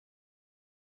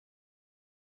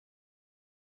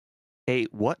Hey,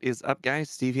 what is up, guys?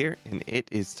 Steve here, and it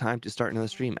is time to start another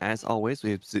stream. As always,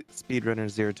 we have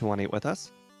Speedrunner0218 with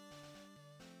us,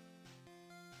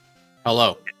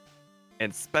 Hello.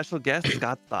 and special guest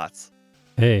Scott Thoughts.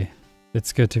 Hey,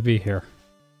 it's good to be here.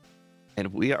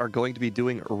 And we are going to be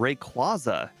doing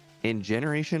Rayquaza in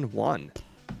Generation 1.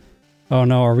 Oh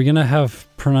no, are we gonna have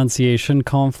pronunciation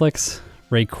conflicts?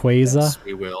 Rayquaza? Yes,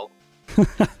 we will.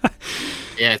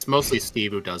 Yeah, it's mostly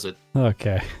Steve who does it.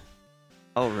 Okay.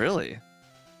 Oh, really?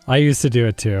 I used to do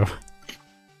it too.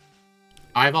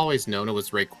 I've always known it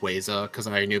was Rayquaza because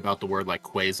I knew about the word like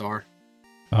quasar.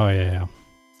 Oh yeah.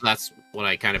 So that's what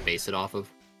I kind of base it off of.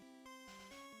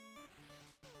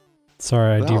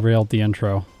 Sorry, I Well- derailed the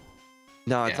intro.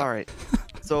 No, it's Yeah. all right.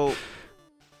 So,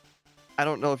 I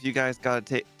don't know if you guys got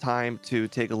to take time to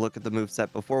take a look at the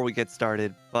moveset before we get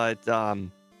started, but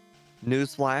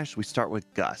newsflash, we start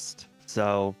with Gust.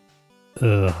 So,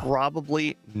 Ugh.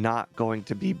 probably not going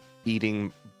to be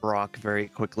beating Brock very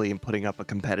quickly and putting up a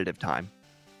competitive time.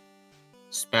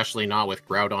 Especially not with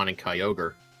Groudon and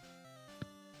Kyogre.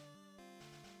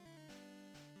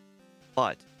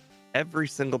 But every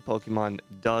single Pokemon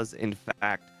does, in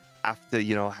fact, have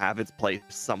to, have its place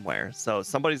somewhere. So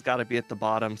somebody's got to be at the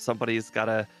bottom. Somebody's got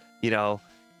to,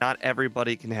 not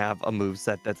everybody can have a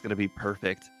moveset that's going to be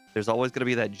perfect. There's always going to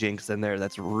be that Jinx in there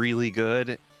that's really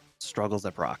good, struggles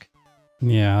at Brock.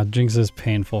 Yeah, Jinx is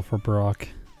painful for Brock.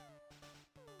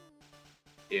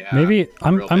 Yeah. Maybe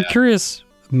I'm real bad. curious.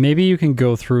 Maybe you can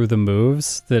go through the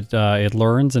moves that it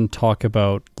learns and talk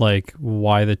about like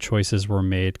why the choices were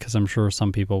made, because I'm sure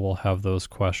some people will have those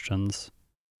questions.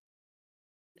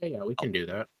 Yeah, we can do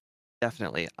that.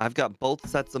 Definitely. I've got both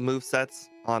sets of movesets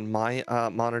on my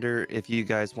monitor if you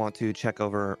guys want to check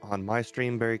over on my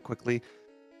stream very quickly.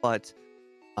 But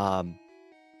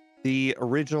the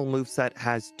original moveset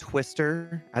has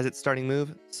Twister as its starting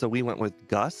move, so we went with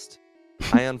Gust.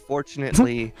 I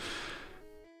unfortunately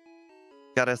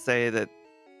gotta say that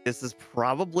this is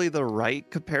probably the right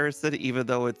comparison, even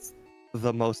though it's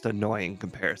the most annoying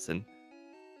comparison.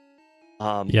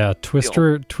 Yeah,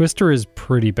 Twister is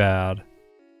pretty bad.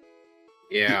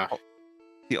 Yeah.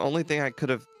 The only thing I could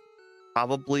have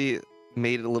probably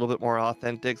made it a little bit more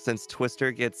authentic, since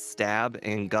Twister gets stabbed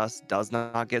and Gust does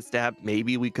not get stabbed,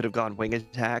 maybe we could have gone Wing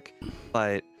Attack.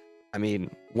 But I mean,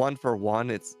 1-for-1,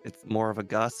 it's more of a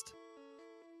Gust,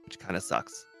 which kind of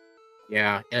sucks.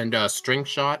 Yeah, and String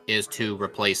Shot is to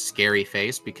replace Scary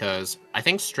Face because I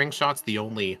think String Shot's the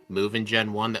only move in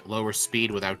Gen 1 that lowers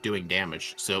speed without doing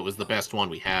damage, so it was the best one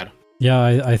we had. Yeah,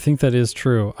 I think that is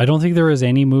true. I don't think there is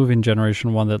any move in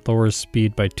Generation 1 that lowers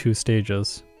speed by 2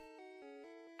 stages.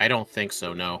 I don't think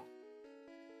so, no.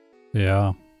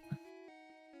 Yeah.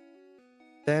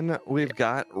 Then we've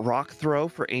got Rock Throw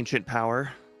for Ancient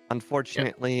Power.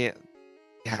 Unfortunately, it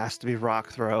has to be Rock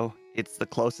Throw. It's the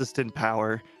closest in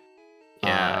power.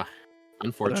 Yeah, But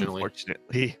unfortunately.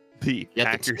 unfortunately, the You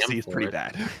have to accuracy TM is for pretty it.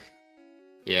 bad.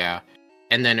 Yeah.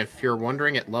 And then if you're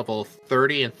wondering, at level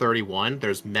 30 and 31,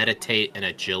 there's Meditate and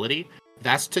Agility.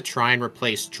 That's to try and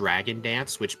replace Dragon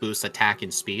Dance, which boosts attack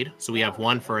and speed. So we have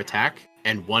 1 for attack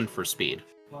and 1 for speed.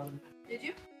 Did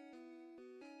you?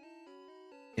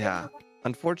 Yeah.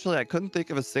 Unfortunately, I couldn't think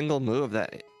of a single move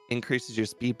that increases your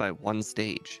speed by 1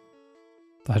 stage.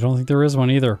 I don't think there is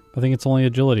one either. I think it's only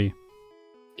agility.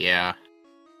 Yeah.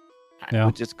 Yeah.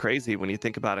 Which is crazy when you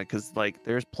think about it, because like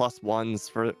there's +1s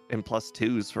for and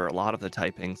 +2s for a lot of the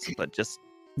typings, but just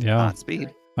Yeah. not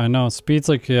speed. I know. Speed's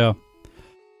like, yeah.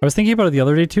 I was thinking about it the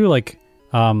other day too, like,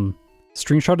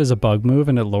 String Shot is a bug move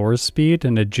and it lowers speed,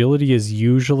 and agility is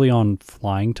usually on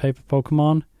flying type of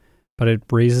Pokemon, but it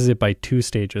raises it by 2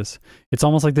 stages. It's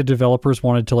almost like the developers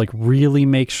wanted to like really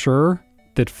make sure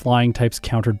that flying types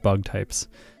countered bug types.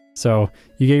 So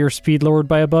you get your speed lowered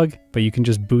by a bug, but you can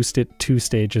just boost it 2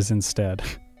 stages instead.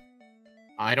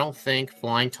 I don't think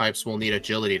flying types will need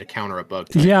agility to counter a bug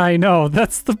type. Yeah, I know.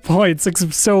 That's the point. It's like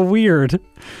so weird.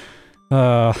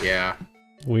 Yeah.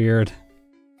 Weird.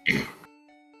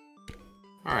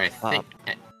 Alright, I think...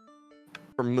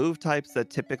 For move types that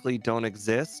typically don't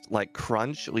exist, like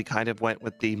Crunch, we kind of went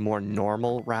with the more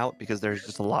normal route because there's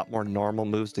just a lot more normal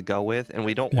moves to go with, and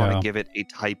we don't want to Yeah. give it a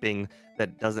typing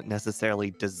that doesn't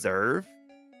necessarily deserve.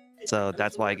 So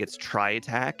that's why it gets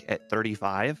Tri-Attack at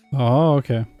 35. Oh,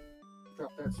 okay.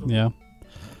 Yeah.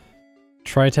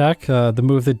 Tri-Attack, the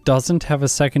move that doesn't have a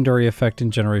secondary effect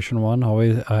in Generation 1.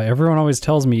 Always, everyone always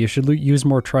tells me you should use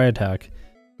more Tri-Attack.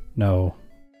 No,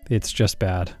 it's just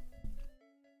bad.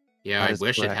 Yeah, That I is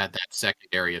wish it correct. had that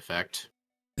secondary effect.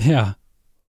 Yeah,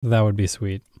 that would be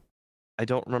sweet. I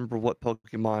don't remember what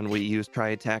Pokemon we used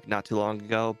Tri-Attack not too long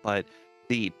ago, but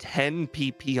the 10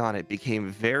 PP on it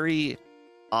became very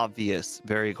obvious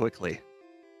very quickly.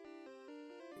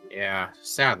 Yeah,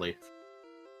 sadly.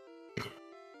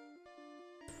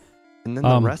 And then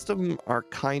the rest of them are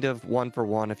kind of one for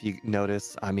one, if you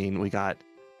notice. I mean, we got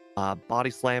Body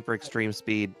Slam for extreme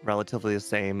speed, relatively the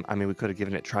same. I mean, we could have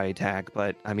given it Tri Attack,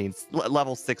 but I mean,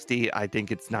 level 60, I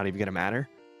think it's not even going to matter.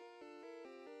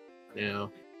 Yeah.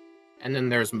 And then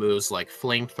there's moves like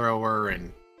Flamethrower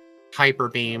and Hyper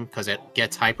Beam, because it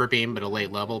gets Hyper Beam at a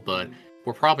late level, but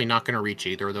we're probably not going to reach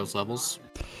either of those levels.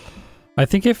 I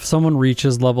think if someone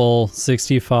reaches level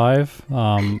 65,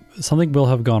 something will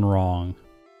have gone wrong.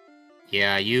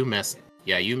 Yeah, you messed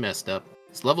up.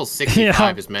 This level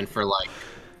 65 is meant for like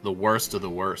the worst of the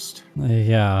worst.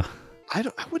 Yeah. I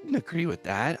wouldn't agree with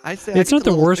that. I say it's not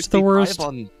the worst of the worst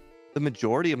on the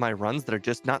majority of my runs that are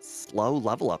just not slow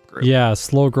level up group. Yeah,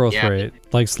 slow growth rate.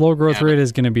 Like slow growth rate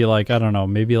is going to be like, I don't know,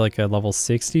 maybe like a level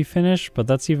 60 finish, but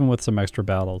that's even with some extra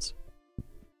battles.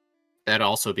 That'd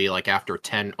also be like after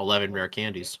 10, 11 rare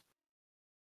candies.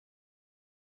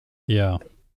 Yeah.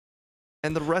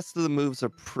 And the rest of the moves are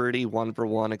pretty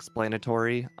one-for-one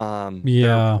explanatory. There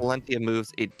Yeah. are plenty of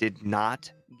moves it did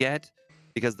not get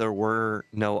because there were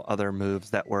no other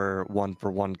moves that were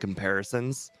one-for-one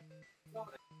comparisons.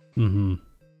 Mm-hmm.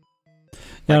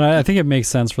 Yeah, and I think it makes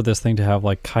sense for this thing to have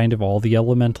like kind of all the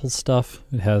elemental stuff.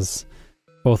 It has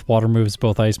both water moves,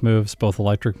 both ice moves, both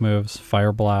electric moves,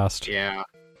 fire blast. Yeah.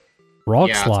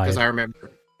 Rock slide. Because I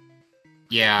remember.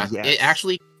 Yeah, Yes.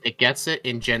 it gets it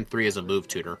in Gen 3 as a move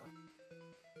tutor.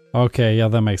 Okay, yeah,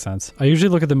 that makes sense. I usually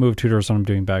look at the move tutors when I'm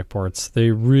doing backports.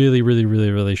 They really, really, really,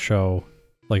 really show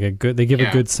like a good. They give a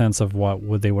good sense of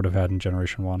what they would have had in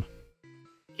Generation 1.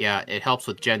 Yeah, it helps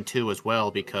with Gen 2 as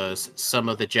well because some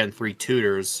of the Gen 3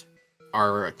 tutors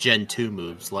are Gen 2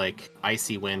 moves like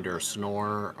Icy Wind or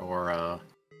Snore or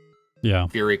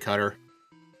Fury Cutter.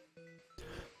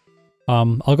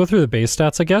 I'll go through the base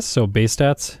stats, I guess. So base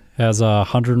stats has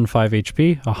 105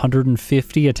 HP,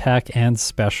 150 attack and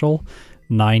special,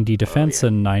 90 defense,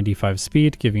 and 95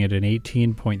 speed, giving it an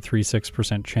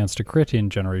 18.36% chance to crit in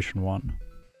Generation 1.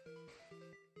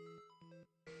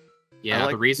 Yeah,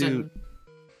 the reason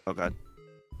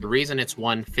it's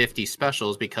 150 special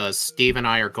is because Steve and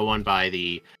I are going by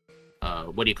the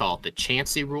what do you call it? The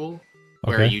Chansey rule,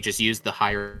 where you just use the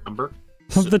higher number.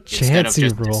 So the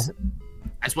Chansey rule.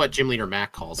 That's what Gym Leader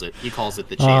Matt calls it. He calls it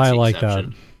the Chansey I like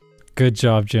exception. that. Good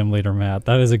job, Gym Leader Matt.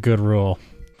 That is a good rule.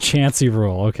 Chansey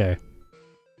rule. Okay.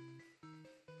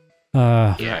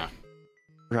 Yeah.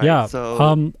 Right, yeah.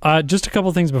 So... just a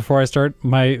couple things before I start.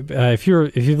 My if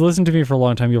you've listened to me for a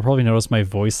long time, you'll probably notice my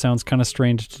voice sounds kind of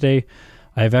strained today.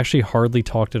 I have actually hardly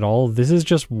talked at all. This is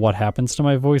just what happens to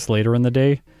my voice later in the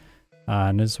day,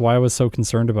 and it's why I was so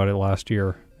concerned about it last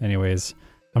year. Anyways,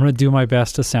 I'm gonna do my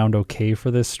best to sound okay for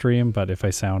this stream, but if I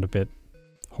sound a bit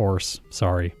hoarse,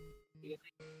 sorry.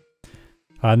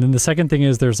 And then the second thing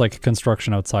is there's like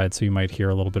construction outside, so you might hear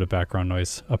a little bit of background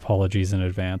noise. Apologies in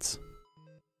advance.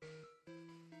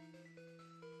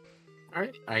 All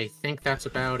right, I think that's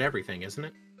about everything, isn't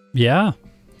it? Yeah.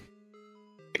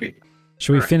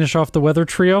 Should we finish off the weather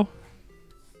trio?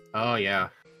 Oh, yeah.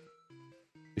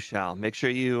 You shall. Make sure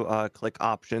you click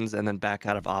options and then back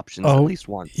out of options at least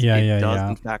once. Yeah, it does,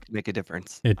 in fact, make a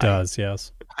difference. It does,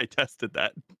 yes. I tested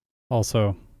that.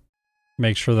 Also,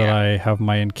 make sure that I have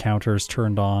my encounters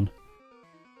turned on.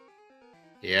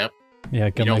 Yep. Yeah,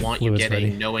 get you my don't want you fluids getting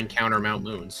ready. no encounter Mount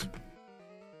Moons.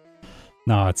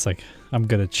 No, it's like, I'm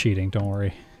good at cheating, don't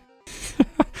worry.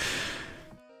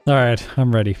 Alright,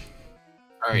 I'm ready.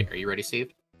 Alright, are you ready,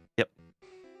 Steve? Yep.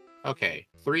 Okay,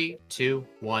 3, 2,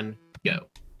 1, go.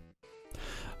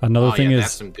 Another thing is...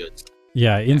 that's some good stuff.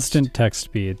 Yeah, instant text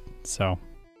speed, so...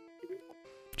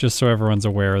 Just so everyone's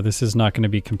aware, this is not going to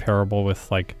be comparable with,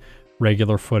 like,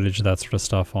 regular footage, that sort of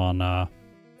stuff on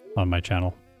my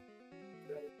channel.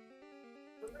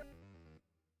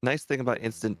 Nice thing about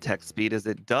instant text speed is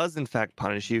it does in fact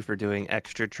punish you for doing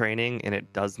extra training, and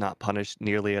it does not punish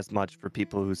nearly as much for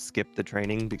people who skip the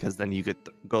training, because then you get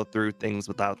go through things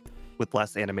with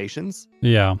less animations.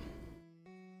 Yeah.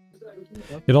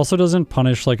 It also doesn't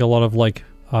punish like a lot of like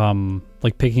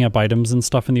picking up items and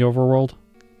stuff in the overworld,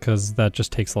 because that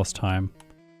just takes less time.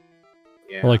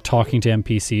 Yeah. Or like talking to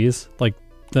NPCs, like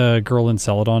the girl in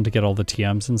Celadon to get all the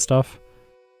TMs and stuff.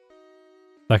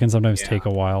 That can sometimes take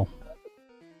a while.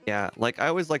 Yeah, like I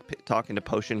always like talking to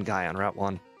Potion Guy on Route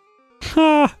 1.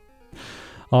 Oh,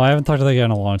 I haven't talked to that guy in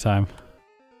a long time.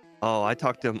 Oh, I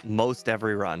talk to him most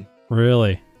every run.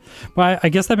 Really? Well, I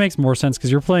guess that makes more sense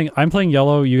because I'm playing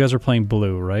yellow, you guys are playing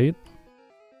blue, right?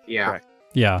 Yeah. Correct.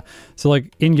 Yeah. So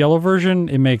like in yellow version,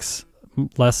 it makes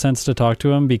less sense to talk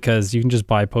to him because you can just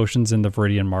buy potions in the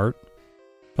Viridian Mart.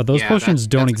 But those Yeah, potions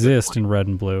don't that's a good exist point. in red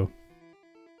and blue.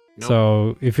 Nope.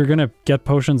 So if you're going to get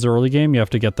potions early game, you have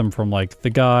to get them from like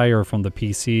the guy or from the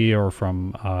PC or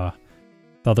from the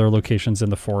other locations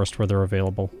in the forest where they're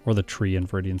available, or the tree in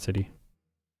Viridian City.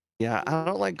 Yeah, I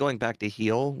don't like going back to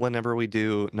heal whenever we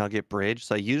do Nugget Bridge,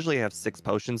 so I usually have 6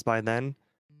 potions by then.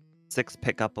 6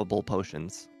 pick-upable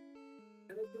potions.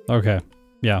 Okay,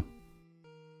 yeah.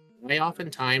 I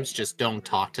oftentimes just don't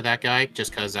talk to that guy just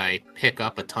because I pick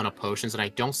up a ton of potions and I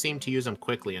don't seem to use them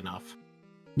quickly enough.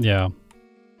 Yeah.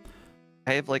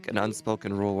 I have like an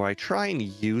unspoken rule where I try and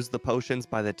use the potions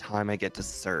by the time I get to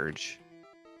Surge.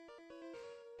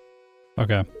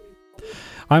 Okay.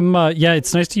 I'm, yeah,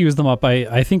 it's nice to use them up.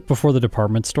 I think before the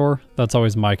department store, that's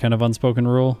always my kind of unspoken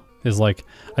rule, is like,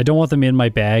 I don't want them in my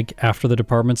bag after the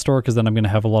department store, because then I'm going to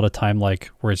have a lot of time, like,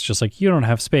 where it's just like, you don't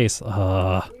have space.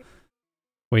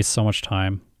 Waste so much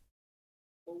time.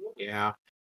 Yeah.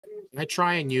 I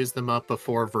try and use them up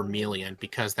before Vermilion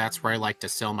because that's where I like to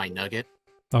sell my nugget.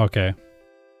 Okay.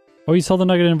 Oh, you sell the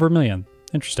nugget in Vermilion.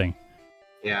 Interesting.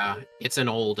 Yeah, it's an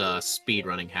old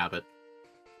speedrunning habit.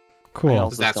 I Cool.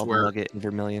 also That's sell the where- Nugget in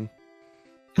Vermilion.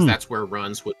 Because that's where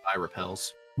runs would buy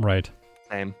repels. Right.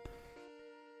 Same.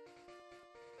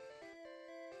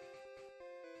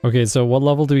 Okay, so what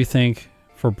level do we think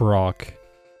for Brock?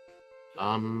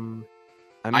 I'm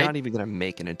I- not even going to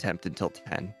make an attempt until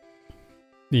 10.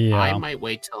 Yeah. I might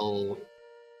wait till,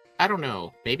 I don't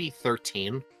know, maybe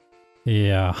 13.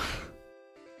 Yeah.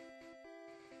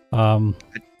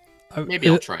 Maybe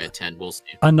I'll try a 10, we'll see.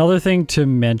 Another thing to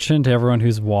mention to everyone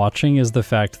who's watching is the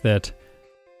fact that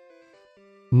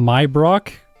my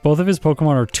Brock, both of his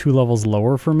Pokemon are 2 levels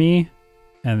lower for me,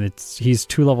 and he's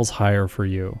 2 levels higher for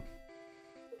you.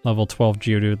 Level 12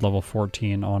 Geodude, level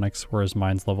 14 Onix, whereas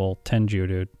mine's level 10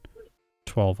 Geodude,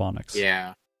 12 Onix.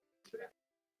 Yeah.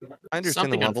 I understand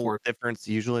Something the level unfor- difference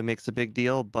usually makes a big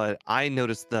deal, but I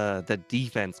noticed the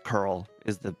defense curl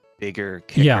is the bigger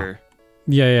kicker.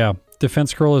 Yeah.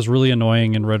 Defense curl is really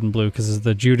annoying in red and blue because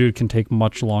the Geodude can take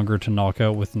much longer to knock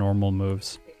out with normal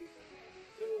moves.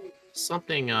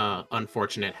 Something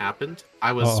unfortunate happened.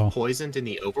 I was Uh-oh. poisoned in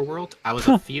the overworld. I was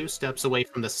a few steps away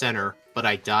from the center, but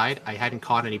I died. I hadn't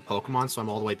caught any Pokemon, so I'm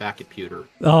all the way back at Pewter.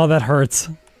 Oh, that hurts.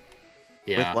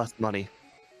 Yeah. With less money.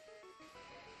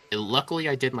 Luckily,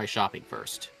 I did my shopping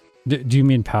first. Do you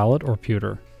mean Pallet or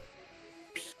Pewter?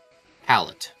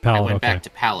 Pallet. I Pallet, went okay. back to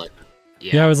Pallet.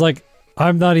 Yeah, I was like,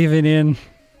 I'm not even in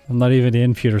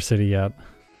Pewter City yet.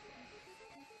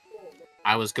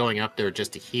 I was going up there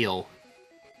just to heal.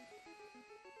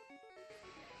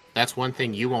 That's one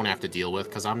thing you won't have to deal with,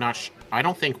 because I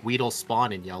don't think Weedle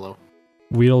spawn in yellow.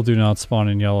 Weedle do not spawn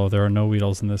in yellow. There are no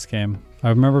Weedles in this game. I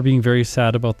remember being very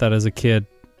sad about that as a kid.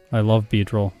 I love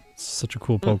Beedrill. It's such a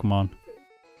cool Pokemon.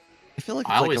 I feel like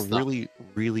I it's like always a thought- really,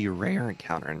 really rare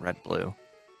encounter in Red Blue.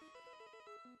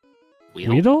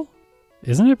 Weedle?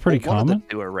 Isn't it pretty Well, one common? of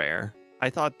the 2 are rare. I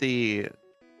thought the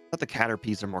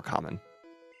Caterpies are more common.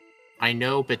 I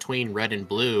know between red and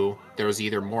blue, there's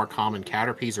either more common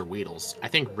Caterpies or Weedles. I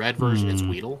think red version is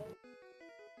Weedle.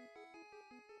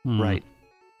 Hmm. Right.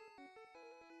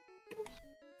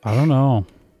 I don't know.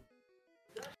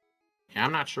 Yeah,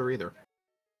 I'm not sure either.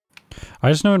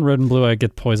 I just know in red and blue I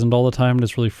get poisoned all the time and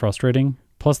it's really frustrating.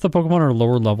 Plus the Pokemon are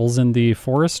lower levels in the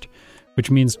forest, which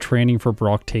means training for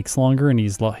Brock takes longer and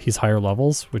he's higher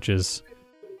levels, which is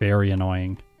very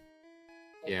annoying.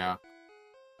 Yeah.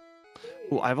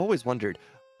 Ooh, I've always wondered,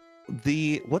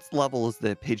 what's level is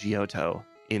the Pidgeotto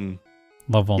in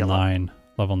Level Yellow. 9.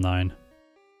 Level 9.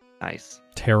 Ice?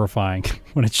 Terrifying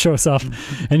when it shows up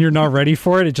and you're not ready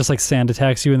for it. It just like sand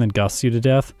attacks you and then gusts you to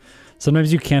death.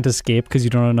 Sometimes you can't escape because you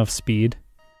don't have enough speed.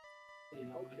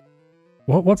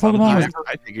 What Pokemon was...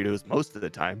 I figured it was most of the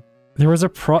time. There was a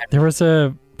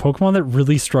Pokemon that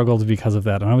really struggled because of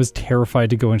that, and I was terrified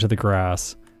to go into the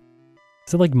grass.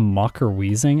 Is it like Muck or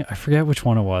Wheezing? I forget which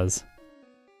one it was.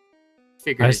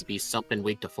 Figured it'd be something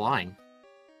weak to flying.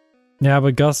 Yeah,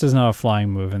 but Gust is not a flying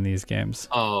move in these games.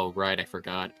 Oh, right, I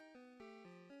forgot.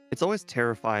 It's always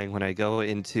terrifying when I go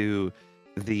into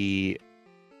the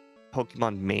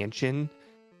Pokemon Mansion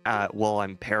while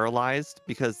I'm paralyzed,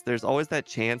 because there's always that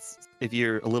chance, if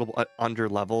you're a little under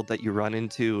leveled, that you run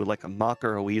into like a Muck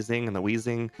or a Wheezing, and the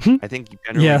Wheezing, I think,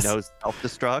 generally Yes. knows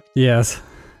self-destruct. Yes.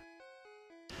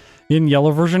 In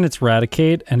yellow version, it's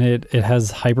Raticate, and it has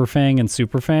Hyper Fang and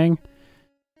Super Fang.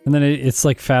 And then it's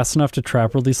like fast enough to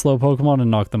trap really slow Pokemon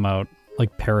and knock them out,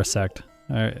 like Parasect.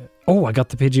 Oh, I got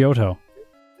the Pidgeotto.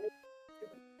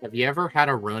 Have you ever had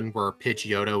a run where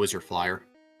Pidgeotto was your flyer?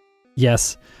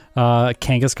 Yes,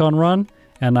 Kangaskhan run,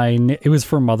 and it was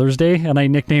for Mother's Day, and I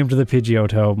nicknamed the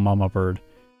Pidgeotto Mama Bird.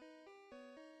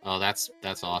 Oh, that's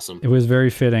awesome. It was very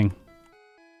fitting.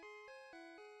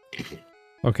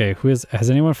 Okay, has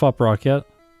anyone fought Brock yet?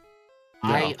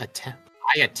 No. I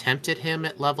attempted him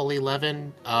at level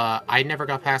 11. I never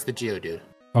got past the Geodude.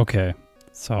 Okay,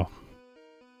 so.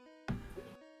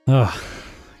 Oh,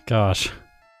 gosh.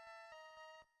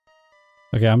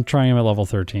 Okay, I'm trying him at level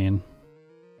 13.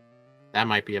 That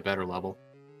might be a better level.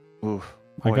 Ooh,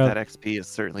 boy, that XP is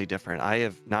certainly different. I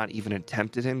have not even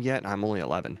attempted him yet, and I'm only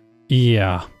 11.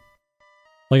 Yeah.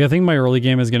 Like, I think my early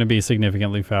game is going to be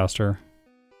significantly faster.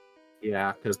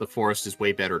 Yeah, because the forest is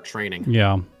way better training.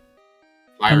 Yeah.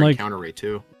 Higher encounter rate,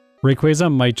 too.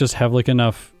 Rayquaza might just have, like,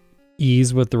 enough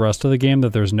ease with the rest of the game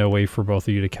that there's no way for both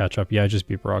of you to catch up. Yeah, I just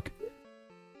beat Brock.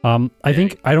 I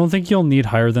don't think you'll need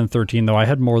higher than 13, though. I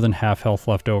had more than half health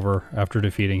left over after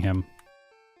defeating him.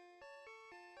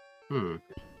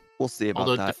 We'll see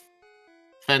about that.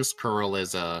 Defense curl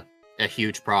is a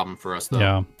huge problem for us, though.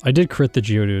 Yeah, I did crit the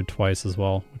Geodude twice as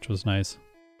well, which was nice.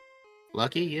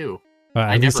 Lucky you.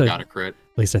 I never got a crit.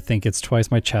 At least I think it's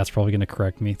twice. My chat's probably going to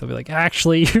correct me. They'll be like,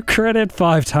 actually, you critted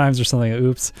 5 times or something.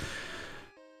 Oops.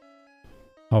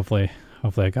 Hopefully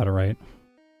I got it right.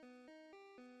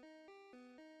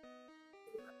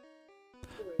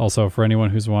 Also, for anyone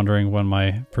who's wondering when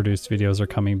my produced videos are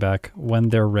coming back, when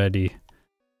they're ready.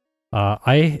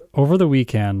 Over the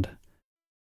weekend,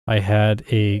 I had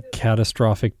a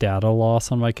catastrophic data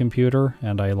loss on my computer,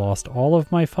 and I lost all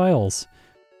of my files.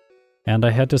 And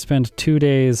I had to spend 2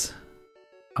 days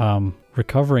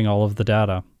recovering all of the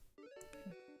data.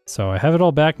 So I have it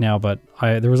all back now, but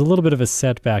there was a little bit of a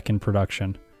setback in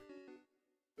production.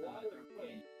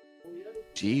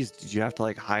 Jeez, did you have to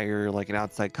like hire like an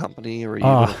outside company, or were you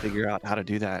able to figure out how to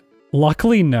do that?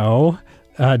 Luckily, no.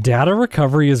 Data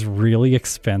recovery is really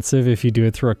expensive if you do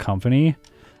it through a company.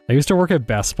 I used to work at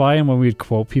Best Buy, and when we'd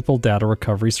quote people data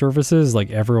recovery services,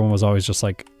 like everyone was always just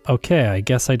like, okay, I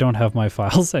guess I don't have my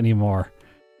files anymore.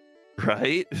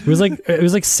 Right? It was like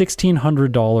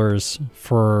 $1,600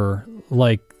 for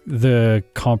like the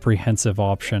comprehensive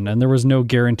option, and there was no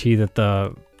guarantee that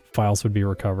the files would be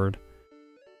recovered.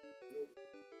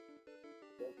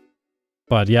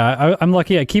 But yeah, I'm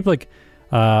lucky. I keep like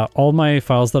all my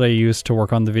files that I use to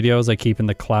work on the videos, I keep in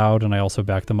the cloud, and I also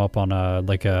back them up on a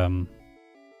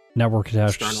network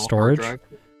attached storage.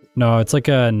 No, it's like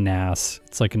a NAS.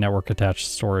 It's like a network attached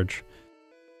storage.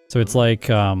 So it's like it's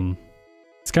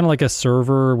kind of like a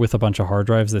server with a bunch of hard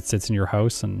drives that sits in your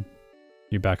house, and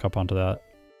you back up onto that.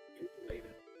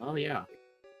 Oh yeah.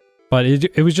 But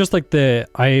it was just like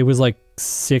I was like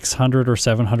 600 or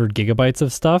 700 gigabytes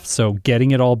of stuff, so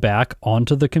getting it all back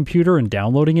onto the computer and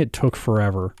downloading it took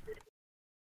forever.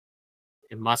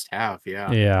 It must have, yeah.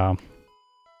 Yeah.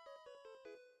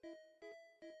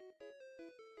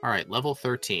 All right, level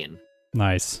 13.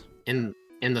 Nice. In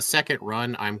the second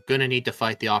run, I'm gonna need to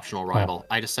fight the optional rival.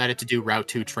 I decided to do Route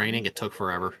 2 training. It took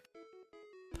forever.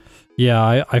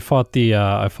 Yeah, I fought the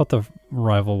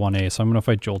rival 1A, so I'm gonna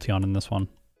fight Jolteon in this one.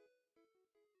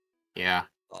 Yeah.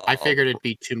 I figured it'd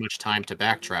be too much time to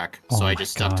backtrack, so I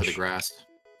just stuck to the grass.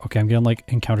 Okay, I'm getting like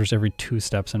encounters every 2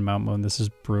 steps in Mount Moon. This is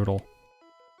brutal.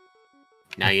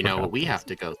 Now you know what we have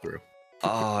to go through.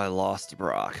 Oh, I lost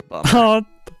Brock. Bummer.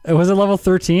 Oh, was it level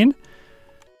 13?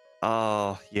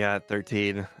 Oh, yeah,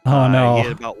 13. Oh, no. He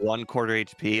had about 1/4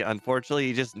 HP. Unfortunately,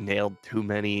 he just nailed too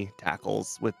many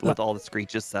tackles with all the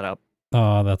screeches set up.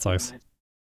 Oh, that sucks.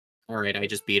 All right, I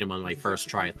just beat him on my first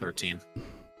try at 13.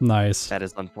 Nice. That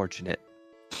is unfortunate.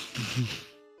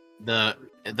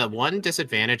 The one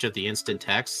disadvantage of the instant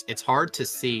text, it's hard to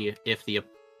see if the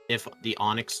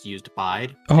Onyx used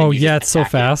Bide. Oh yeah, it's so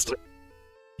fast.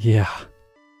 Yeah.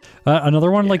 Another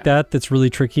one like that's really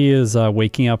tricky is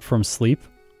waking up from sleep,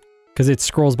 because it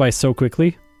scrolls by so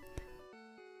quickly.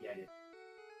 Yeah.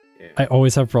 I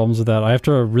always have problems with that. I have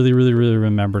to really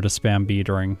remember to spam B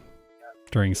during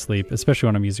sleep, especially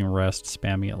when I'm using rest,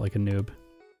 spamming it like a noob.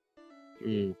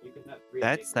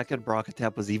 That second Brock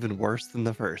attack was even worse than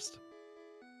the first.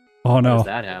 Oh no. How does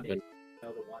that happen?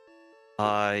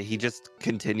 He just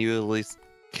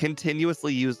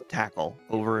continuously used tackle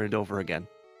over and over again.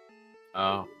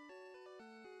 Oh.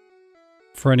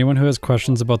 For anyone who has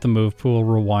questions about the move pool,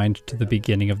 rewind to the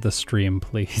beginning of the stream,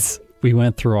 please. We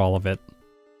went through all of it.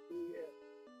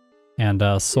 And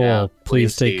Soul,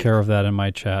 please take care of that in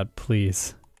my chat,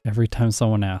 please. Every time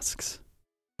someone asks.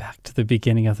 Back to the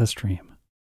beginning of the stream.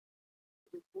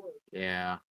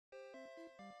 Yeah.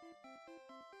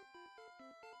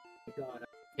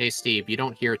 Hey Steve, you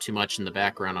don't hear too much in the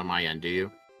background on my end, do you?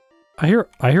 I hear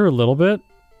a little bit.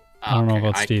 I don't know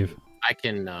about Steve. I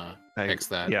can fix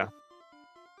that. Yeah.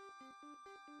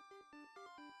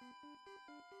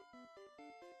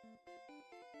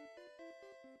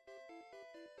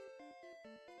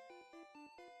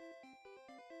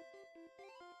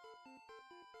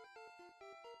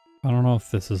 I don't know if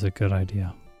this is a good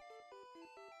idea.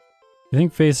 You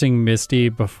think facing Misty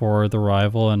before the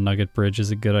rival and Nugget Bridge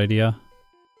is a good idea?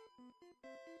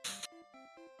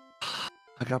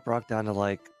 I got brought down to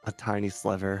like a tiny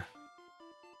sliver.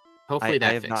 Hopefully that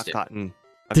I have fixed not it. gotten.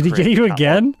 Did he get you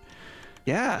again?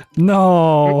 Yeah.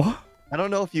 No. I don't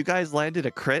know if you guys landed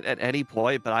a crit at any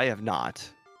point, but I have not.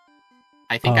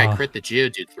 I think I crit the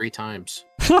Geodude 3 times.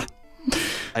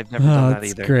 I've never done that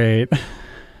That's either. great.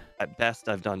 At best,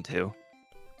 I've done 2.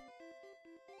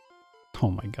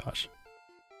 Oh my gosh.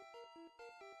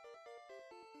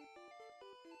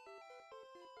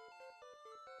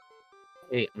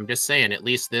 Hey, I'm just saying, at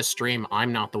least this stream,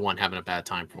 I'm not the one having a bad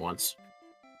time for once.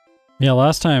 Yeah,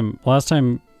 last time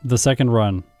the second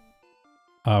run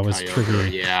was Kyogre,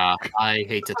 triggering. Yeah, I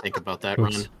hate to think about that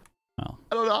Oops. run. Oh.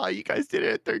 I don't know how you guys did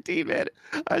it at 13, man.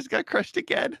 I just got crushed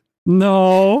again.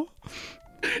 No.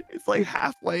 It's like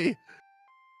halfway.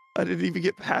 I didn't even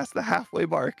get past the halfway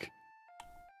mark.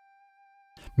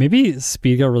 Maybe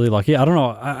Speed got really lucky. I don't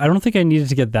know. I don't think I needed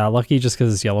to get that lucky just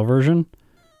because it's yellow version.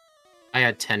 I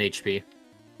had 10 HP.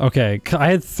 Okay,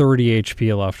 I had 30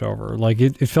 HP left over. Like,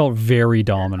 it felt very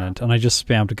dominant, and I just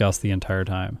spammed Gust the entire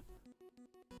time.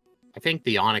 I think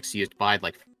the Onyx used Bide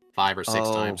like 5 or 6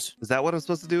 times. Is that what I'm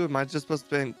supposed to do? Am I just supposed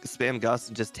to spam Gus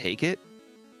and just take it?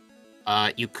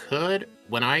 You could.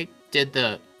 When I did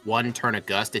the 1 turn of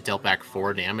Gust, it dealt back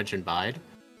 4 damage in Bide.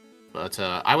 But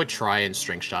I would try and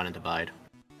String Shot into Bide.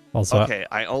 Also, Okay,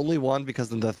 I only won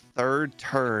because in the 3rd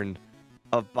turn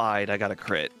of Bide, I got a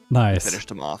crit. nice.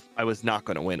 Finished him off. I was not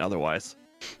going to win otherwise.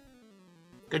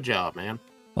 Good job, man.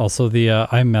 Also,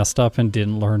 I messed up and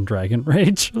didn't learn Dragon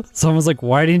Rage. Someone's like,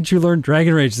 "Why didn't you learn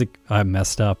Dragon Rage?" It's like, I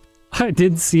messed up. I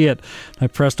didn't see it. I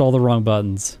pressed all the wrong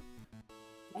buttons.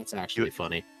 That's actually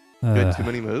funny. You had too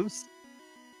many moves?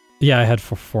 Yeah, I had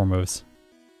 4 moves.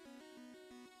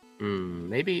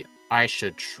 Maybe I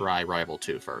should try Rival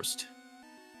 2 first.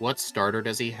 What starter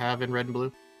does he have in Red and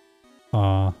Blue?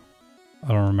 I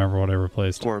don't remember what I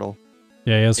replaced. Squirtle.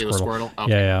 Yeah, he has It was Squirtle. Squirtle?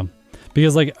 Okay. Yeah.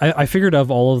 Because, like, I figured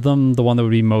of all of them, the one that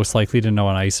would be most likely to know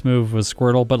an ice move was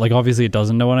Squirtle, but, like, obviously it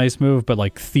doesn't know an ice move, but,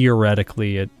 like,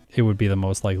 theoretically it would be the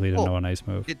most likely to know an ice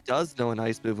move. It does know an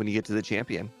ice move when you get to the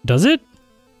champion. Does it?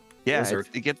 Yeah, Blizzard.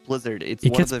 it gets Blizzard. It's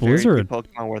It one gets of the very few Blizzard.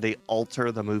 Pokemon where they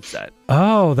alter the moveset.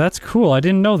 Oh, that's cool. I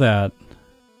didn't know that.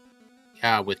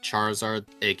 Yeah, with Charizard,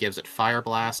 it gives it Fire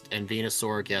Blast, and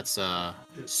Venusaur gets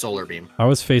Solar Beam. I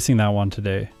was facing that one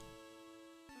today.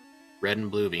 Red and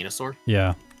Blue Venusaur?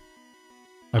 Yeah.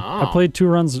 I Oh. played 2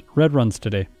 red runs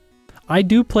today. I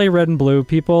do play red and blue.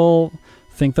 People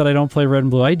think that I don't play red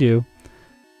and blue. I do.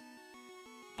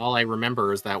 All I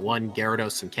remember is that one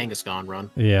Gyarados and Kangaskhan run.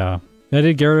 Yeah. I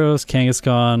did Gyarados,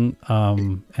 Kangaskhan,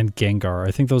 and Gengar.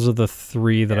 I think those are the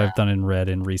 3 that I've done in red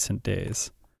in recent days.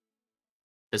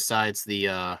 Besides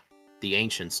the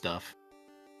ancient stuff.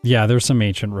 Yeah, there's some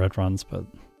ancient red runs, but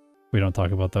we don't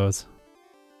talk about those.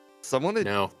 Someone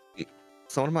in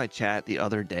my chat the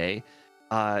other day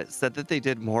said that they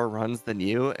did more runs than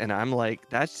you, and I'm like,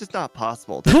 that's just not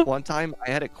possible. This one time,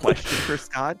 I had a question for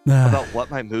Scott about what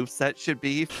my moveset should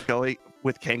be going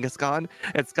with Kangaskhan,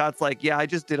 and Scott's like, yeah, I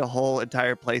just did a whole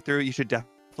entire playthrough. You should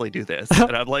definitely do this.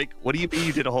 And I'm like, what do you mean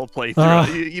you did a whole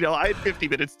playthrough? You know, I had 50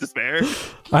 minutes to spare.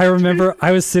 I remember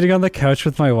I was sitting on the couch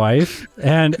with my wife,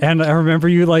 and I remember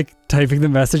you, like, typing the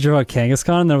message about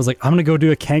Kangaskhan, and I was like, I'm gonna go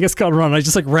do a Kangaskhan run. I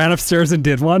just, like, ran upstairs and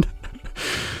did one.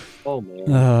 Oh,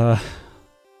 man.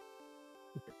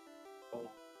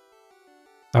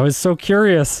 I was so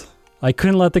curious. I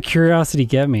couldn't let the curiosity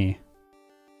get me.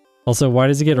 Also, why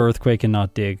does it get Earthquake and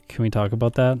not Dig? Can we talk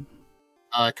about that?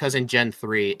 Because in Gen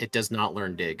 3, it does not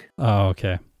learn Dig. Oh,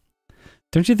 okay.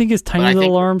 Don't you think his tiny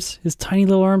little arms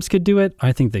could do it?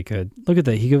 I think they could. Look at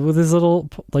that. He could, with his little,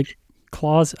 like,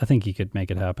 claws, I think he could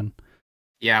make it happen.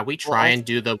 Yeah, we try and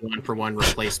do the 1-for-1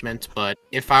 replacement, but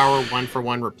if our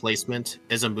 1-for-1 replacement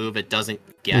is a move it doesn't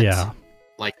get,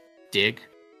 like Dig,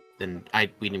 then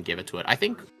we didn't give it to it. I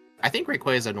think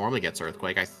Rayquaza normally gets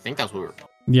Earthquake. I think that's what we were.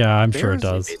 Yeah, I'm sure it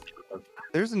does.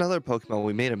 There's another Pokemon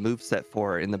we made a moveset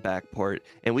for in the back port,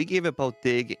 and we gave it both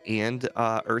Dig and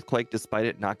Earthquake despite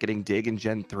it not getting Dig in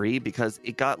Gen 3 because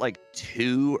it got like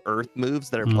 2 Earth moves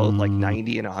that are both like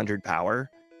 90 and 100 power.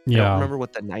 I don't remember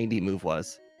what the 90 move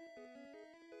was.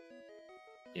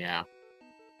 Yeah.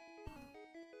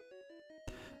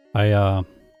 I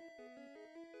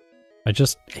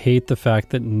just hate the fact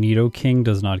that Nidoking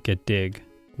does not get Dig.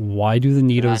 Why do the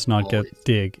Nidos not get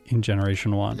Dig in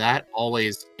Generation 1? That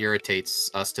always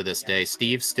irritates us to this day.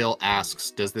 Steve still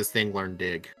asks, does this thing learn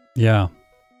Dig? Yeah.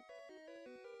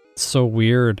 It's so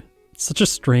weird. It's such a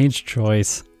strange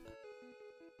choice.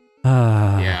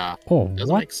 Yeah. Oh,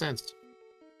 Doesn't what? make sense.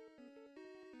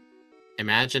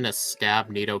 Imagine a stab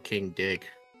Nidoking dig.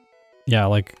 Yeah,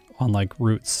 like on like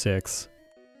Route 6.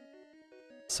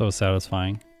 So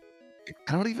satisfying.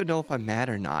 I don't even know if I'm mad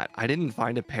or not. I didn't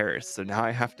find a Paris, so now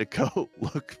I have to go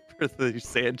look for the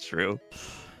sand shrew.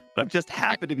 But I'm just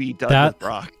happy to be done with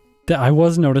rock. I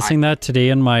was noticing that today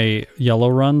in my yellow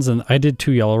runs, and I did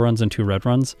 2 yellow runs and 2 red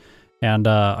runs, and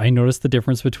I noticed the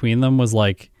difference between them was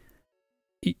like,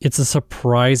 it's a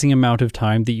surprising amount of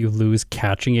time that you lose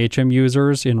catching HM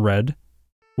users in red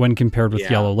when compared with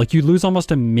yellow. Like you lose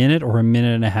almost a minute or a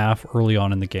minute and a half early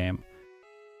on in the game.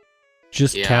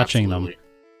 Just catching them.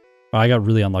 I got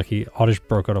really unlucky. Oddish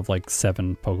broke out of like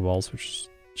 7 Pokeballs, which is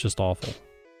just awful.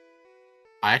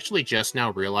 I actually just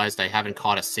now realized I haven't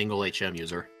caught a single HM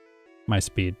user. My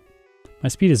speed. My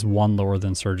speed is 1 lower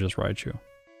than Surge's Raichu.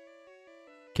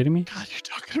 Kidding me? God, you're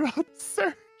talking about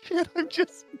Surge, and I'm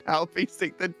just now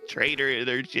facing the trainer in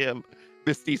their gym.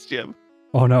 Misty's gym.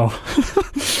 Oh no.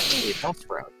 Hey,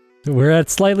 Bellsprout. We're at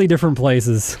slightly different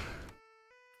places.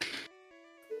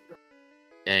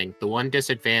 Dang, the one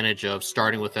disadvantage of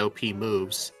starting with OP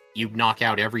moves, you knock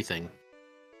out everything.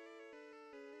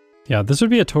 Yeah, this would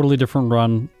be a totally different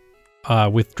run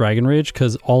with Dragon Rage,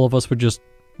 because all of us would just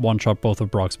one-shot both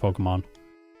of Brock's Pokemon.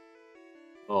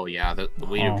 Oh yeah, the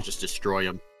way to just destroy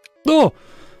him. Oh!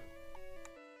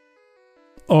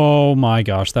 Oh my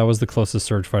gosh, that was the closest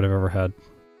Surge fight I've ever had.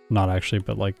 Not actually,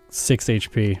 but like 6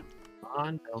 HP. Come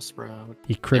on, Bellsprout.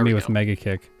 He crit me with Mega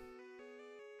Kick.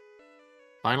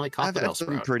 Finally caught the I've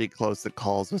been Bellsprout. pretty close to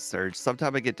calls with Surge.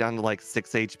 Sometimes I get down to like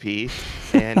 6 HP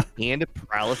and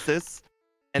paralysis.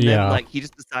 And then like he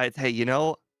just decides, hey, you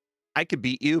know, I could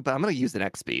beat you, but I'm gonna use an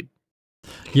X speed.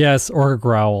 Yes, or a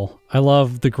Growl. I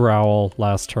love the Growl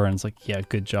last turn. It's like, yeah,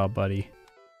 good job, buddy.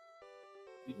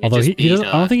 Although he doesn't,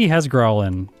 I don't think he has Growl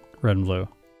in Red and Blue.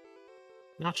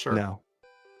 Not sure. No.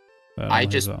 I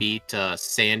just beat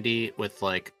Sandy with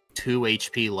like 2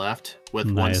 HP left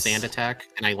with 1 sand attack,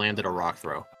 and I landed a rock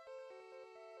throw.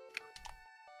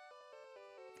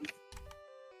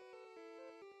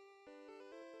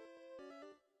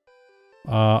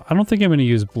 I don't think I'm going to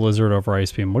use Blizzard over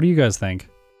Ice Beam. What do you guys think?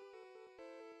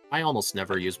 I almost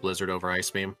never use Blizzard over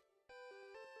Ice Beam.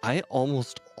 I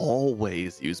almost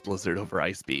always use Blizzard over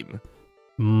Ice Beam.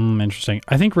 Interesting.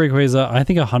 I think Rayquaza, I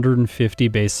think 150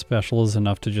 base special is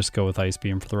enough to just go with Ice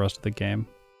Beam for the rest of the game.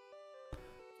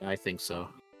 I think so.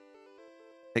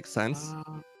 Makes sense.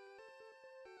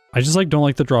 I just like don't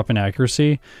like the drop in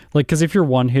accuracy. Like, because if you're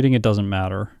one hitting, it doesn't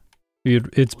matter.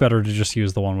 It's better to just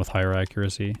use the one with higher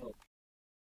accuracy.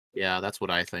 Yeah, that's what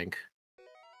I think.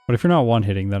 But if you're not one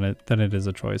hitting, then it is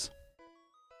a choice.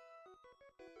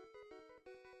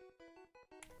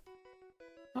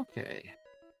 Okay.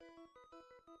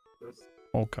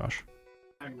 Oh gosh.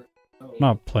 I'm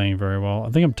not playing very well. I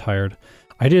think I'm tired.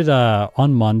 I did,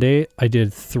 on Monday, I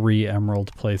did 3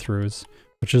 Emerald playthroughs,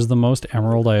 which is the most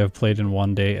Emerald I have played in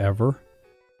one day ever.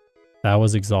 That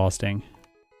was exhausting.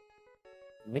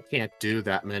 I can't do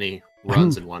that many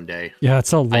runs in one day. Yeah,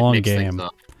 it's a long game.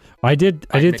 I did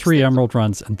 3 Emerald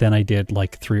runs, and then I did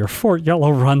like 3 or 4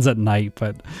 yellow runs at night,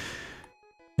 but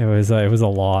it was a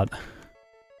lot.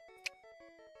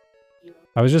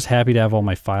 I was just happy to have all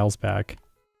my files back.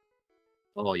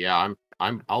 Oh yeah,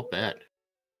 I'll bet.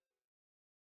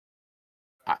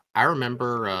 I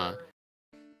remember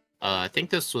I think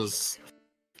this was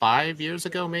 5 years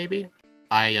ago maybe.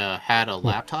 I had a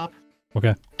laptop.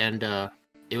 Okay. And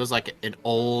it was like an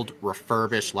old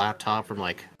refurbished laptop from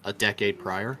like a decade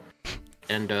prior.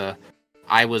 And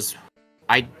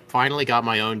I finally got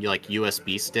my own like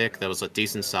USB stick that was a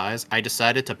decent size. I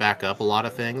decided to back up a lot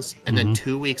of things, and then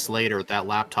 2 weeks later that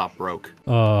laptop broke.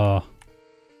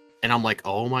 And I'm like,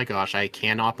 oh my gosh, I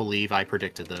cannot believe I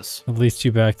predicted this. At least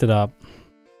you backed it up.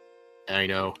 I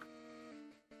know.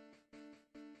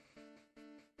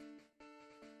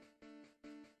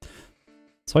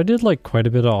 So I did like quite a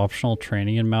bit of optional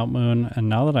training in Mount Moon, and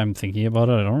now that I'm thinking about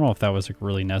it, I don't know if that was like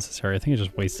really necessary. I think it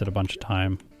just wasted a bunch of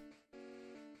time.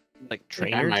 Like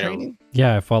training?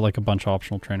 Yeah, I fought like a bunch of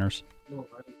optional trainers.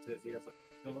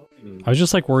 I was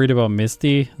just like worried about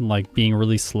Misty and like being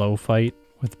really slow fight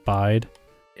with Bide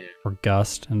or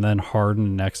Gust, and then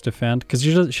Harden next defend, because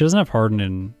she doesn't have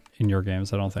Harden in your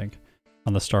games, I don't think,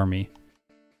 on the Starmie.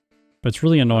 But it's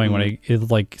really annoying when it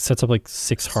like sets up like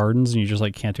 6 Hardens and you just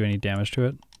like can't do any damage to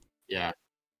it. Yeah.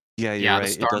 Yeah, you're right.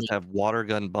 It does have Water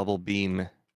Gun, Bubble Beam.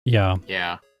 Yeah.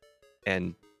 Yeah.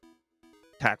 And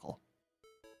Tackle.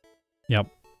 Yep.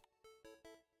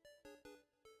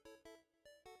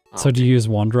 So do you use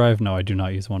OneDrive? No, I do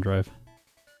not use OneDrive.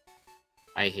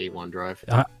 I hate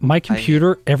OneDrive. My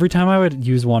computer, every time I would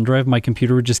use OneDrive, my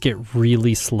computer would just get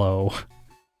really slow.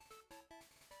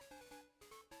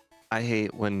 I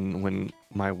hate when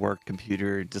my work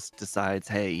computer just decides,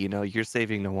 hey, you know, you're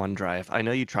saving to OneDrive. I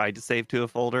know you tried to save to a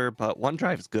folder, but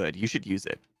OneDrive's good. You should use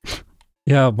it.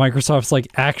 Yeah, Microsoft's like,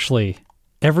 actually,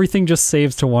 everything just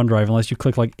saves to OneDrive unless you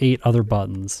click like 8 other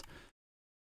buttons.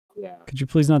 Yeah. Could you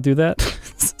please not do that?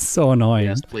 It's so annoying.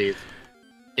 Yes, please.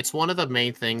 It's one of the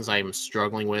main things I'm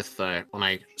struggling with when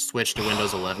I switch to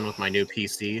Windows 11 with my new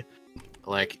PC.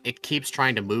 Like, it keeps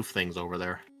trying to move things over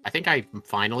there. I think I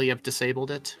finally have disabled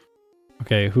it.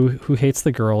 Okay, who hates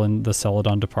the girl in the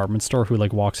Celadon department store who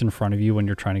like walks in front of you when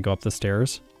you're trying to go up the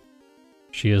stairs?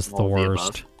 She is the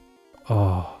worst.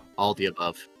 Oh. All the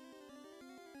above.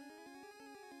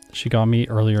 She got me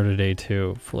earlier today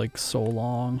too, for like so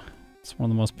long. It's one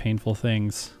of the most painful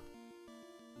things.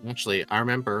 Actually, I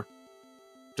remember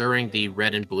during the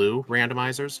red and blue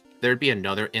randomizers, there'd be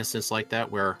another instance like that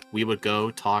where we would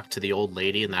go talk to the old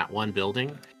lady in that one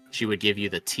building. She would give you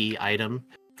the T item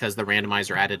because the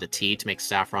randomizer added a T to make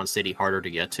Saffron City harder to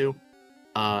get to.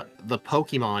 The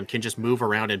Pokemon can just move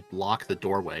around and block the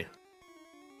doorway.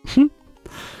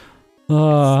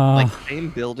 Like the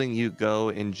same building you go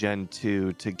in Gen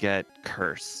 2 to get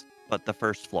Curse, but the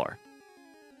first floor.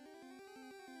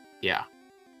 Yeah.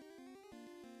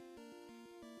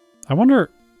 I wonder...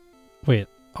 Wait.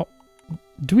 Oh,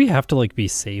 do we have to like be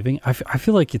saving? I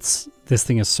feel like this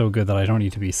thing is so good that I don't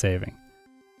need to be saving.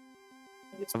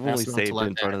 I've only saved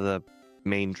in front of the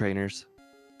main trainers.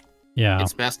 Yeah.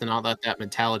 It's best to not let that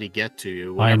mentality get to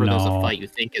you. Whenever there's a fight you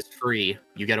think is free,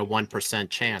 you get a 1%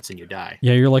 chance and you die.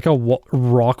 Yeah, you're like a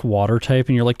rock water type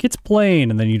and you're like, it's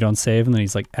plain, and then you don't save, and then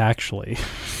he's like, actually.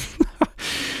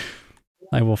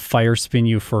 I will fire spin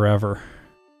you forever.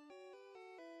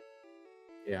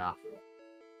 Yeah.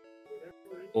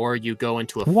 Or you go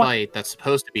into a fight that's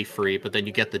supposed to be free, but then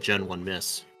you get the Gen 1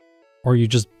 miss. Or you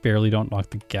just barely don't knock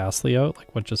the Ghastly out,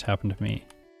 like what just happened to me.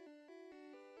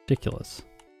 Ridiculous.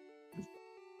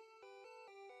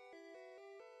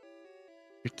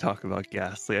 You're talking about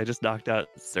Ghastly. I just knocked out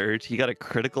Surge. He got a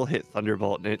critical hit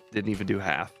Thunderbolt and it didn't even do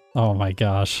half. Oh my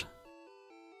gosh.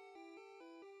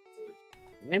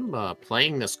 I'm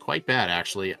playing this quite bad,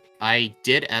 actually. I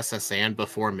did SSN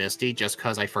before Misty just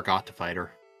because I forgot to fight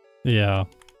her. Yeah.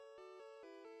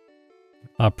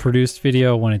 Produced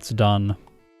video when it's done.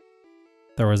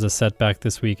 There was a setback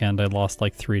this weekend. I lost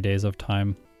like 3 days of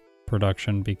time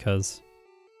production because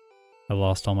I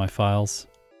lost all my files.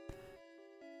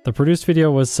 The produced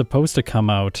video was supposed to come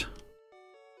out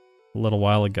a little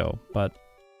while ago, but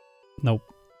nope.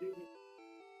 I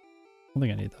don't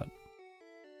think I need that.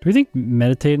 Do we think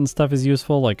meditate and stuff is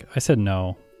useful? Like, I said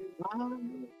no.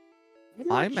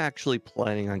 I'm actually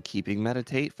planning on keeping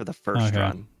meditate for the first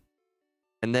run.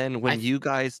 And then when you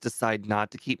guys decide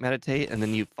not to keep meditate, and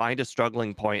then you find a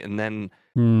struggling point, and then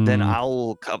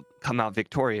I'll come out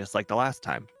victorious like the last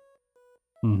time.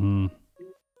 Mm-hmm.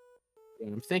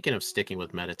 I'm thinking of sticking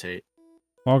with meditate.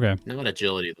 Okay. Not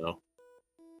agility, though.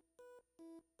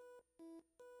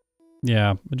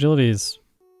 Yeah, agility is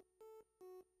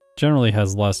generally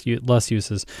has less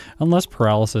uses. Unless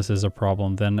paralysis is a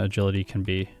problem, then agility can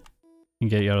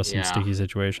get you out of some sticky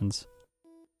situations.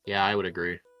 Yeah, I would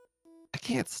agree. I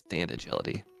can't stand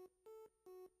agility.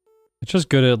 It's just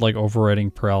good at like overriding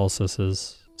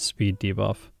paralysis's speed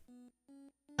debuff.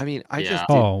 I mean, I just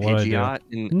did Pidgeot,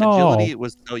 and agility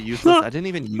was so useless. I didn't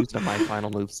even use it in my final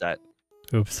moveset.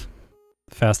 Oops.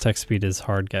 Fast tech speed is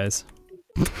hard, guys.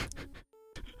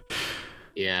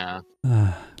 Yeah.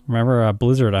 Remember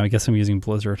Blizzard? I guess I'm using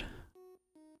Blizzard.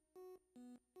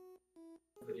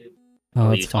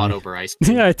 Oh, you taught over Ice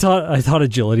Beam. Yeah, I taught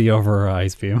agility over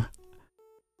Ice Beam.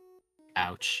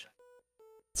 Ouch.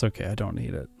 It's okay, I don't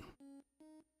need it.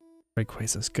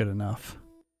 Rayquaza is good enough.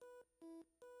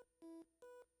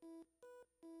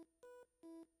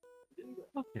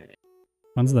 Okay.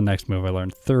 When's the next move I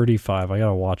learned? 35. I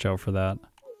gotta watch out for that.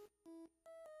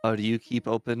 Oh, do you keep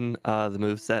open the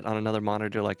moveset on another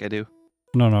monitor like I do?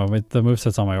 No, the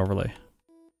moveset's on my overlay.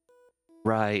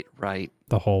 Right.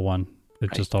 The whole one.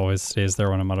 It just always stays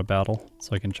there when I'm out of battle,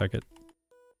 so I can check it.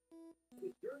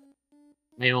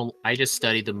 I just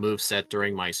studied the moveset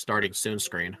during my starting soon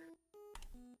screen.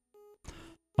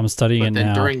 I'm studying it now. But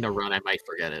then during the run, I might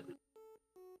forget it.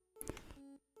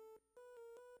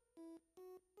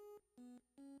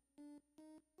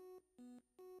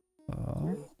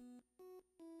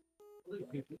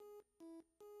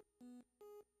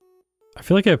 I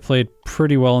feel like I played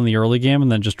pretty well in the early game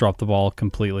and then just dropped the ball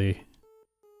completely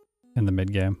in the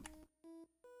mid game.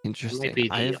 Interesting.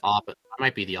 I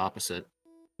might be the opposite.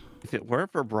 If it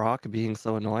weren't for Brock being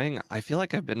so annoying, I feel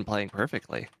like I've been playing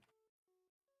perfectly.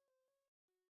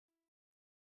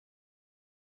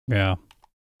 Yeah.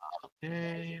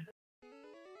 Okay.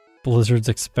 Blizzard's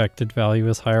expected value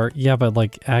is higher. Yeah, but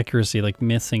like accuracy, like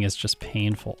missing is just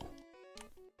painful.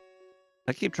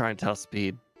 I keep trying to tell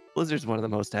Speed. Blizzard's one of the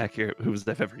most accurate moves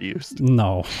I've ever used.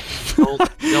 No.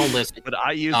 Don't listen. But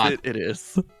I use God. it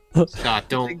is. Scott,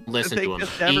 don't listen to him.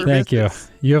 just never Thank you.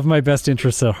 misses. You have my best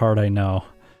interests at heart, I know.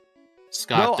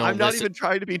 Scott, No, don't I'm not listen. even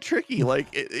trying to be tricky. Like,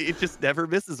 it just never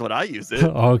misses when I use it.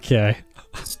 Okay.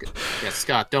 Yeah,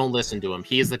 Scott, don't listen to him.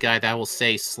 He is the guy that will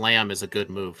say slam is a good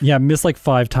move. Yeah, miss like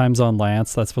 5 times on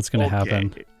Lance. That's what's going to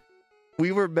happen.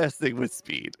 We were messing with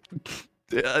Speed.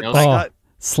 Oh,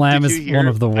 slam did is you hear? one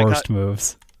of the worst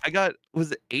moves. I got,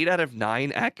 was it 8 out of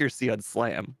 9 accuracy on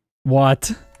slam?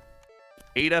 What?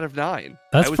 8 out of 9.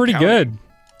 That's pretty good.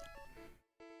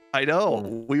 I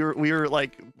know. We were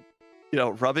like, you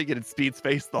know, rubbing it in Speed's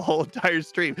face the whole entire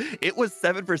stream. It was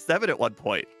 7 for 7 at one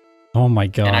point. Oh my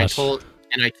gosh.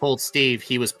 And I told Steve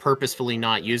he was purposefully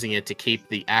not using it to keep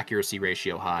the accuracy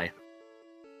ratio high.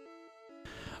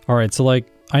 All right, so like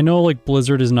I know like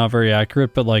Blizzard is not very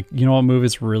accurate, but like you know what move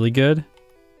is really good?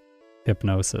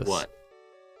 Hypnosis. What?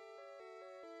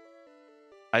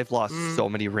 I've lost so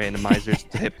many randomizers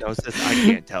to hypnosis. I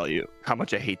can't tell you how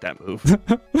much I hate that move.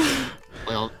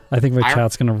 Well, I think my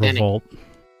chat's gonna revolt.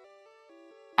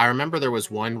 I remember there was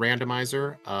one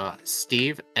randomizer.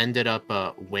 Steve ended up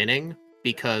winning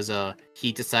because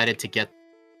he decided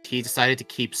to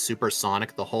keep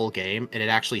Supersonic the whole game, and it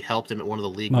actually helped him at one of the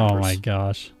league numbers. Oh my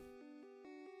gosh.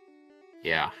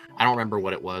 Yeah, I don't remember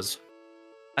what it was.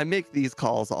 I make these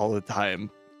calls all the time.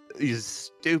 These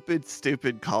stupid,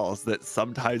 stupid calls that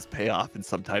sometimes pay off and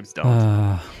sometimes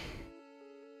don't.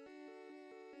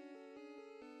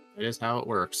 It is how it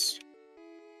works.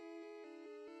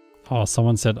 Oh,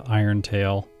 someone said Iron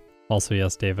Tail. Also,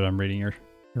 yes, David, I'm reading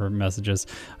your messages.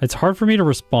 It's hard for me to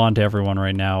respond to everyone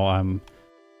right now. I'm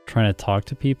trying to talk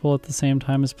to people at the same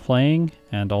time as playing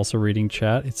and also reading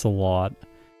chat. It's a lot.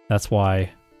 That's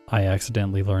why I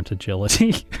accidentally learned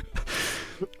agility.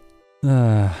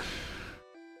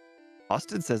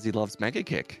 Austin says he loves Mega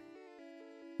Kick.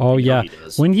 Oh yeah,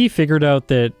 when he figured out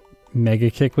that Mega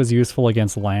Kick was useful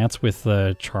against Lance with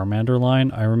the Charmander line,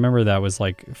 I remember that was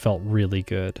like felt really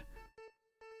good.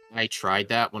 I tried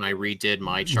that when I redid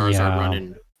my Charizard run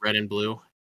in red and blue.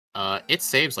 It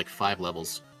saves like 5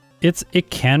 levels. It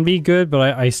can be good, but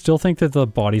I still think that the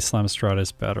Body Slam strat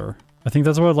is better. I think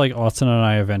that's what like Austin and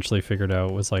I eventually figured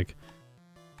out was like,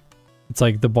 it's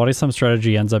like the Body Slam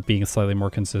strategy ends up being slightly more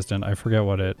consistent. I forget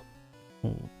what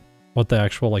the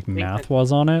actual like math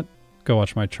was on it. Go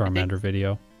watch my Charmander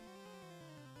video.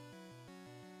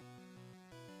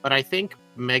 But I think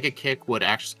Mega Kick would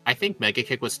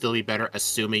still be better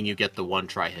assuming you get the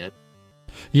 1-try hit.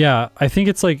 Yeah, I think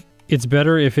it's like it's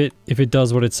better if it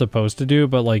does what it's supposed to do,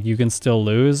 but like you can still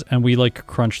lose, and we like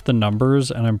crunched the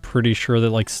numbers and I'm pretty sure that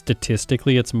like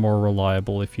statistically it's more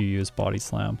reliable if you use Body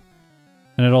Slam.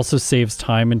 And it also saves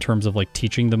time in terms of like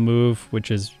teaching the move,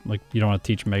 which is like you don't have to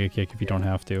teach Mega Kick if you don't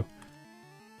have to.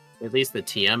 At least the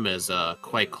TM is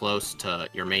quite close to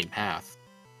your main path.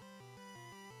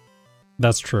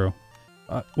 That's true.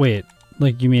 Wait,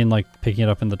 like you mean like picking it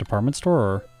up in the department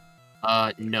store,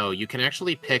 or? No, you can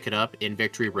actually pick it up in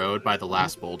Victory Road by the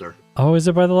last boulder. Oh, is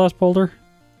it by the last boulder?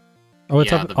 Oh,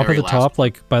 it's up at the top,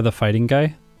 like by the fighting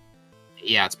guy?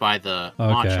 Yeah, it's by the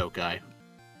macho guy.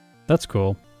 That's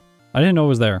cool. I didn't know it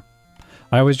was there.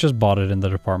 I always just bought it in the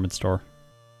department store.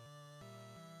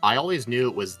 I always knew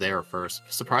it was there first.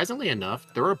 Surprisingly enough,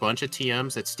 there were a bunch of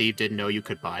TMs that Steve didn't know you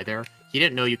could buy there. He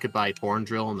didn't know you could buy Horn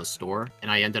Drill in the store, and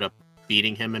I ended up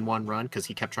beating him in one run because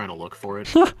he kept trying to look for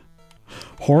it.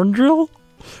 Horn Drill?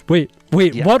 Wait,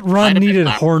 yeah. What run needed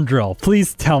Horn Drill?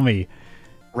 Please tell me.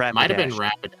 Might have been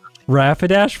Rapidash.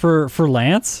 Rapidash for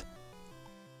Lance?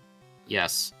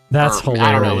 Yes. That's hilarious.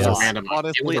 I don't know, it was a randomizer.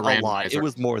 Honestly, a lot. It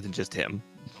was more than just him.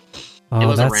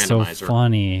 Oh, that's so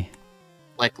funny.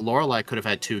 Like, Lorelei could have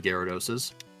had 2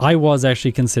 Gyarados. I was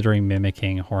actually considering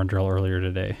mimicking Horn Drill earlier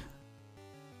today.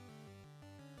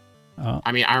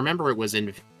 I mean, I remember it was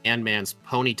in Ant-Man's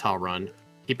Ponyta run.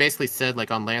 He basically said,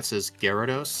 like, on Lance's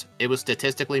Gyarados, it was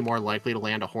statistically more likely to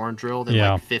land a Horn Drill than,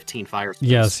 like, 15 Fire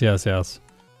Spins. Yes.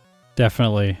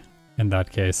 Definitely in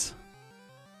that case.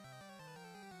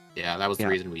 Yeah, that was the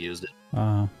reason we used it.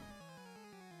 Oh,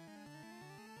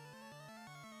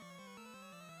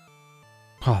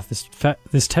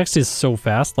 this text is so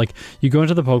fast. Like, you go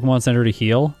into the Pokemon Center to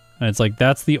heal, and it's like,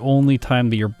 that's the only time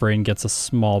that your brain gets a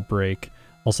small break.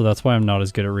 Also, that's why I'm not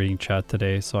as good at reading chat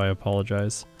today, so I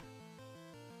apologize.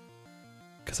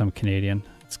 Because I'm Canadian.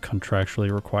 It's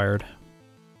contractually required.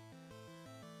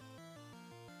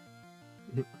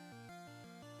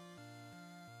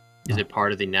 Is it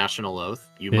part of the national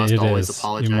oath? You must always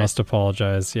apologize. You must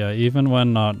apologize, yeah, even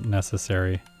when not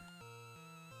necessary.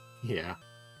 Yeah.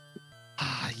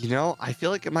 You know, I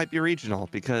feel like it might be regional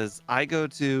because I go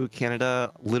to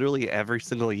Canada literally every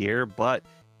single year, but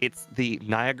it's the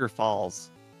Niagara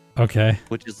Falls, Okay.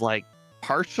 which is like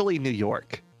partially New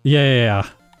York. Yeah.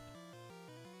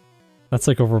 That's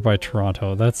like over by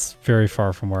Toronto. That's very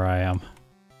far from where I am.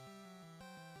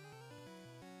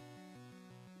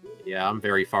 Yeah, I'm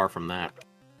very far from that.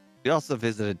 We also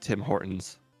visited Tim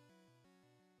Hortons.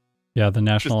 Yeah, the Just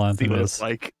national to see anthem what it's is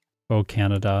like. "Oh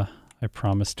Canada, I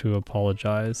promise to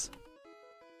apologize."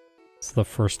 It's the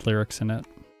first lyrics in it.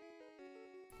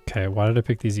 Okay, why did I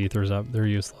pick these ethers up? They're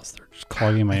useless. They're just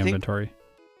clogging my inventory.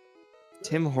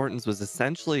 Tim Hortons was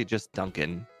essentially just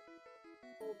Dunkin'.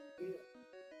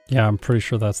 Yeah, I'm pretty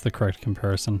sure that's the correct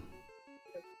comparison.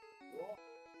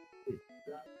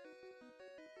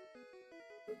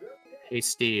 Hey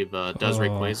Steve, does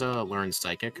Rayquaza learn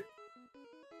Psychic?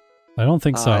 I don't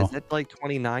think so. Is it like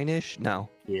 29-ish? No.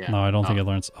 Yeah. No, I don't think it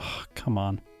learns. Oh, come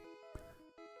on.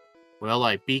 Well,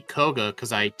 I beat Koga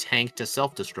because I tanked a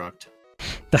self-destruct.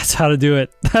 That's how to do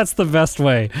it. That's the best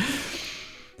way.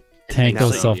 Tank Now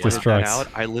those that you pointed that self-destructs. out,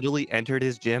 I literally entered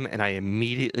his gym and I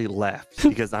immediately left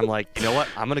because I'm like, you know what?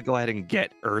 I'm gonna go ahead and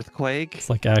get Earthquake. It's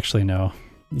like, actually, no.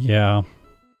 Yeah.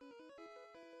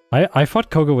 I fought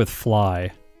Koga with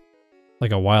Fly.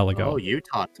 Like a while ago. Oh, you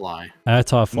taught Fly. I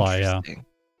taught Fly, yeah. Interesting.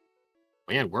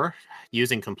 Man, we're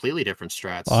using completely different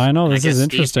strats. I know, And this guess is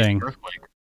Steve's using interesting. Earthquake.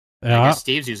 I Yeah, guess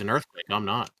Steve's using Earthquake. I'm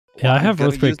not. yeah, I I'm have gonna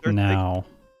use Earthquake Earthquake. now.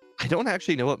 I don't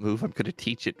actually know what move I'm gonna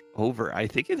teach it over. I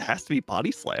think it has to be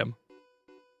Body Slam.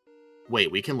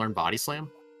 Wait, we can learn Body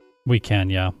Slam? We can,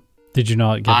 yeah. Did you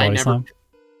not get Body Slam?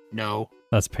 No.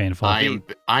 That's painful. I'm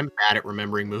bad at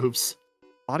remembering moves.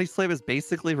 Body Slam is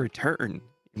basically return.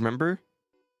 Remember?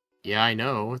 Yeah, I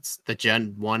know. It's the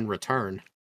Gen 1 return.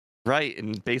 Right,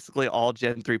 and basically all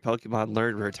Gen 3 Pokemon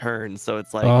learn return, so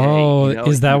it's like, Oh, hey, you know,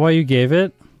 is that why you gave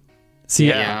it? See,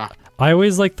 Yeah. I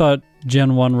always thought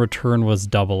Gen 1 return was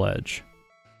double edge.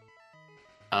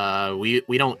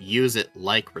 We don't use it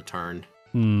like return.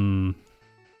 Hmm.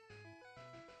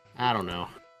 I don't know.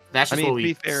 That's I just mean, what to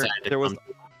we be fair, said.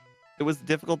 it was a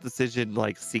difficult decision,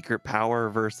 like secret power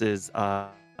versus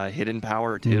hidden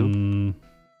power too.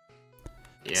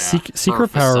 Yeah.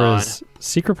 Secret power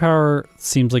secret power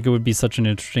seems like it would be such an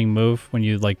interesting move when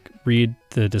you read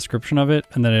the description of it,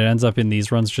 and then it ends up in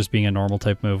these runs just being a normal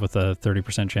type move with a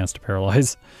 30% chance to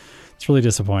paralyze. It's really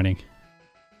disappointing.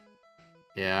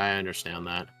 Yeah, I understand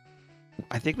that.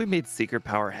 I think we made secret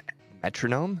power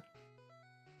metronome.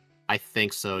 I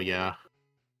think so, yeah.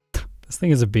 This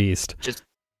thing is a beast. Just...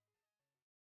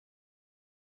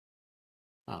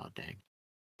 Oh, dang.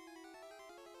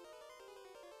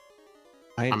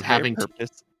 My I'm entire having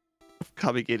purpose of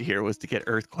coming in here was to get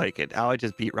Earthquake, and now I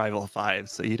just beat Rival 5.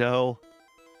 So, you know,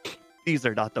 these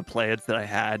are not the plans that I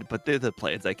had, but they're the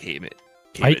plans I came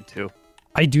into.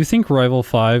 I do think Rival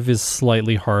 5 is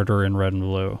slightly harder in Red and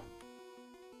Blue.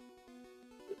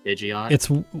 Pidgeot? It's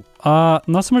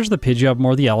not so much the Pidgeot,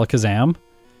 more the Alakazam.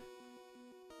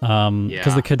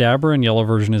 Because the Kadabra in yellow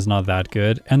version is not that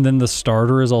good, and then the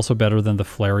starter is also better than the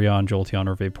Flareon, Jolteon,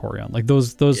 or Vaporeon. Like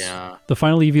those, the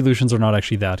final evolutions are not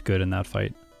actually that good in that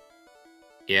fight.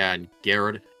 Yeah, and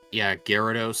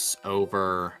Gyarados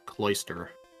over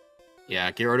Cloyster.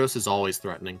 Yeah, Gyarados is always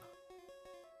threatening.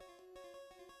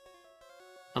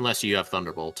 Unless you have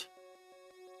Thunderbolt.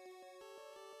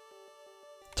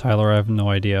 Tyler, I have no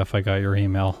idea if I got your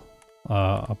email.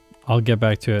 I'll get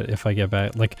back to it if I get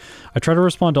back. I try to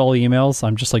respond to all emails.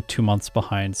 I'm just 2 months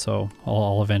behind, so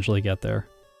I'll eventually get there.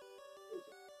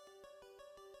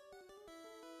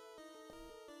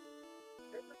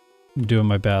 I'm doing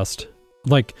my best.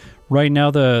 Right now,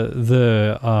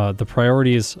 the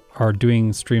priorities are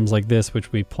doing streams like this,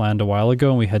 which we planned a while ago,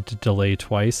 and we had to delay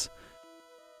twice.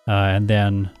 And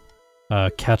then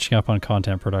catching up on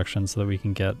content production so that we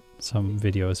can get some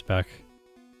videos back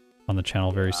on the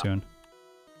channel very soon.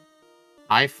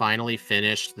 I finally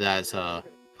finished that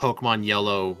Pokemon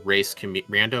Yellow race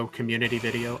rando community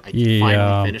video. I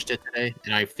finally finished it today,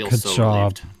 and I feel so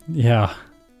relieved. Yeah,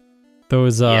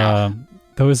 those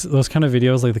kind of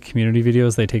videos, like the community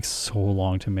videos, they take so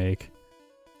long to make.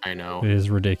 I know. It is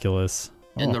ridiculous.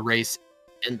 And the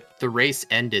race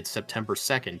ended September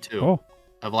 2nd too. Oh.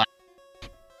 Of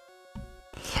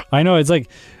I know, it's so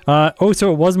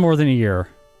it was more than a year,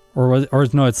 or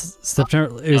no, it's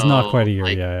September. It was not quite a year.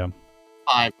 Yeah.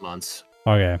 5 months.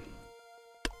 Okay.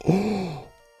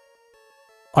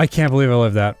 I can't believe I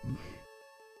lived that.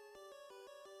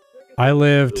 I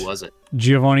lived Who was it?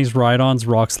 Giovanni's Rhydon's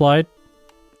Rock Slide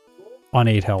on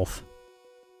 8 health.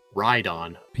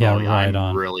 Rhydon. Yeah, oh,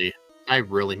 Rhydon. I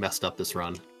really messed up this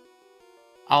run.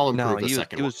 I'll improve the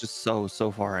second he one. was just so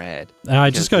far ahead. I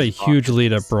just got a his Brock huge was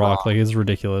lead at just Brock. strong. Like, it's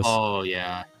ridiculous. Oh,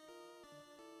 yeah.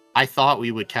 I thought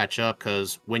we would catch up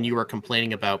because when you were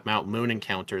complaining about Mount Moon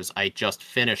encounters, I just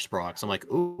finished Brock. So I'm like,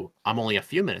 ooh, I'm only a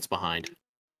few minutes behind.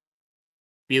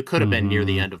 You could have been near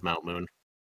the end of Mount Moon.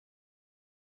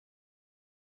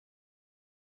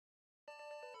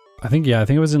 I think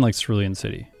it was in like Cerulean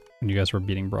City when you guys were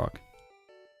beating Brock.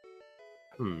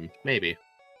 Maybe.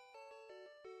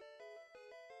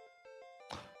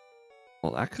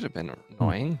 Well, that could have been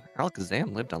annoying.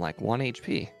 Alakazam lived on like 1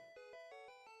 HP.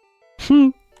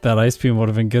 That Ice Beam would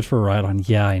have been good for Rhydon.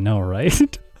 Yeah, I know,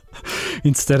 right?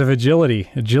 Instead of Agility.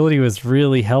 Agility was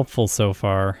really helpful so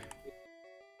far.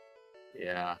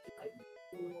 Yeah.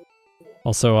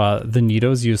 Also, the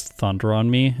Nidos used Thunder on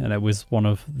me, and it was one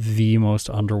of the most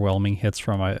underwhelming hits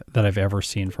from that I've ever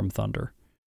seen from Thunder.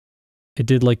 It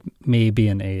did like maybe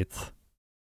an 1/8.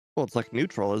 Well, it's like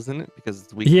neutral, isn't it? Because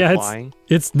it's weak to flying.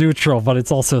 It's neutral, but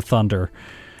it's also Thunder.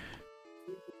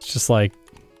 It's just like,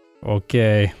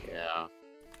 okay. Yeah.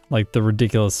 Like the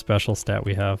ridiculous special stat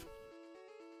we have.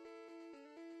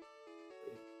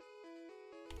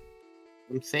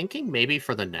 I'm thinking maybe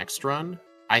for the next run,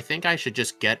 I think I should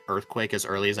just get Earthquake as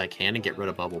early as I can and get rid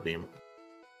of Bubble Beam.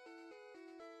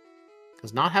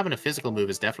 Because not having a physical move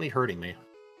is definitely hurting me.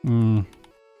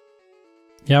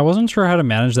 Yeah, I wasn't sure how to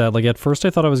manage that. Like, at first I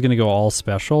thought I was going to go all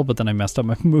special, but then I messed up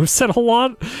my moveset a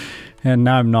lot. And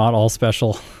now I'm not all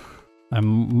special.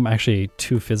 I'm actually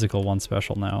 2 physical, 1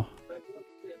 special now.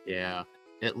 Yeah.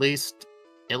 At least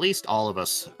all of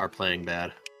us are playing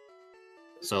bad.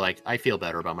 So, like, I feel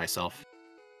better about myself.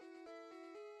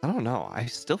 I don't know. I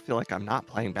still feel like I'm not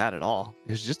playing bad at all.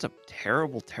 It was just a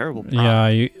terrible Brock. Yeah,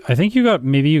 I think you got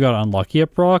unlucky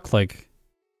at Brock. Like,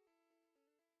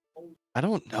 I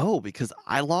don't know, because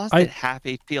I lost at half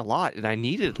HP a lot, and I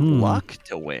needed luck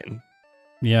to win.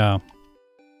 Yeah.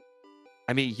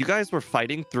 I mean, you guys were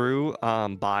fighting through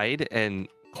Bide, and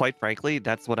quite frankly,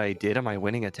 that's what I did on my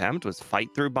winning attempt, was fight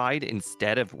through Bide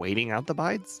instead of waiting out the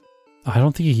Bides. I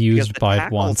don't think he used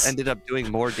Bide once. Ended up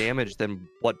doing more damage than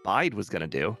what Bide was going to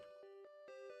do.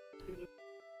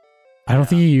 I don't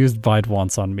think he used Bide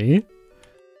once on me.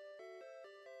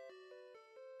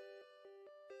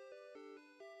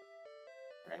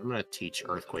 I'm gonna teach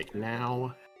Earthquake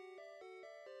now.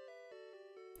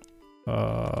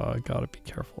 Gotta be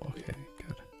careful. Okay,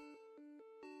 good.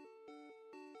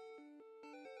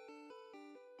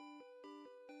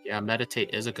 Yeah,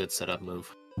 Meditate is a good setup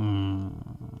move.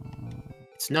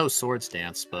 It's no Swords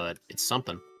Dance, but it's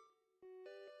something.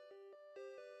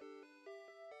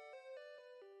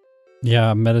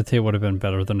 Yeah, Meditate would have been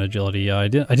better than Agility. Yeah, I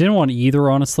didn't want either,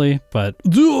 honestly, but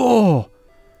oh,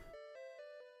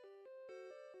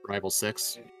 Rival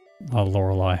 6.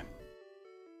 Lorelei.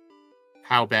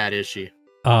 How bad is she?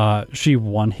 She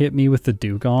one-hit me with the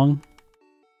Dugong.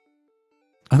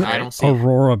 I don't see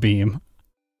Aurora Beam.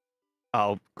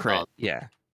 Oh, crit. Yeah.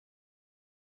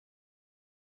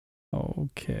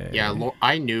 Okay. Yeah,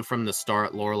 I knew from the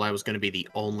start Lorelei was going to be the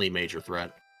only major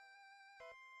threat.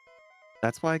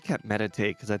 That's why I kept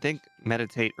Meditate, because I think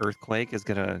Meditate Earthquake is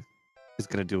gonna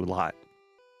do a lot.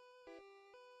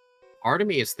 Part of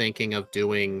me is thinking of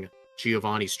doing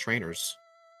Giovanni's trainers.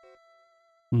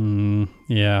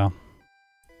 Yeah.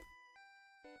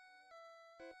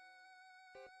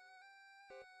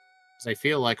 Because I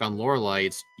feel like on Lorelei,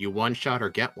 it's you one-shot or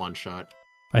get one-shot.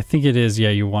 I think it is, yeah,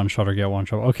 you one-shot or get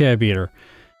one-shot. Okay, I beat her.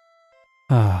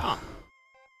 That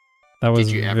was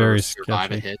Did you ever very survive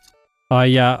sketchy. a hit?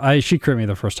 Yeah, she crit me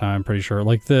the first time, I'm pretty sure.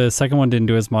 Like, the second one didn't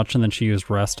do as much, and then she used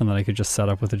Rest, and then I could just set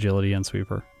up with Agility and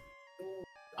Sweeper.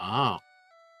 Oh.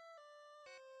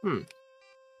 It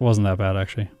wasn't that bad,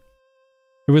 actually.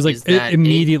 It was, like, Is that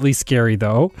immediately scary,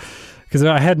 though. Because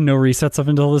I had no resets up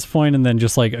until this point, and then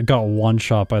just, like, got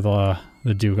one-shot by the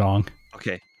Dugong.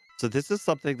 Okay, so this is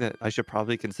something that I should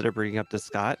probably consider bringing up to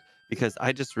Scott, because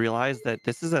I just realized that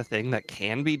this is a thing that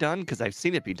can be done, because I've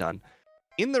seen it be done.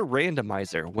 In the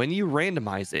randomizer, when you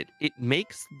randomize it, it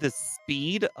makes the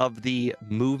speed of the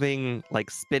moving,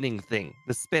 like, spinning thing,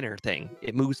 the spinner thing,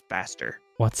 it moves faster.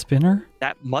 What spinner?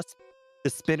 The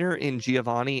spinner in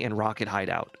Giovanni and Rocket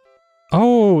Hideout.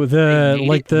 Oh, Yeah,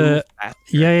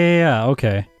 yeah,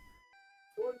 okay.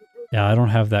 Yeah, I don't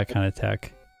have that kind of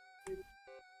tech.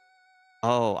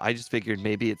 Oh, I just figured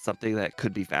maybe it's something that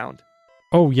could be found.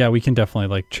 Oh, yeah, we can definitely,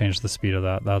 like, change the speed of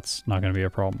that. That's not going to be a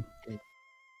problem.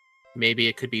 Maybe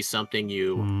it could be something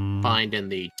you find in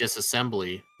the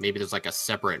disassembly. Maybe there's like a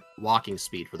separate walking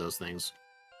speed for those things.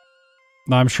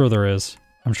 No, I'm sure there is.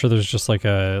 I'm sure there's just like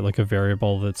a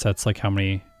variable that sets how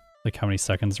many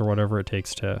seconds or whatever it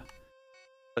takes to.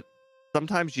 But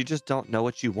sometimes you just don't know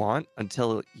what you want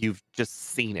until you've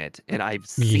just seen it, and I've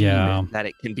seen that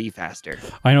it can be faster.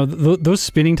 I know those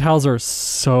spinning tiles are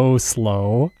so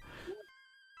slow.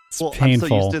 It's painful. I'm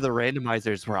so used to the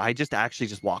randomizers where I actually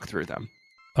just walk through them.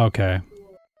 Okay.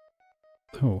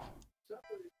 Oh.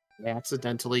 I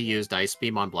accidentally used Ice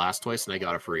Beam on Blastoise and I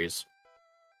got a freeze.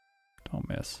 Don't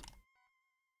miss.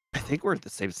 I think we're at the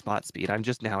same spot, Speed. I'm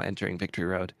just now entering Victory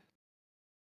Road.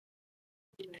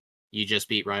 You just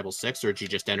beat Rival 6, or did you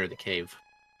just enter the cave?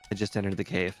 I just entered the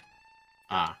cave.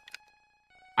 Ah.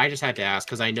 I just had to ask,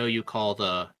 because I know you call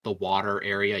the water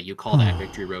area, you call that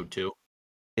Victory Road too.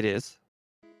 It is.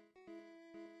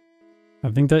 I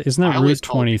think that, isn't that Route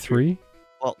 23?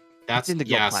 Well, that's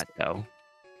Indigo Plateau.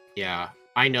 Yeah.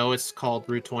 I know it's called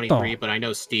Route 23, but I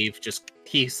know Steve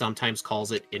he sometimes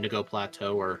calls it Indigo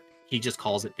Plateau, or he just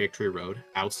calls it Victory Road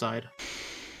outside.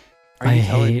 Are you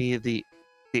telling me the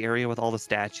area with all the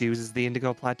statues is the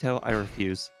Indigo Plateau? I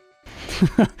refuse.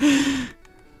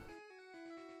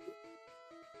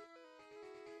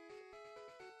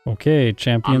 Okay,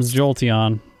 champions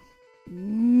Jolteon.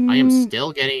 I am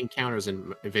still getting encounters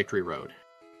in Victory Road.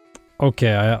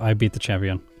 Okay, I beat the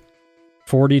champion.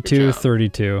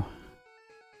 42-32.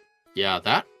 Yeah,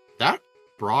 that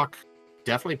Brock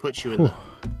definitely puts you in the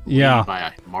lead by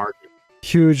a margin.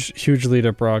 Huge lead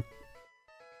at Brock.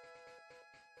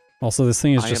 Also, this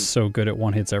thing is just so good at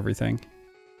one-hits everything.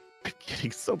 I'm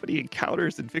getting so many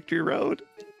encounters in Victory Road.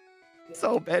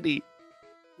 So many.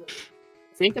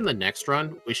 I think in the next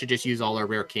run, we should just use all our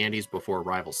rare candies before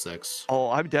Rival 6.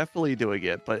 Oh, I'm definitely doing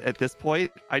it, but at this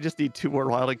point, I just need 2 more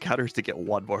wild encounters to get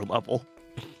 1 more level.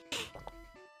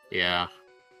 Yeah.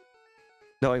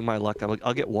 Knowing my luck,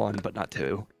 I'll get 1, but not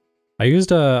 2. I used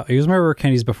my rare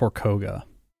candies before Koga.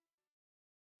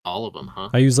 All of them, huh?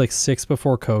 I used like 6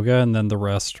 before Koga, and then the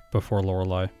rest before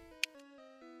Lorelei.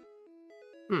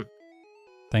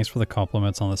 Thanks for the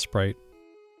compliments on the sprite.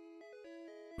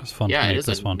 It was fun to make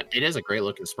this one. It is a great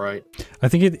looking sprite. I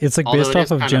think it's like based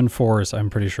off of Gen 4s, I'm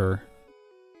pretty sure.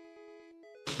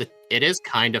 It is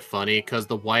kind of funny because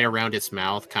the white around its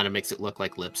mouth kind of makes it look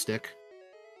like lipstick.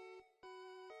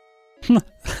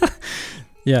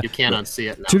 Yeah. You can't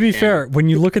unsee it now. To be fair, when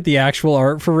you look at the actual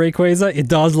art for Rayquaza, it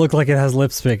does look like it has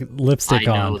lipstick on.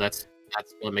 I know, that's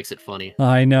what makes it funny.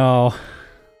 I know.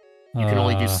 You can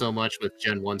only do so much with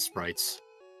Gen 1 sprites.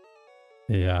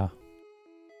 Yeah.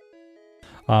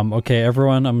 Okay,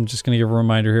 everyone, I'm just going to give a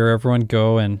reminder here. Everyone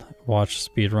go and watch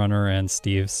Speedrunner and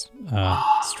Steve's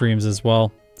streams as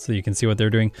well, so you can see what they're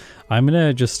doing. I'm going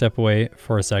to just step away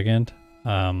for a second.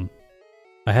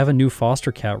 I have a new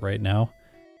foster cat right now,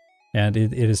 and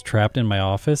it is trapped in my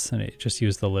office, and it just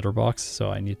used the litter box, so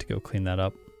I need to go clean that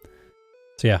up.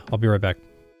 So yeah, I'll be right back.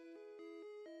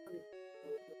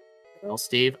 Well,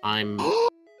 Steve, I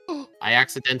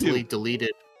accidentally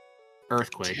deleted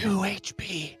Earthquake. 2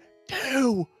 HP.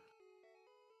 2.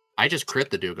 I just crit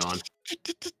the Dugong.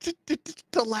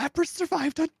 The Lapras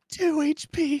survived on 2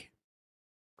 HP.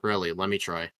 Really? Let me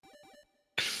try.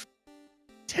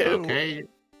 2. Okay.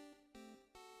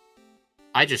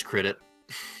 I just crit it.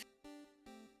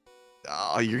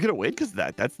 Oh, you're gonna win because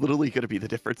that's literally gonna be the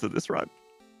difference in this run.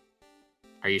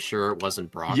 Are you sure it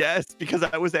wasn't Brock? Yes, because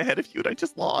I was ahead of you and I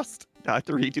just lost. Now I have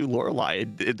to redo Lorelei,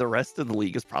 and the rest of the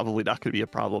league is probably not going to be a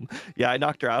problem. Yeah, I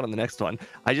knocked her out on the next one.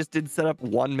 I just did set up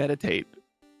 1 meditate.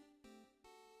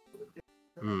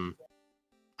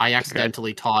 I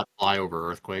accidentally taught Fly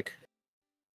over Earthquake.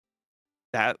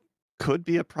 That could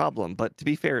be a problem, but to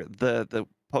be fair, the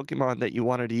Pokemon that you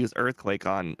wanted to use Earthquake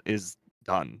on is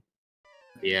done.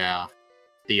 Yeah,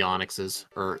 the Onyxes,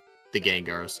 or the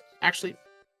Gengars. Actually,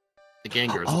 the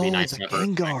Gengars would be nice. The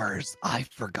Gengars! I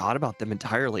forgot about them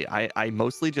entirely. I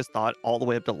mostly just thought all the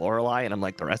way up to Lorelei, and I'm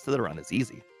like, the rest of the run is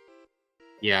easy.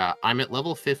 Yeah, I'm at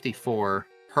level 54.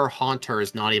 Her Haunter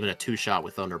is not even a 2-shot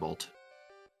with Thunderbolt.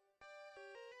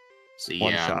 So yeah.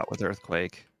 1 shot with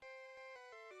Earthquake.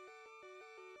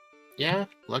 Yeah,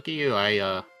 lucky you.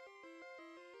 I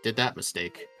did that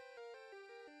mistake.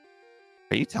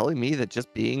 Are you telling me that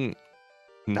just being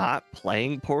not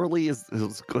playing poorly is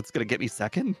what's going to get me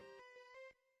second?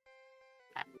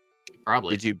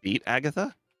 Probably. Did you beat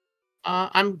Agatha?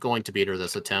 I'm going to beat her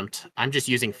this attempt. I'm just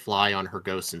using Fly on her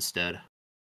Ghost instead.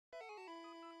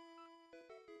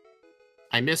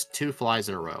 I missed 2 flies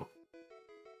in a row.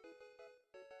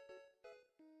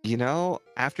 You know,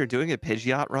 after doing a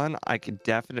Pidgeot run, I could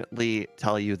definitely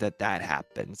tell you that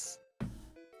happens.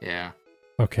 Yeah.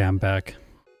 Okay, I'm back.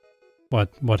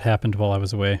 What happened while I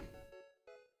was away?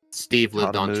 Steve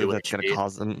lived Taught a on 2 move that's going to HP.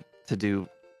 cause him to do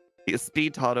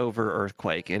speed taught over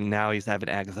Earthquake, and now he's having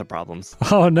Agatha problems.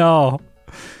 Oh no.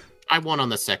 I won on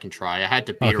the second try. I had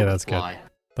to beat her Okay, with that's good. Fly.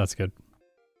 That's good.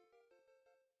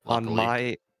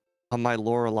 Luckily. On my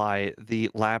Lorelei, the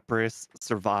Lapras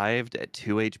survived at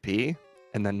 2 HP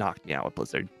and then knocked me out with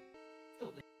Blizzard.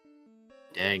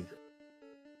 Dang.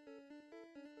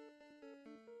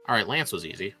 Alright, Lance was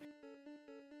easy.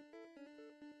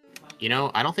 You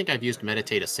know, I don't think I've used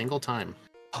Meditate a single time.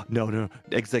 No.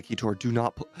 Executor, do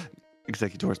not put...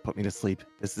 Executors put me to sleep.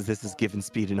 This is giving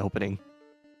speed an opening.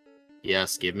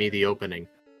 Yes, give me the opening.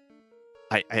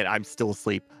 I'm still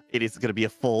asleep. It is going to be a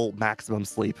full maximum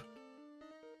sleep.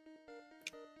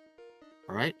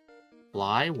 Alright.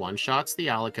 Fly one-shots the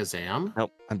Alakazam.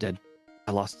 Nope, I'm dead.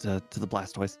 I lost to the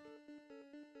Blastoise.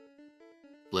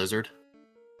 Blizzard.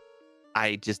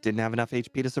 I just didn't have enough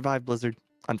HP to survive Blizzard,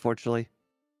 unfortunately.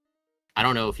 I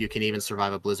don't know if you can even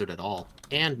survive a Blizzard at all.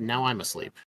 And now I'm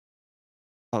asleep.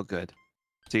 Oh, good.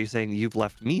 So you're saying you've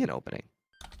left me an opening?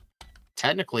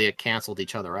 Technically, it canceled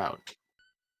each other out.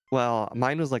 Well,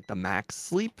 mine was like the max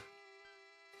sleep.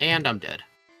 And I'm dead.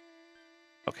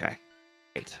 Okay.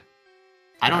 Great.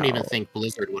 I don't even Wow. think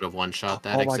Blizzard would have one-shot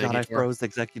that Oh my Executor. god, I froze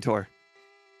Executor.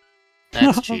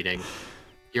 That's cheating.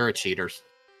 You're a cheater.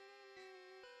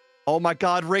 Oh my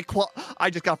god, Rayquaza!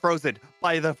 I just got frozen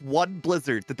by the one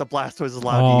Blizzard that the Blastoise is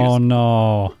allowed to Oh use.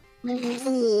 no.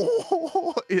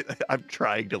 I'm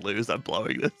trying to lose. I'm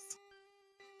blowing this.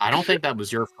 I don't think that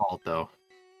was your fault, though.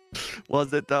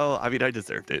 Was it though? I mean, I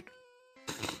deserved it.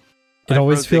 It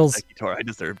always feels I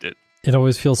deserved it. it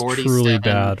always feels truly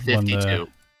bad when 47-52. the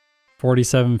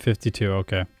 47-52,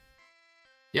 okay.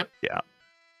 Yep. Yeah.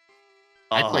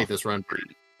 I played this run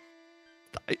pretty.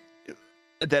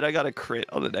 Then I got a crit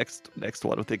on the next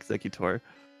one with Executor.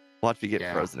 Watch me get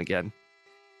Yeah. frozen again.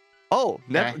 Oh,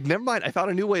 never mind. I found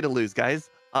a new way to lose, guys.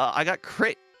 I got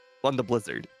crit on the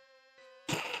Blizzard.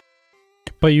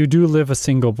 But you do live a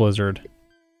single Blizzard.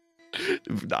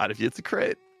 Not if it's a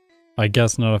crit. I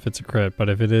guess not if it's a crit, but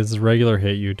if it is a regular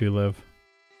hit, you do live.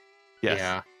 Yes.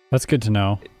 Yeah. That's good to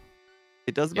know.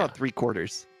 It does about Yeah.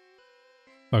 3/4.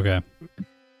 Okay.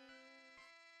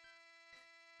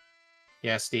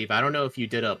 Yeah, Steve, I don't know if you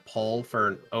did a poll for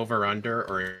an over-under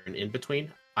or an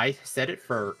in-between. I set it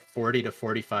for 40 to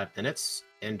 45 minutes,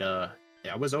 and I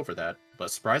was over that.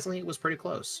 But surprisingly, it was pretty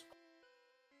close.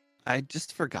 I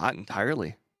just forgot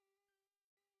entirely.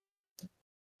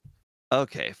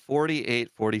 Okay,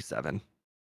 48-47.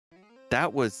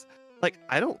 That was like,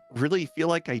 I don't really feel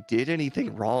like I did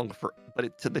anything wrong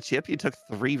to the champion took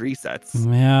 3 resets.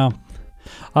 Yeah.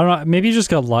 I don't know. Maybe you just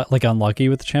got unlucky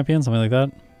with the champion, something like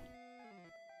that.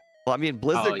 Well, I mean,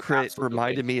 Blizzard yeah, crit absolutely.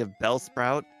 reminded me of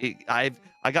Bellsprout.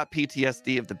 I got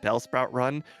PTSD of the Bellsprout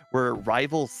run where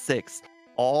Rival 6,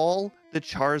 all the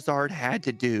Charizard had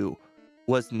to do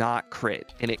was not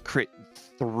crit, and it crit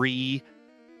 3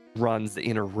 runs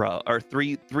in a row, or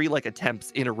three like attempts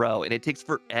in a row, and it takes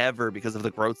forever because of the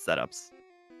growth setups.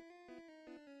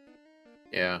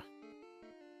 Yeah.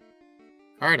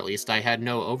 All right, at least I had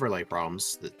no overlay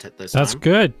problems this That's time.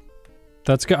 good.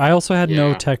 That's good. I also had no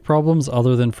Yeah. tech problems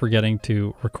other than forgetting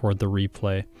to record the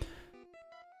replay.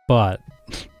 But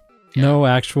no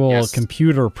actual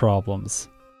computer problems.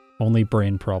 Only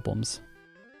brain problems.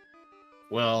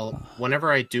 Well,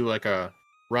 whenever I do like a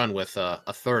run with a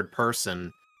third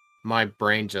person, my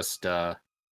brain just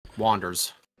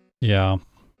wanders. Yeah.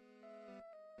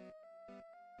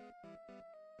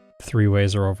 3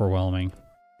 ways are overwhelming.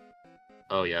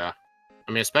 Oh yeah.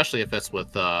 I mean, especially if it's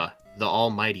with the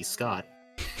almighty Scott.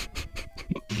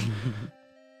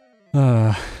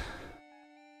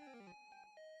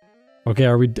 Okay,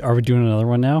 are we doing another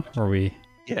one now? Or are we?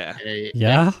 Yeah.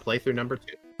 Yeah? Playthrough number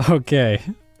 2. Okay.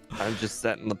 I'm just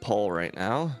setting the poll right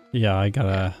now. Yeah, I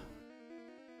gotta.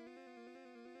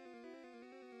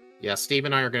 Yeah, Steve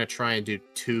and I are gonna try and do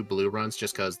 2 blue runs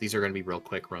just because these are gonna be real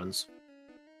quick runs.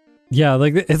 Yeah,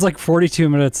 like it's like 42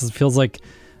 minutes. It feels like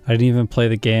I didn't even play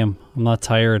the game. I'm not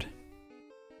tired.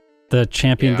 The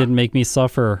champion didn't make me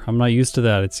suffer. I'm not used to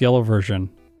that. It's yellow version.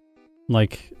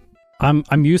 Like, I'm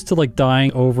used to like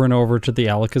dying over and over to the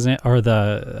Alakazam or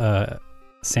the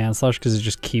Sandslash because it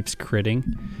just keeps critting.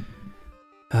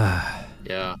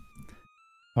 Yeah.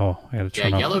 Oh, I gotta turn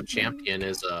Yeah, off. yellow champion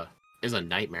is a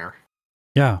nightmare.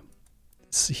 Yeah,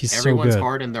 he's Everyone's so good.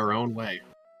 hard in their own way.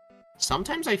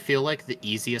 Sometimes I feel like the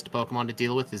easiest Pokemon to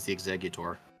deal with is the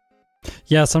Executor.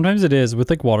 Yeah, sometimes it is with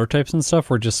like water types and stuff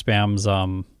where it just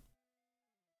spams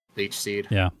Leech Seed.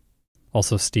 Yeah.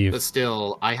 Also Steve. But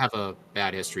still, I have a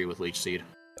bad history with Leech Seed.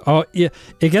 Oh yeah,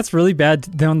 it gets really bad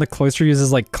then when the cloister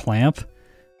uses like clamp,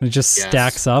 and it just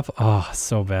stacks up. Oh,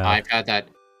 so bad.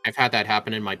 I've had that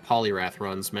happen in my Polyrath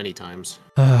runs many times.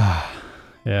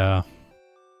 Yeah.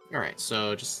 All right,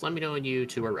 so just let me know when you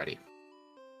two are ready.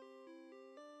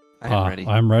 I'm ready.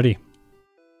 I'm ready. Okay.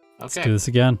 Let's do this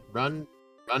again. Run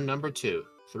number 2.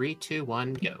 3, 2,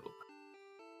 1, go.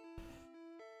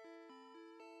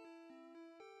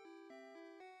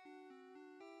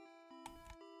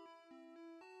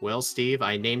 Well, Steve,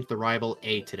 I named the rival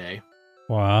A today.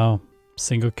 Wow.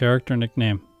 Single character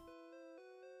nickname.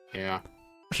 Yeah.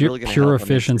 Pure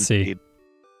efficiency.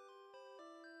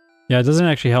 Yeah, it doesn't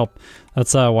actually help.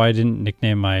 That's why I didn't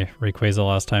nickname my Rayquaza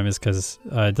last time, is because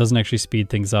it doesn't actually speed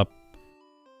things up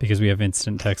because we have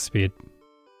instant text speed.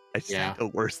 I just had the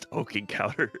worst oak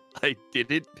encounter. I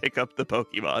didn't pick up the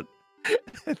Pokemon,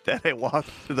 and then I walked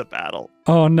to the battle.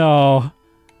 Oh no.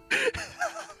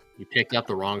 You picked up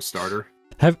the wrong starter.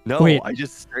 Wait. I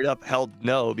just straight up held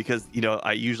no because, you know,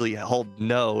 I usually hold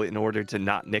no in order to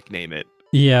not nickname it.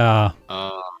 Yeah.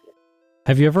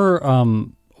 Have you ever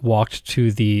walked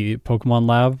to the Pokemon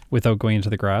lab without going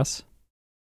into the grass?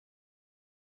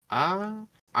 I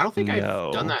don't think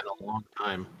I've done that in a long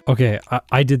time. Okay,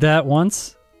 I did that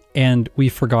once, and we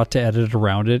forgot to edit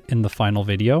around it in the final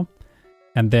video.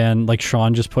 And then, like,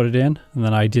 Sean just put it in, and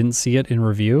then I didn't see it in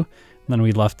review. And then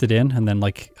we left it in, and then,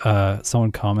 like,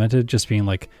 someone commented just being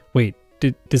like, wait,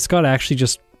 did Scott actually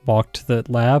just walk to the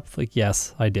lab? Like,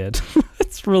 yes, I did.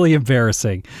 It's really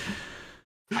embarrassing.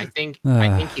 I think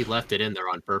he left it in there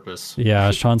on purpose.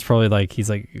 Yeah, Sean's probably like, he's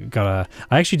like, I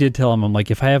actually did tell him, I'm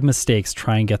like, if I have mistakes,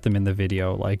 try and get them in the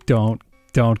video. Like, don't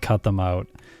cut them out.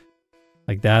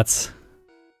 Like, that's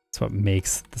what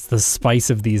makes the spice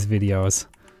of these videos.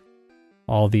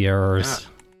 All the errors.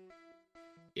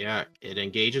 Yeah, it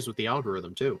engages with the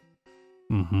algorithm too.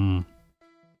 Mm-hmm.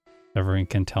 Everyone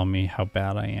can tell me how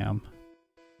bad I am.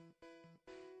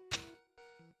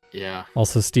 Yeah.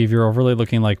 Also, Steve, your overlay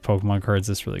looking like Pokemon cards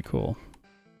is really cool.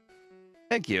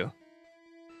 Thank you.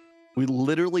 We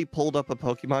literally pulled up a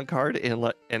Pokemon card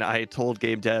and I told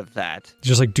game dev that.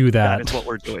 Just like do that. That is what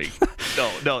we're doing.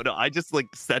 No. I just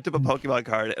like sent him a Pokemon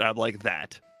card and I'm like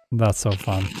that. That's so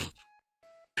fun.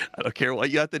 I don't care what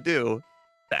you have to do.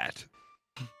 That.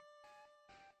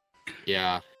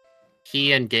 Yeah.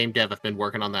 He and game dev have been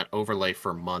working on that overlay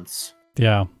for months.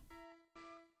 Yeah.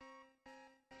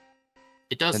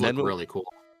 It does look really cool.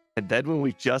 And then when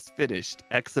we just finished,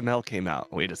 XML came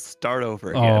out. We had to start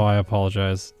over again. Oh, I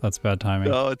apologize. That's bad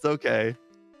timing. No, it's okay.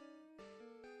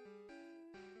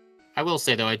 I will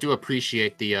say, though, I do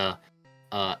appreciate the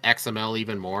XML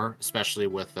even more, especially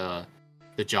with the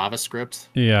JavaScript.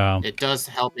 Yeah. It does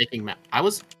help making...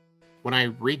 When I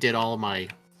redid all of my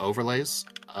overlays,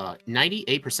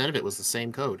 98% of it was the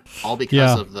same code, all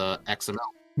because of the XML.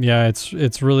 Yeah,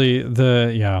 it's really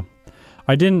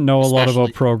I didn't know a lot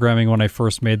about programming when I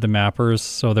first made the mappers,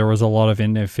 so there was a lot of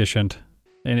inefficient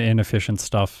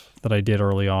stuff that I did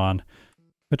early on,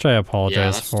 which I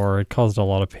apologize for. It caused a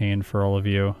lot of pain for all of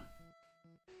you.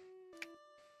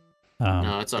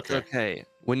 No, it's okay. It's okay.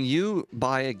 When you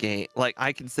buy a game, like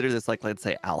I consider this like, let's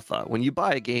say alpha. When you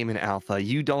buy a game in alpha,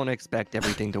 you don't expect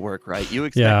everything to work right. You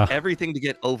expect everything to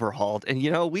get overhauled. And you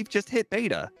know, we've just hit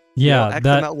beta. Yeah,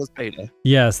 XML was beta.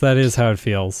 Yes, that is how it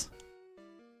feels.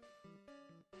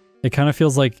 It kind of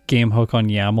feels like GameHook on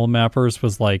YAML mappers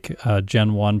was like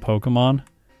Gen 1 Pokemon.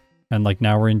 And like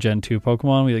now we're in Gen 2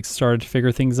 Pokemon. We like started to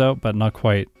figure things out, but not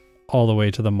quite all the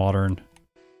way to the modern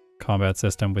combat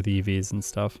system with EVs and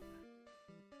stuff.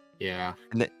 Yeah.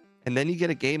 And then you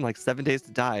get a game like 7 Days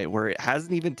to Die where it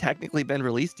hasn't even technically been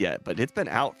released yet, but it's been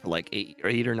out for like 8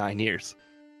 or 9 years.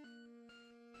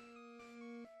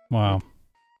 Wow.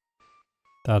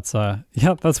 That's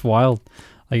that's wild.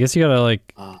 I guess you gotta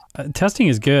like testing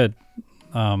is good.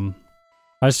 I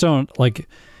just don't like.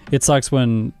 It sucks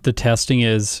when the testing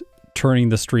is turning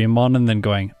the stream on and then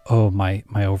going, "Oh, my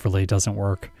overlay doesn't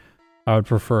work." I would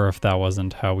prefer if that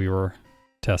wasn't how we were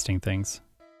testing things.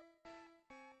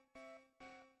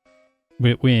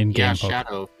 We in game.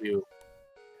 Shadow.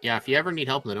 If you ever need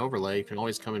help with an overlay, you can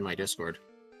always come in my Discord.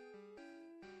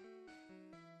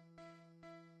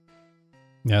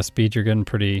 Yeah, Speed, you're getting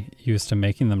pretty used to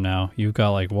making them now. You've got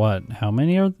like what? How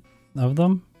many of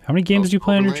them? How many games do you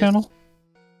play on your channel?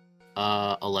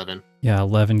 11. Yeah,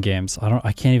 11 games.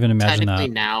 I can't even imagine that.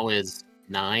 Technically now is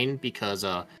 9 because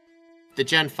the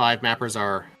Gen 5 mappers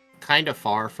are kind of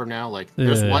far for now. Like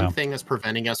there's one thing that's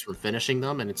preventing us from finishing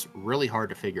them, and it's really hard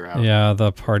to figure out. Yeah,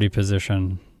 the party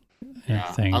position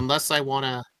thing. Unless I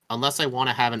wanna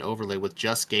have an overlay with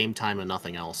just game time and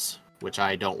nothing else, which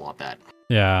I don't want that.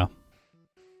 Yeah.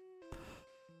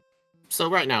 So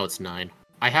right now it's 9.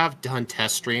 I have done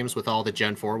test streams with all the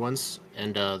Gen 4 ones,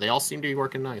 and they all seem to be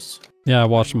working nice. Yeah, I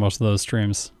watched most of those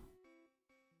streams.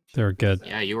 They were good.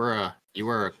 Yeah, you were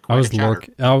I was quite a chatter.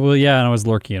 lurking. Oh well, yeah, and I was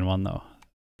lurking in one though,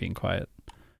 being quiet.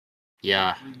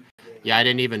 Yeah, I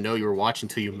didn't even know you were watching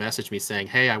until you messaged me saying,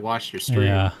 "Hey, I watched your stream."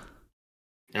 Yeah.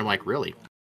 And I'm like, "Really?"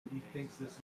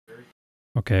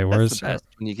 Okay, That's where's the best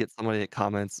when you get somebody that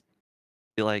comments,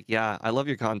 be like, "Yeah, I love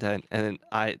your content," and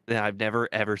then I've never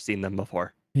ever seen them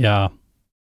before. Yeah.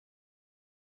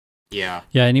 Yeah.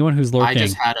 Yeah, anyone who's lurking, I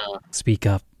just had a speak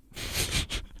up.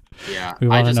 yeah. We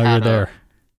want to know you're there.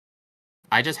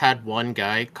 I just had one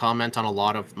guy comment on a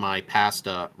lot of my past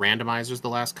randomizers the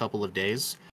last couple of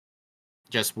days,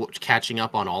 just catching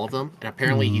up on all of them. And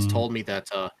apparently he's told me that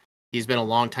he's been a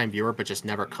long-time viewer but just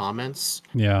never comments.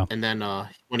 Yeah. And then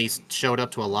when he showed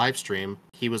up to a live stream,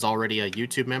 he was already a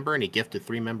YouTube member and he gifted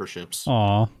 3 memberships.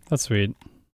 Aw, that's sweet.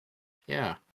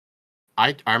 Yeah.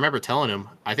 I remember telling him,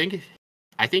 I think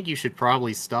you should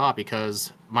probably stop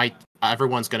because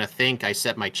everyone's going to think I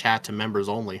set my chat to members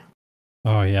only.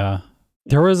 Oh, yeah.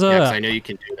 There was Yeah, 'cause I know you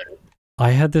can do that. I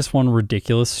had this one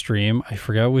ridiculous stream. I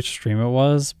forgot which stream it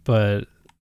was, but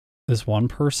this one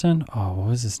person, oh, what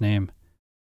was his name?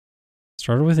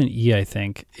 Started with an E, I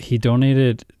think. He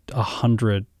donated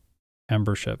 100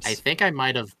 memberships. I think I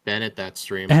might have been at that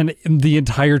stream. And the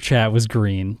entire chat was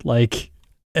green. Like,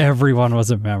 everyone was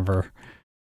a member.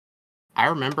 I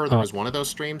remember there was one of those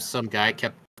streams, some guy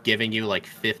kept giving you like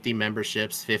 50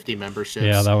 memberships.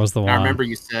 Yeah, that was the one. I remember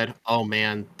you said, "Oh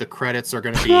man, the credits are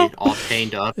going to be all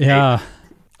pained up." Yeah.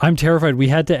 I'm terrified. We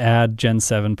had to add Gen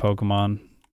 7 Pokemon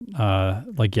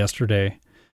like yesterday.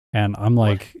 And I'm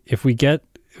like, if we get,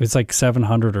 it's like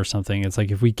 700 or something. It's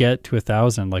like, if we get to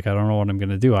 1,000, like, I don't know what I'm going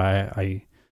to do. I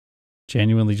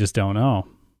genuinely just don't know.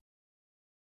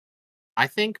 I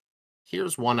think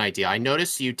here's one idea. I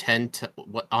notice you tend to,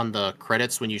 on the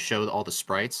credits when you show all the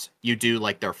sprites, you do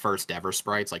like their first ever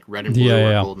sprites, like red and blue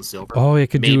or gold and silver. Oh, it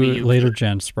could do later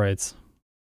gen sprites.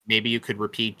 Maybe you could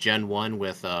repeat Gen 1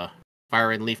 with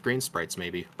Fire and Leaf Green sprites,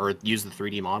 maybe. Or use the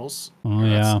 3D models. Oh,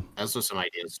 yeah. Those are some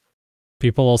ideas.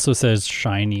 People also says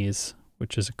shinies,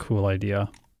 which is a cool idea.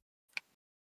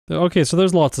 Okay, so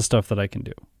there's lots of stuff that I can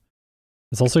do.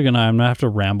 It's also I'm gonna have to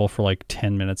ramble for like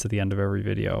 10 minutes at the end of every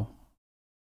video.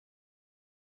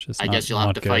 I guess you'll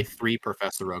have to fight 3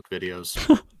 Professor Oak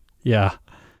videos. Yeah.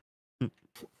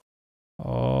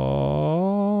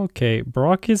 Okay,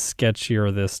 Brock is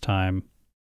sketchier this time.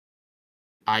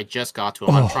 I just got to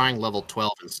him. I'm trying level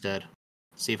 12 instead.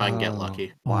 See if I can get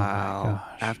lucky. Wow.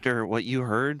 After what you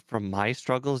heard from my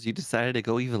struggles, you decided to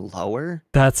go even lower?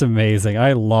 That's amazing.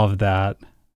 I love that.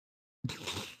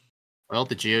 Well,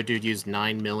 the Geodude used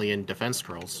 9 million defense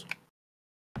scrolls.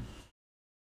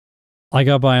 I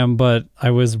got by him, but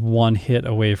I was 1 hit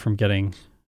away from getting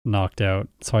knocked out.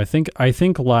 So I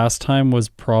think last time was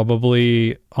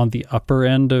probably on the upper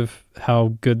end of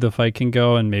how good the fight can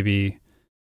go, and maybe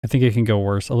I think it can go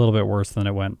worse, a little bit worse than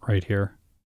it went right here.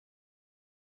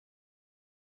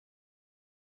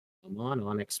 Come on,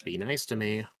 Onyx, be nice to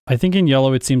me. I think in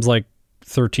yellow it seems like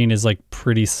 13 is like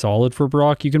pretty solid for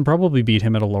Brock. You can probably beat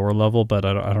him at a lower level, but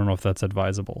I don't know if that's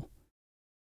advisable.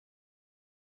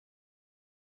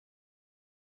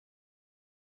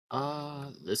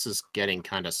 This is getting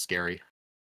kind of scary.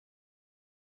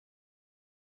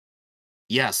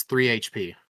 Yes, 3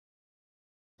 HP.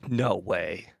 No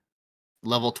way.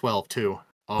 Level 12 too.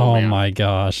 Oh man. My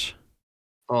gosh.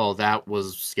 Oh, that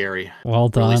was scary. Well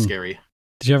done. Really scary.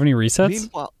 Did you have any resets?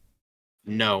 Meanwhile,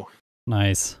 no.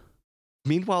 Nice.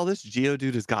 Meanwhile, this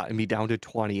Geodude has gotten me down to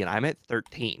 20, and I'm at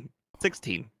 13,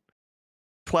 16,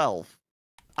 12.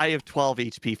 I have 12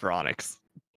 HP for Onyx.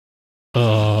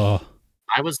 Oh.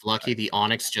 I was lucky the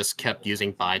Onyx just kept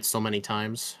using Bide so many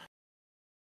times.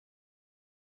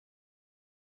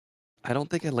 I don't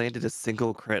think I landed a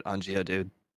single crit on Geodude.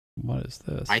 What is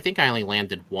this? I think I only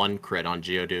landed 1 crit on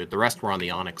Geodude. The rest were on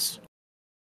the Onyx.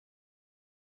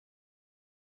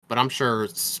 But I'm sure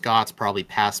Scott's probably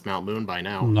past Mount Moon by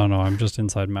now. No, I'm just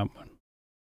inside Mount Moon.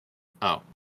 Oh.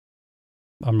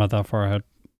 I'm not that far ahead.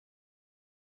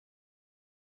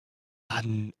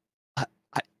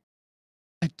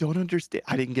 I don't understand.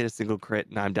 I didn't get a single crit,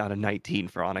 and I'm down to 19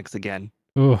 for Onyx again.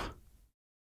 Ooh.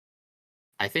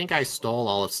 I think I stole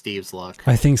all of Steve's luck.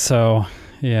 I think so.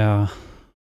 Yeah.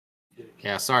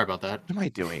 Yeah, sorry about that. What am I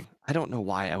doing? I don't know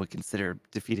why I would consider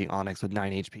defeating Onyx with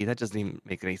 9 HP. That doesn't even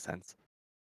make any sense.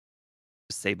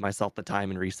 Just save myself the time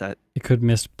and reset. It could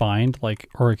miss Bind, like,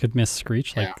 or it could miss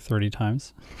Screech like 30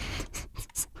 times.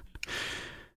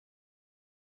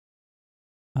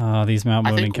 These Mount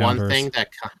Moon encounters.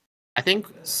 I think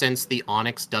since the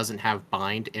Onyx doesn't have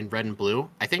bind in red and blue,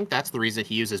 I think that's the reason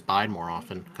he uses bind more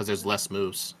often, because there's less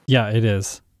moves. Yeah, it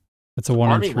is. It's a 1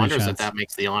 Part in of me 3 wonders chance. if that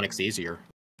makes the Onyx easier.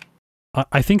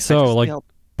 I think so. Like,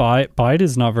 bide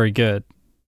is not very good.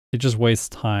 It just wastes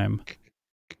time.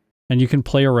 And you can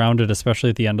play around it, especially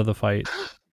at the end of the fight.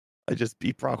 I just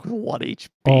beat Brock with 1 HP.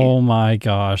 Oh my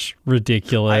gosh.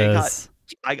 Ridiculous.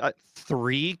 I got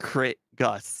 3 crit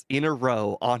gusts in a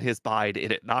row on his bide,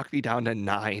 and it knocked me down to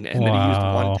 9, and then he used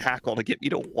 1 tackle to get me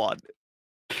to 1.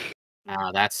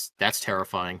 That's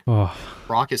terrifying. Oh.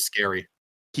 Brock is scary.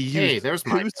 He used there's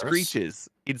my 2 screeches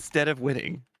instead of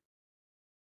winning.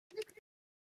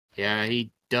 Yeah, he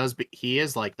does. He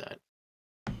is like that.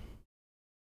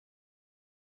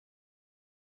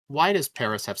 Why does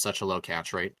Paris have such a low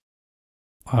catch rate?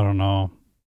 I don't know.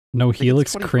 No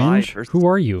Helix cringe? Who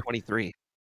are you? 23.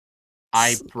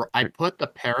 I put the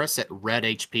Paris at red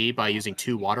HP by using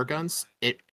 2 water guns.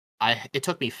 It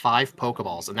took me 5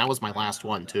 Pokeballs, and that was my last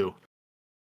one too.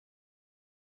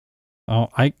 Oh,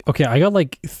 I got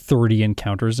like 30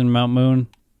 encounters in Mount Moon.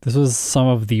 This was some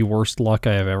of the worst luck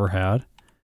I have ever had.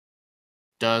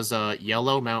 Does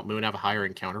yellow Mount Moon have a higher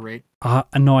encounter rate?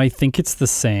 No, I think it's the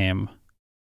same.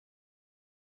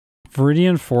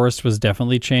 Viridian Forest was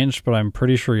definitely changed, but I'm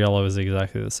pretty sure yellow is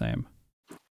exactly the same.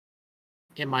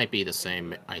 It might be the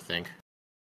same, I think.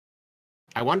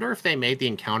 I wonder if they made the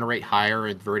encounter rate higher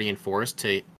in Viridian Forest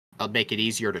to make it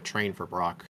easier to train for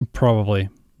Brock. Probably.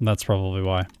 That's probably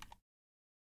why.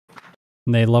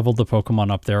 And they leveled the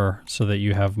Pokemon up there so that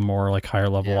you have more like higher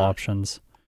level options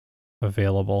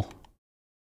available.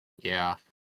 Yeah.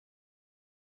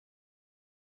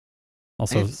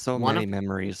 Also, I have so many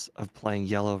memories of playing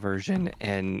yellow version,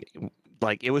 and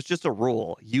like it was just a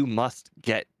rule: you must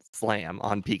get Slam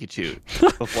on Pikachu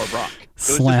before Brock.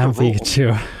 Slam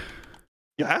Pikachu.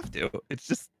 You have to. It's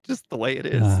just the way it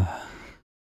is.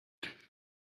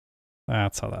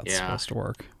 That's how that's supposed to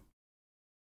work.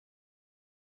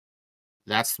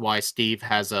 That's why Steve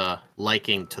has a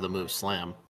liking to the move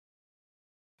Slam.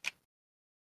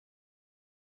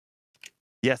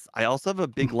 Yes, I also have a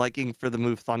big liking for the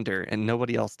move Thunder, and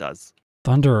nobody else does.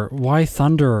 Thunder? Why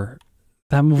Thunder?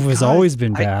 That move has always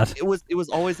been bad. It was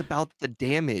always about the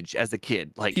damage as a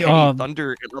kid. Like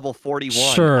Thunder at level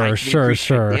 41. Sure.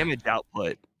 Damage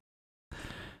output.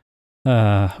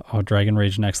 Dragon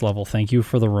Rage next level. Thank you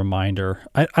for the reminder.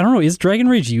 I don't know. Is Dragon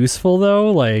Rage useful though?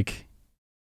 Like,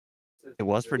 it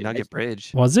was for Nugget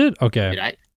Bridge. Was it?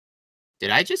 Okay. Did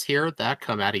I just hear that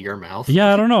come out of your mouth?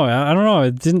 Yeah, I don't know.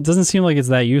 It doesn't seem like it's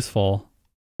that useful.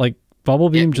 Like Bubble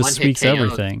Beam just speaks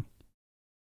everything.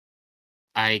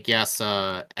 I guess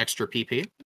extra PP.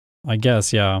 I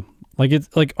guess, yeah. Like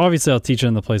it's like obviously I'll teach it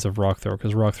in the place of Rock Throw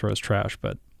because Rock Throw is trash,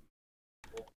 but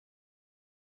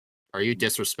are you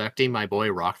disrespecting my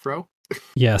boy Rock Throw?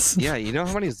 Yes. Yeah, you know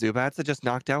how many Zubats I just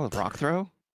knocked out with Rock Throw?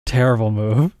 Terrible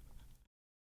move.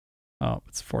 Oh,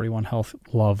 it's 41 health.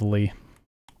 Lovely.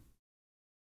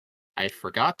 I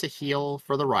forgot to heal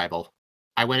for the rival.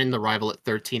 I went in the rival at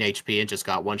 13 HP and just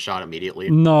got 1 shot immediately.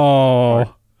 No.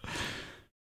 Darn.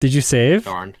 Did you save?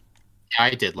 Darn. Yeah, I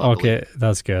did, luckily. Okay,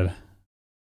 that's good.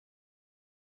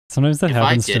 Sometimes that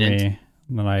happens to me.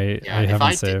 Then I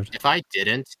haven't saved. If I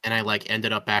didn't, and I like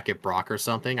ended up back at Brock or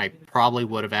something, I probably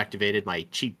would have activated my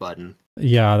cheat button.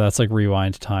 Yeah, that's like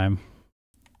rewind time.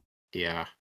 Yeah.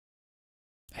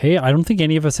 Hey, I don't think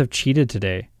any of us have cheated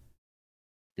today.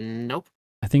 Nope.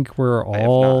 I think we're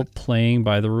all playing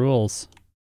by the rules.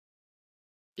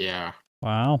 Yeah.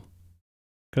 Wow.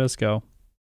 Look at us go.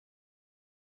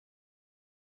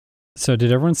 So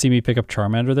did everyone see me pick up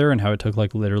Charmander there and how it took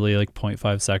like literally like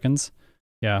 0.5 seconds?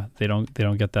 Yeah, they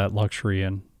don't get that luxury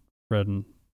in red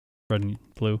and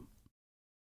blue.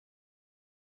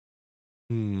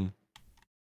 And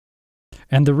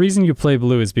the reason you play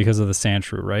blue is because of the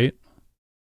Sandshrew, right?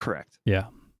 Correct. Yeah.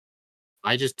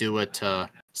 I just do it to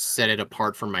set it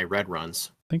apart from my red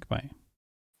runs. I think my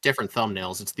different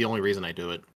thumbnails. It's the only reason I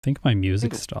do it. I think my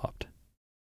music stopped.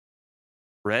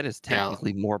 Red is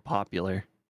technically more popular.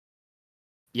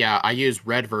 Yeah, I use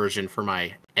red version for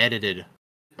my edited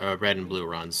red and blue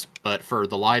runs, but for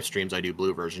the live streams I do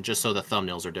blue version just so the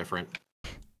thumbnails are different.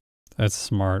 That's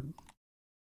smart.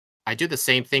 I do the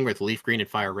same thing with leaf green and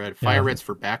fire red. Fire red's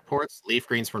for backports, leaf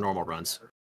green's for normal runs.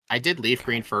 I did leaf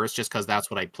green first just because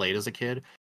that's what I played as a kid,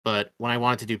 but when I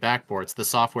wanted to do backports, the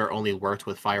software only worked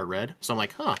with fire red, so I'm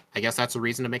like, I guess that's a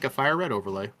reason to make a fire red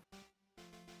overlay.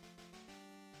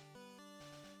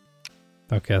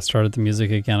 Okay, I started the music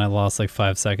again. I lost like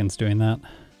 5 seconds doing that.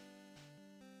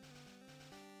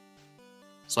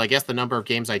 So I guess the number of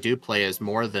games I do play is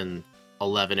more than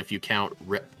 11 if you count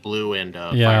blue and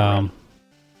fire red.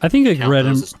 I think like count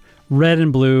those as- red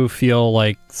and blue feel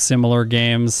like similar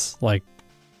games. Like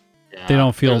yeah, they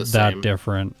don't feel they're the that same.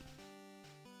 different.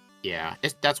 Yeah,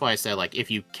 that's why I said like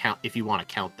if you want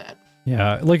to count that.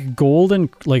 Yeah, like gold,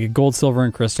 silver,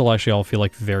 and crystal actually all feel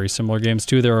like very similar games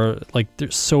too.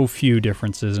 There's so few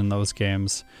differences in those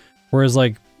games, whereas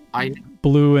like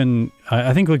blue and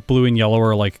I think like blue and yellow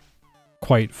are like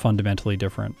quite fundamentally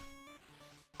different.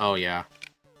 Oh yeah,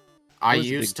 I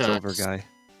used to silver guy.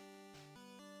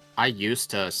 I used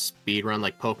to speedrun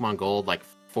like Pokemon Gold like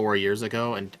 4 years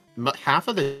ago, and half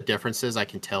of the differences I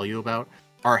can tell you about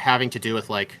are having to do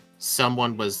with like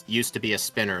someone used to be a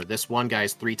spinner. This one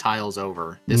guy's 3 tiles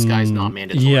over. This guy's not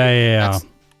mandatory. Yeah.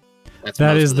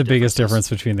 That is the biggest differences. difference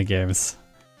between the games.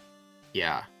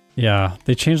 Yeah. Yeah,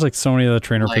 they changed like so many of the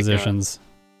trainer positions.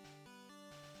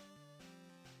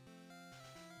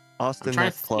 Austin,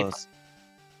 that's close.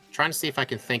 Trying to see if I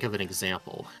can think of an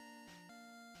example.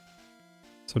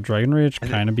 So Dragon Rage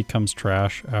kind of becomes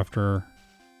trash after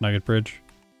Nugget Bridge.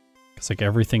 Because like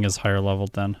everything is higher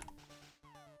leveled then.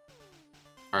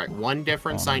 Alright, one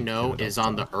difference I know is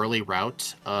on the early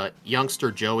route.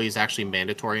 Youngster Joey is actually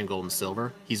mandatory in Gold and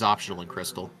Silver. He's optional in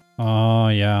Crystal. Oh,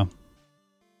 yeah.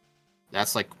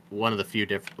 That's like one of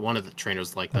the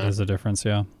trainers like that. That is a difference,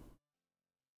 yeah.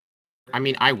 I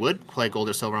mean, I would play Gold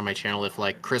or Silver on my channel if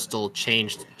like Crystal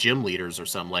changed gym leaders or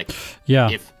something. Like, yeah.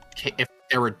 If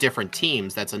there were different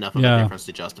teams, that's enough of a difference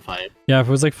to justify it. Yeah, if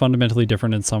it was like fundamentally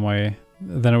different in some way,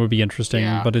 then it would be interesting.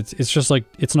 Yeah. But it's just like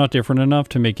it's not different enough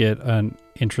to make it an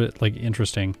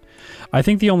interesting. I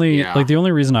think the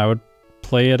only reason I would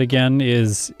play it again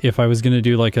is if I was going to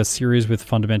do like a series with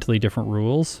fundamentally different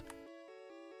rules,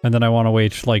 and then I want a way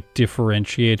to like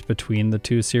differentiate between the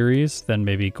two series, then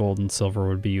maybe Gold and Silver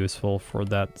would be useful for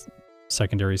that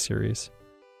secondary series.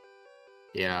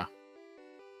 Yeah.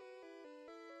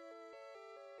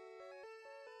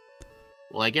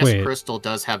 Well, I guess Crystal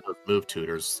does have the move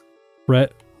tutors.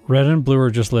 Red and blue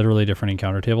are just literally different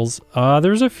encounter tables.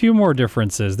 There's a few more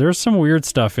differences. There's some weird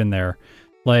stuff in there.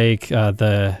 Like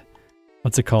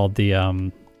what's it called?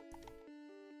 The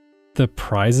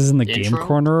prizes in the game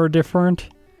corner are different.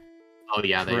 Oh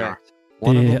yeah, they are.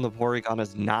 One of them, the Porygon,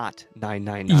 is not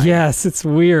 999. Yes, it's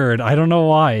weird. I don't know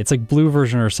why. It's like blue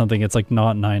version or something. It's like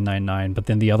not 999, but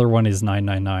then the other one is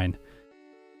 999.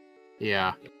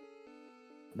 Yeah.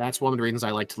 That's one of the reasons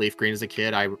I liked Leaf Green as a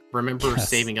kid. I remember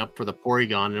saving up for the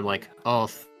Porygon, and I'm like, oh,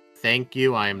 thank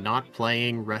you. I am not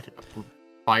playing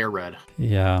Fire Red.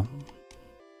 Yeah.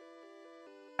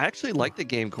 I actually like the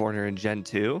game corner in Gen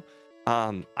 2.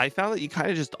 I found that you kind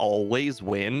of just always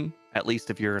win, at least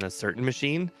if you're in a certain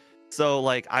machine. So,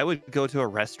 like, I would go to a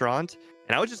restaurant,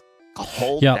 and I would just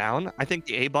hold down, I think,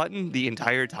 the A button the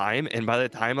entire time, and by the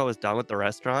time I was done with the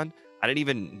restaurant, I didn't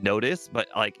even notice, but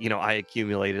like, you know, I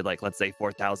accumulated like, let's say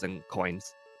 4,000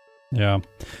 coins. Yeah.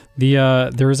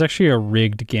 There is actually a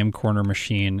rigged game corner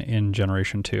machine in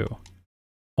Generation 2.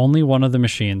 Only one of the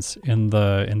machines in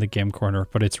the game corner,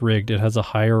 but it's rigged. It has a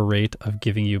higher rate of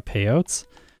giving you payouts.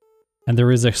 And there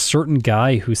is a certain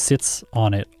guy who sits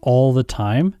on it all the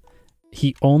time.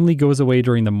 He only goes away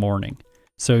during the morning.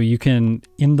 So in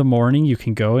the morning, you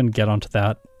can go and get onto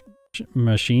that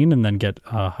machine and then get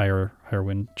higher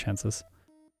win chances.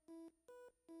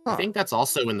 I think that's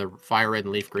also in the Fire Red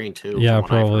and Leaf Green too. Yeah,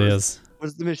 probably is.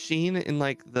 Was the machine in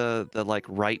like the like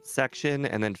right section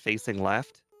and then facing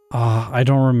left? I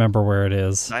don't remember where it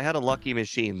is. I had a lucky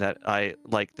machine that I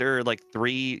like. There are like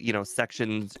 3, you know,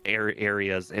 sections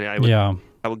areas, and I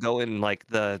would go in like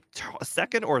the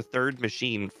second or third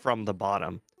machine from the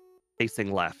bottom,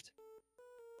 facing left.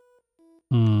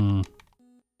 Hmm.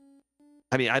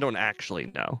 I mean, I don't actually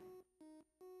know.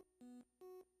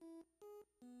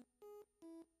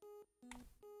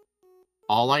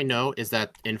 All I know is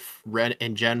that in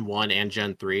Gen 1 and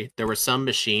Gen 3, there were some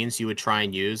machines you would try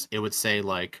and use. It would say,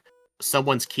 like,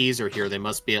 someone's keys are here. They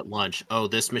must be at lunch. Oh,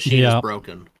 this machine is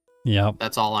broken. Yeah.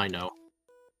 That's all I know.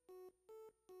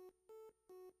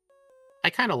 I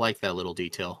kind of like that little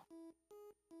detail.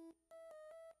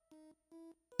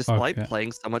 Despite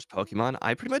playing so much Pokemon,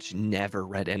 I pretty much never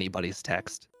read anybody's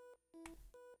text.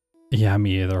 Yeah,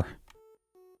 me either.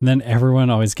 And then everyone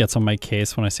always gets on my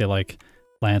case when I say, like,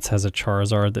 Lance has a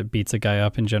Charizard that beats a guy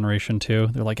up in Generation 2.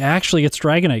 They're like, actually, it's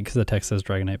Dragonite, because the text says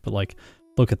Dragonite, but, like,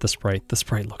 look at the sprite. The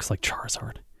sprite looks like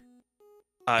Charizard.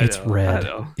 It's red.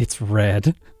 It's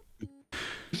red.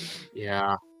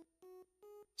 Yeah.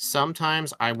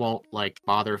 Sometimes I won't like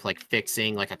bother with like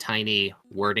fixing like a tiny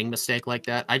wording mistake like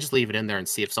that. I just leave it in there and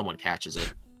see if someone catches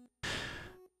it.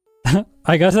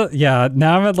 I got to, yeah,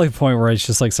 now I'm at like a point where it's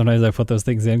just like sometimes I put those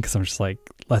things in because I'm just like,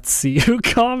 let's see who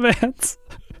comments.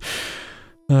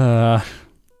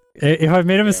 If I've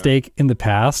made a mistake in the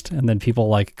past and then people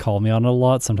like call me on it a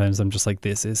lot, sometimes I'm just like,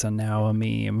 this is now a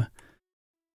meme.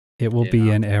 It will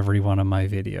be in every one of my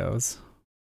videos.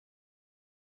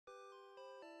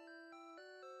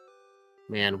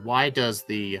 Man, why does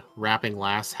the wrapping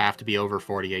last have to be over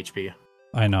 40 HP?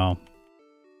 I know.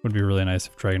 Would be really nice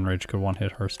if Dragon Rage could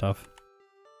one-hit her stuff.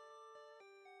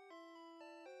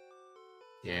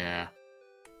 Yeah.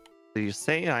 So you're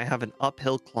saying I have an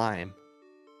uphill climb.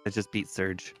 I just beat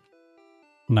Surge.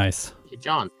 Nice. Hey,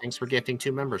 John, thanks for gifting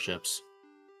 2 memberships.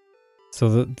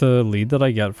 So the lead that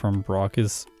I get from Brock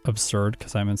is absurd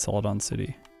because I'm in Celadon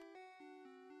City.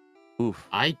 Oof.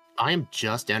 I am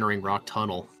just entering Rock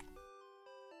Tunnel.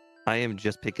 I am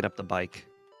just picking up the bike.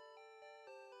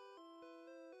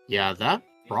 Yeah, that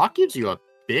Brock gives you a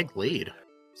big lead.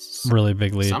 Really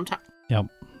big lead. Sometimes. Yep.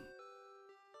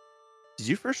 Did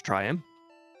you first try him?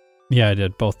 Yeah, I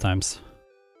did both times.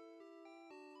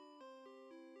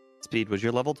 Speed, was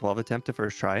your level 12 attempt to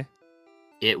first try?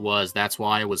 It was. That's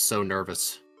why I was so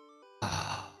nervous.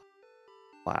 Wow.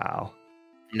 How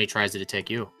many tries did it take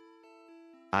you?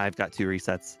 I've got 2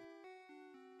 resets.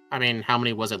 I mean, how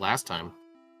many was it last time?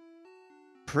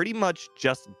 Pretty much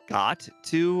just got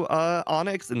to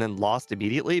Onyx and then lost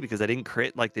immediately because I didn't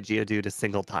crit like the Geodude a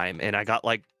single time. And I got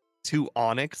like 2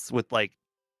 Onyx with like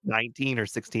 19 or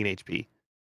 16 HP.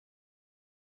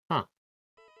 Huh.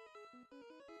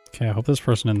 Okay, I hope this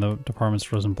person in the department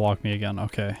store doesn't block me again.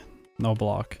 Okay, no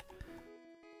block.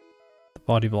 The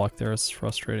body block there is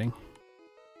frustrating.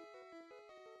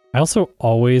 I also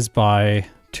always buy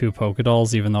 2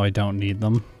 Pokédolls even though I don't need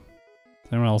them.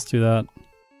 Does anyone else do that?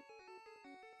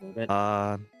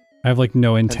 I have like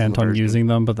no intent on using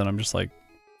them, but then I'm just like...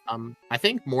 I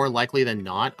think more likely than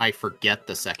not, I forget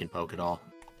the second Pokédoll.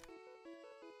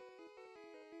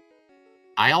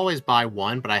 I always buy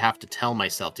 1, but I have to tell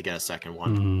myself to get a second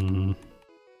one.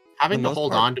 Having to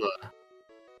hold on to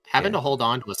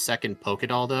a second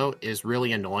Pokédoll though is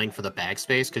really annoying for the bag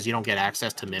space because you don't get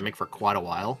access to Mimic for quite a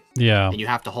while. Yeah. And you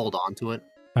have to hold on to it.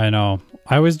 I know.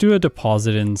 I always do a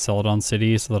deposit in Celadon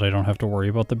City so that I don't have to worry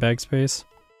about the bag space.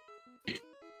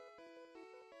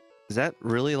 Is that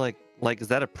really like is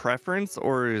that a preference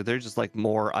or are there just like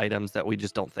more items that we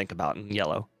just don't think about in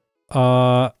yellow?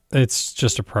 It's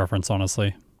just a preference,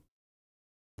 honestly.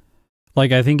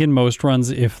 Like, I think in most runs,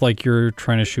 if like you're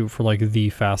trying to shoot for like the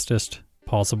fastest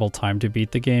possible time to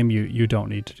beat the game, you don't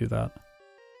need to do that.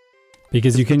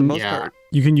 Because you can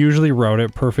you can usually route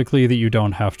it perfectly that you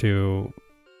don't have to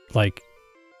like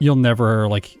you'll never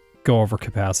like go over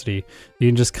capacity. You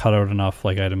can just cut out enough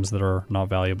like items that are not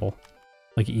valuable.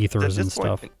 Like ethers and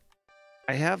stuff.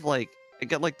 I have like I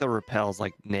get like the repels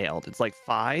like nailed. It's like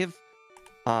 5.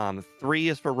 3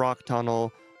 is for Rock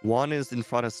Tunnel, 1 is in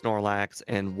front of Snorlax,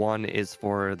 and 1 is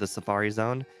for the Safari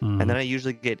Zone. And then I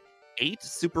usually get 8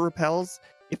 super repels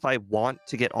if I want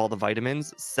to get all the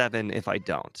vitamins, 7 if I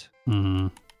don't.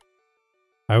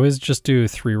 I always just do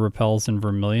 3 repels in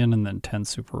Vermilion and then 10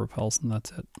 super repels, and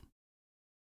that's it.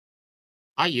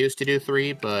 I used to do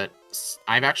 3, but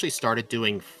I've actually started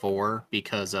doing 4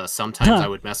 because sometimes I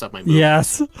would mess up my move.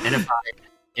 Yes. And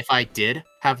if I did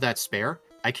have that spare,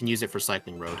 I can use it for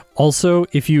Cycling Road. Also,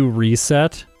 if you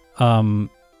reset, oh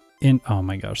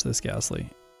my gosh, this Ghastly.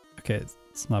 Okay,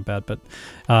 it's not bad, but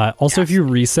also if you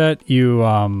reset,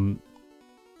 you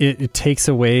it takes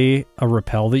away a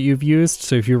repel that you've used.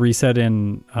 So if you reset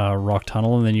in Rock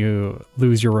Tunnel and then you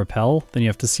lose your repel, then you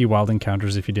have to see Wild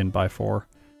Encounters if you didn't buy 4.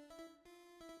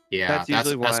 Yeah, that's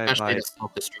especially the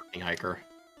self-destructing hiker.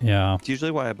 Yeah. It's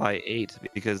usually why I buy 8,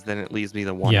 because then it leaves me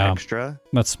the 1 extra.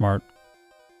 That's smart.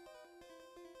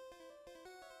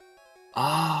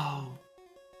 Oh.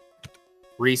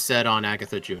 Reset on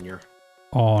Agatha Jr.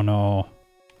 Oh no.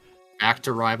 Back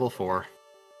to Rival 4.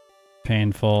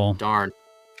 Painful. Darn.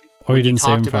 Oh, you didn't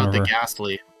save him about from the her.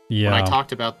 Ghastly. Yeah. When I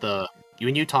talked about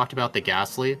when you talked about the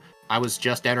Ghastly, I was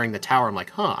just entering the tower. I'm like,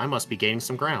 huh, I must be gaining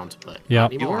some ground. But yeah.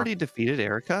 You already defeated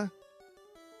Erica?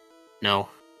 No.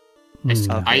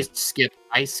 I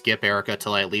skip Erica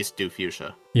till I at least do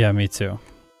Fuchsia. Yeah, me too.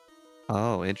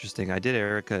 Oh, interesting. I did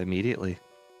Erica immediately.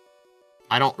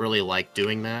 I don't really like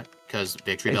doing that because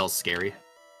Victory Bell's scary.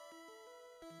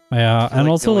 Yeah, and like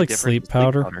also like sleep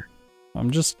powder.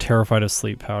 I'm just terrified of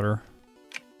sleep powder.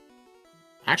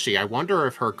 Actually, I wonder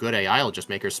if her good AI will just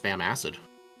make her spam acid.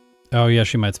 Oh yeah,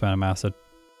 she might spam acid.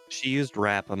 She used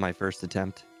wrap on my first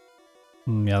attempt.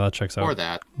 Yeah, that checks out. Or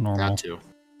that. Normal. That too.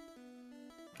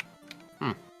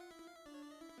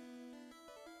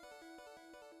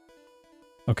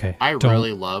 Okay. I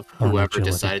really love whoever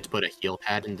decided to put a heal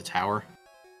pad in the tower.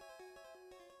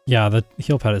 Yeah, the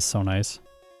heal pad is so nice.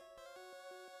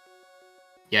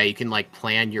 Yeah, you can like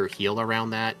plan your heal around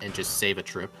that and just save a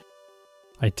trip.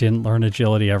 I didn't learn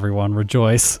agility, everyone.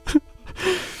 Rejoice.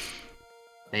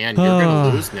 Man, you're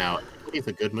gonna lose now. It's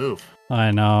a good move.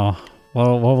 I know.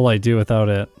 What will I do without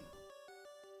it?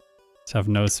 Just have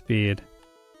no speed.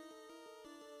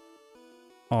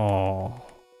 Oh.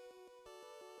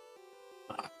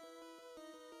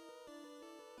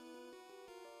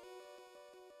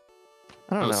 I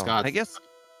don't know. Scott. I guess.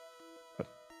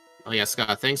 Oh yeah,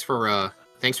 Scott. Thanks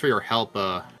for your help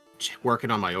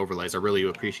working on my overlays. I really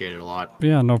appreciate it a lot.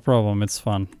 Yeah, no problem. It's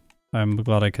fun. I'm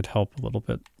glad I could help a little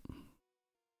bit.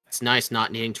 It's nice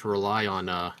not needing to rely on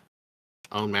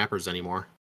own mappers anymore.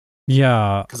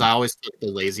 Yeah. Because I always took the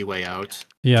lazy way out.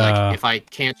 Yeah. Like, if I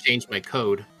can't change my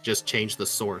code, just change the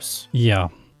source. Yeah.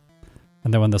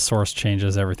 And then when the source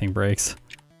changes, everything breaks.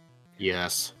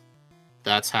 Yes.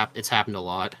 It's happened a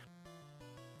lot.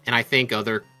 And I think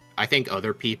other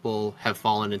people have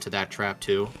fallen into that trap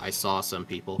too. I saw some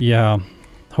people. Yeah.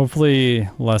 Hopefully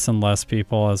less and less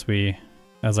people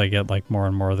as I get like more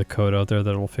and more of the code out there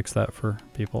that will fix that for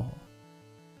people.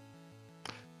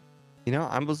 You know,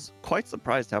 I was quite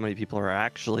surprised how many people are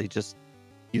actually just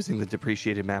using the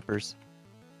depreciated mappers.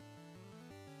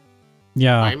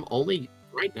 Yeah.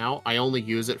 Right now, I only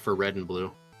use it for red and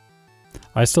blue.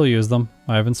 I still use them.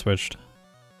 I haven't switched.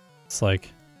 It's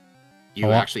like...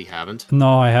 You actually haven't?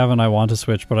 No, I haven't. I want to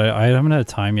switch, but I haven't had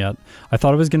time yet. I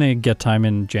thought I was going to get time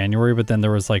in January, but then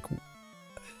there was like...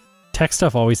 Tech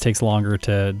stuff always takes longer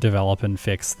to develop and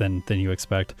fix than you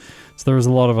expect. So there was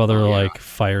a lot of other like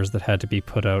fires that had to be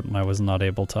put out, and I was not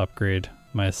able to upgrade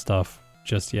my stuff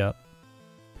just yet.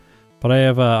 But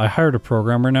I hired a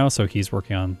programmer now, so he's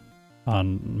working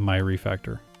on my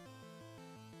refactor.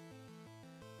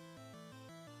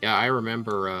 Yeah, I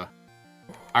remember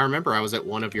I was at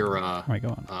one of your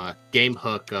Game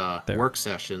Hook work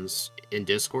sessions in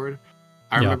Discord.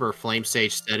 I remember Flame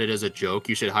Sage said it as a joke,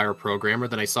 you should hire a programmer.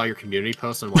 Then I saw your community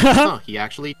post and I'm like, huh, he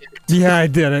actually did it. Yeah, I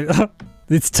did it.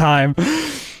 It's time.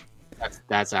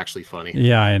 That's actually funny.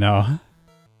 Yeah, I know.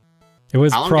 It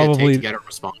was How long probably did it take to get a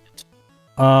response?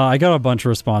 I got a bunch of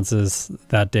responses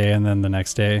that day and then the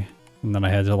next day. And then I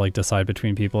had to like decide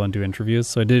between people and do interviews.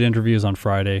 So I did interviews on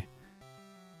Friday.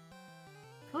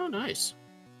 Oh, nice.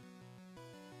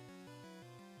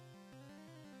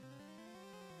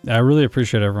 I really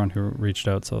appreciate everyone who reached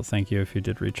out, so thank you if you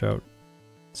did reach out.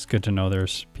 It's good to know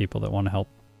there's people that want to help.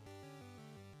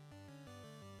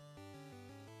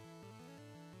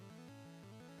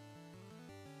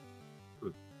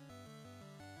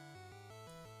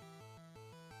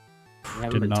 I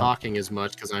haven't been talking as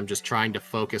much because I'm just trying to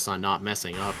focus on not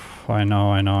messing up. I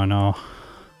know.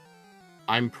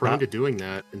 I'm prone to doing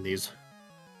that in these.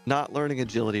 Not learning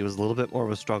agility was a little bit more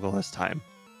of a struggle this time.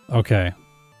 Okay.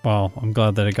 Well, I'm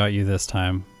glad that it got you this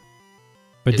time.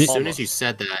 But as soon as you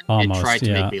said that, it tried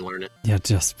to make me learn it. Yeah,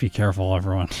 just be careful,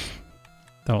 everyone.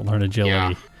 Don't learn agility.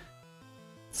 Yeah.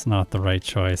 It's not the right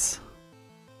choice.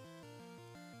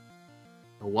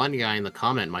 One guy in the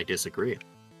comment might disagree.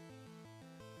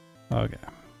 Okay.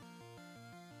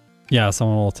 Yeah,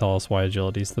 someone will tell us why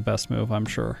agility is the best move, I'm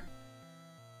sure.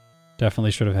 Definitely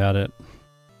should have had it.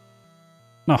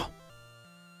 No.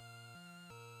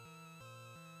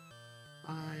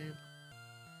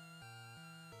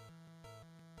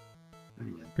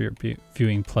 For your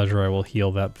viewing pleasure, I will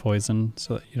heal that poison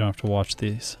so that you don't have to watch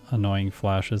these annoying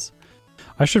flashes.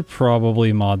 I should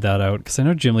probably mod that out, because I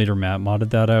know Gym Leader Matt modded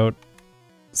that out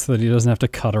so that he doesn't have to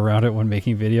cut around it when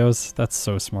making videos. That's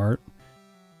so smart.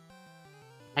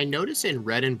 I notice in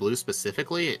red and blue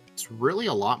specifically, it's really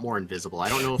a lot more invisible. I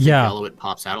don't know if in yellow it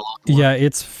pops out a lot more. Yeah,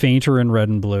 it's fainter in red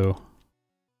and blue.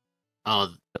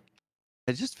 Oh,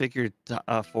 I just figured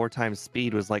 4 times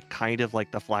speed was like kind of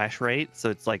like the flash rate, so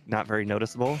it's like not very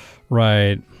noticeable.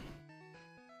 Right.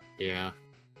 Yeah.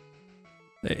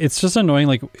 It's just annoying,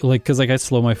 like because like I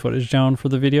slow my footage down for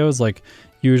the videos. Like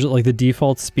usually, like the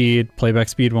default speed, playback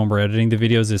speed when we're editing the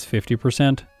videos is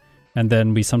 50%, and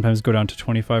then we sometimes go down to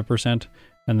 25%,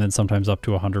 and then sometimes up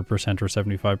to 100% or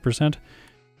 75%.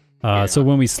 So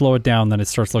when we slow it down, then it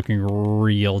starts looking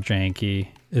real janky,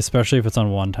 especially if it's on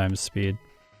 1 times speed.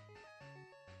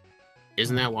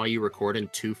 Isn't that why you record in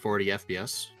 240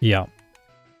 FPS? Yeah.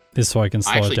 This so I can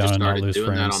slow it down and not lose frames.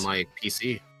 I actually just started doing that on my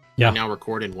PC. Yeah. I now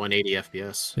record in 180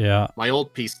 FPS. Yeah. My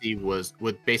old PC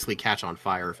would basically catch on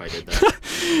fire if I did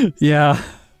that. Yeah. I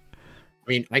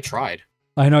mean, I tried.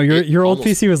 I know your old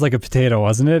PC was like a potato,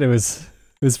 wasn't it? It was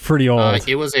pretty old.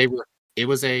 It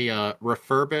was a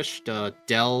refurbished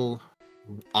Dell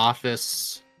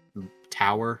Office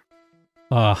tower.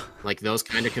 Like those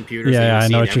kind of computers. Yeah, I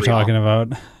know what you're talking about.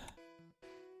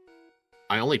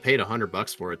 I only paid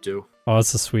 $100 for it too. Oh,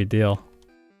 that's a sweet deal.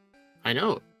 I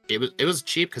know. It was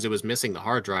cheap because it was missing the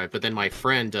hard drive, but then my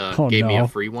friend Oh, gave me no. a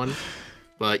free one.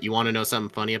 But you want to know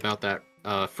something funny about that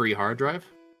free hard drive?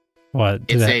 What?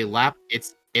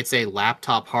 It's a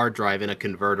laptop hard drive in a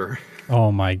converter.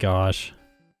 Oh my gosh.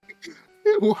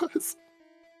 It was.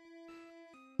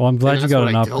 Well, I'm glad you that's got what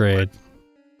an I dealt upgrade. with.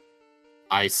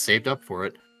 I saved up for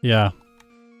it. Yeah.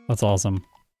 That's awesome.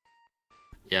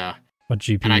 Yeah. What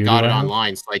GPU And I do got it have?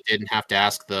 online, so I didn't have to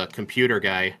ask the computer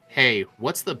guy, hey,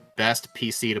 what's the best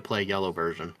PC to play yellow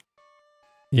version?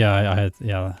 Yeah,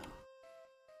 yeah.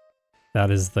 That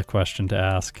is the question to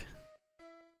ask.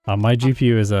 My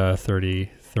GPU is a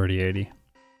 3080.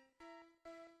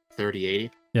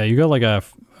 3080? Yeah, you got like a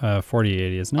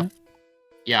 4080, isn't it?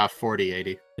 Yeah,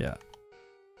 4080. Yeah.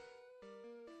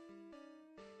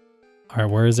 All right,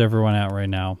 where is everyone at right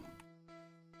now?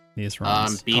 These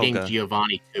runs. Beating Koga.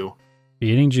 Giovanni too.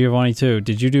 Beating Giovanni too.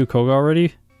 Did you do Koga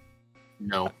already?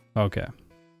 No. Okay.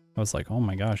 I was like, oh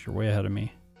my gosh, you're way ahead of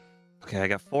me. Okay, I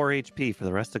got 4 HP for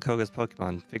the rest of Koga's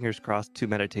Pokemon. Fingers crossed 2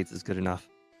 meditates is good enough.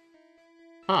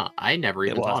 Huh, I never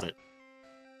even taught it.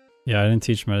 Yeah, I didn't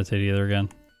teach Meditate either again.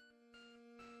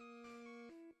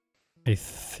 I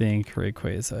think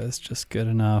Rayquaza is just good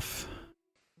enough.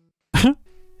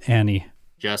 Annie.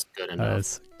 Just good That enough.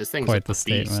 is This thing's quite a the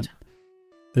statement. beast.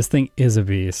 This thing is a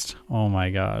beast. Oh my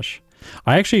gosh.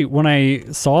 I actually, when I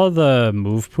saw the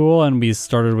move pool and we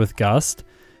started with Gust,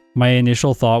 my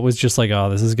initial thought was just like, oh,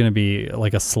 this is going to be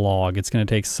like a slog. It's going to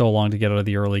take so long to get out of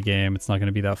the early game. It's not going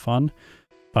to be that fun.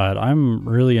 But I'm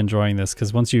really enjoying this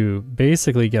because once you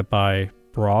basically get by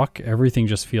Brock, everything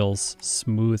just feels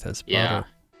smooth as butter. Yeah.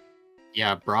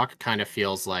 Yeah, Brock kind of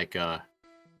feels like,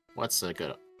 what's a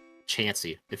good...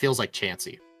 Chansey. It feels like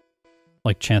Chansey.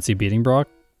 Like Chansey beating Brock?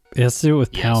 It has to do it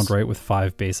with Yes. Pound, right? With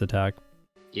 5 base attack.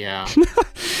 Yeah.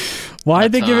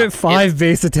 Why'd they That's, give it 5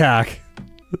 base attack?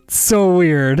 It's so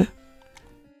weird.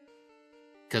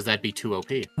 Because that'd be too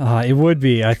OP. It would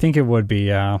be. I think it would be,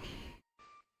 yeah.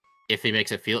 If it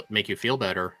makes it make you feel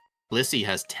better, Blissey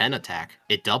has 10 attack.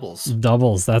 It doubles.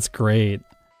 Doubles. That's great.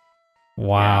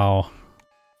 Wow.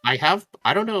 I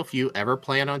don't know if you ever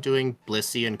plan on doing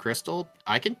Blissey and Crystal.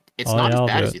 It's Oh, not yeah, I'll as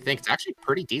bad do as it. you think. It's actually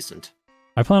pretty decent.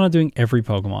 I plan on doing every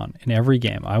Pokemon in every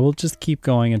game. I will just keep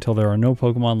going until there are no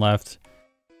Pokemon left.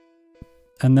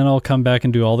 And then I'll come back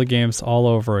and do all the games all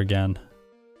over again.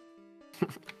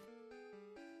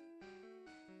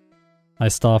 I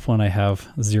stop when I have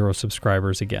 0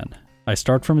 subscribers again. I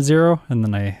start from 0 and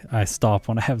then I stop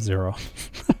when I have 0.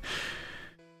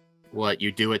 What,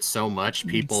 you do it so much,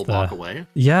 people It's the- walk away?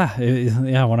 Yeah,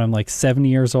 yeah, when I'm like 70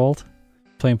 years old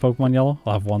playing Pokemon Yellow,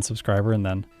 I'll have 1 subscriber and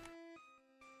then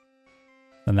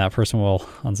that person will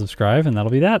unsubscribe and that'll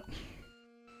be that.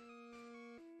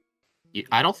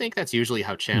 I don't think that's usually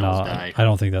how channels No, die. I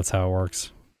don't think that's how it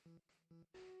works.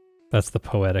 That's the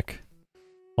poetic.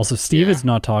 Also, Steve Yeah. is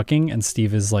not talking and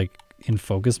Steve is like in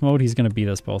focus mode. He's going to beat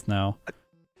us both now.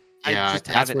 Yeah, I just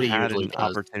that's haven't what he had usually an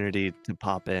does. opportunity to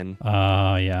pop in.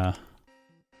 Yeah.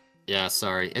 Yeah,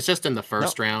 sorry. It's just in the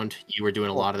first round, you were doing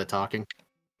a lot of the talking.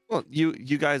 Well, you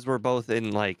guys were both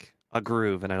in like a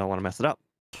groove, and I don't want to mess it up.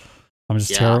 I'm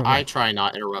just Yeah, terrible. I try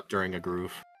not interrupt during a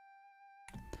groove.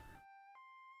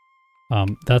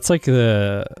 That's like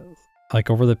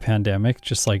over the pandemic,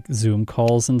 just like Zoom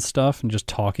calls and stuff and just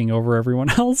talking over everyone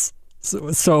else. So it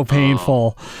was so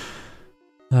painful.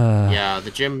 Yeah,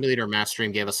 the gym leader Matt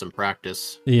Stream gave us some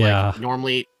practice. Yeah. Like,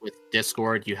 normally with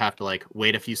Discord, you have to like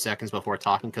wait a few seconds before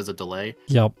talking because of delay.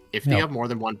 Yep. If you have more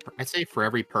than one, I'd say for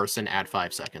every person, add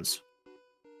 5 seconds.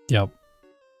 Yep.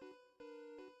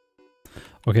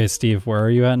 Okay, Steve, where are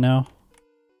you at now?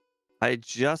 I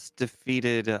just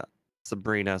defeated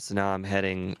Sabrina, so now I'm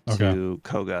heading Okay. to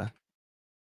Koga.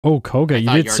 Oh, Koga, I you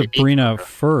thought did you already beat Sabrina Koga.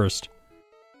 first.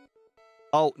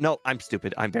 Oh no, I'm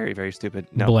stupid. I'm very, very stupid.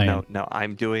 No, Blaine. no.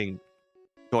 I'm going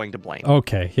to Blaine.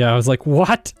 Okay, yeah, I was like,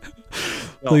 what?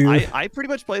 No, I pretty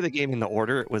much play the game in the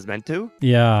order it was meant to.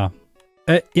 Yeah.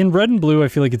 In Red and Blue, I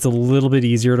feel like it's a little bit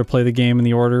easier to play the game in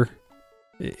the order.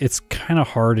 It's kind of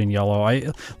hard in Yellow. I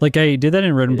did that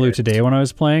in Red and Blue today when I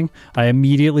was playing. I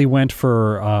immediately went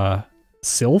for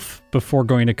Sylph before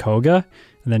going to Koga,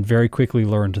 and then very quickly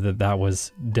learned that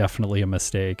was definitely a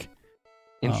mistake.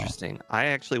 Interesting. I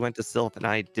actually went to Sylph, and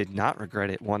I did not regret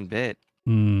it one bit.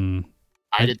 Hmm.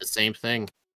 I did the same thing.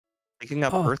 Picking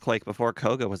up Oh. Earthquake before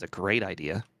Koga was a great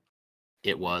idea.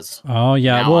 It was. Oh,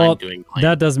 yeah. Now Well, I'm doing Blaine.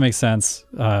 that does make sense.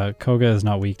 Koga is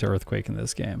not weak to Earthquake in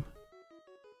this game.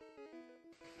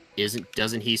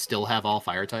 Doesn't he still have all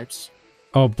fire types?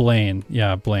 Oh, Blaine.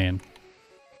 Yeah, Blaine.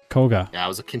 Koga. Yeah,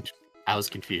 I was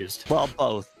confused. Well,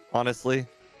 both, honestly.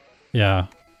 Yeah.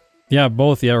 Yeah,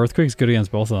 both. Yeah, Earthquake's good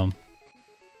against both of them.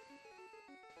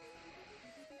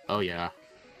 Oh yeah.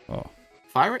 Oh.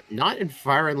 Not in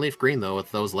Fire and Leaf Green though,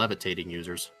 with those levitating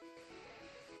users.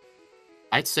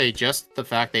 I'd say just the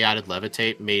fact they added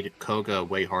Levitate made Koga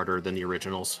way harder than the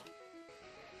originals.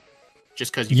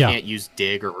 Just because you can't use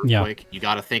Dig or Earthquake, you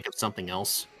got to think of something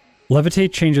else.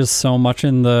 Levitate changes so much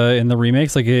in the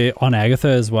remakes, like on Agatha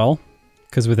as well.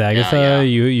 Because with Agatha,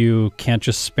 you can't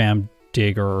just spam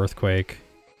Dig or Earthquake.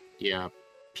 Yeah,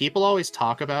 people always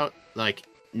talk about like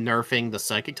nerfing the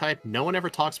Psychic type. No one ever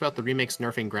talks about the remakes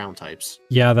nerfing ground types.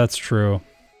 Yeah, that's true.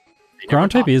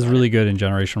 Ground type is really good in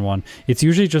Generation 1. It's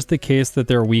usually just the case that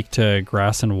they're weak to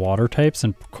grass and water types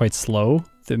and quite slow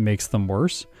that makes them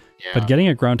worse. Yeah. But getting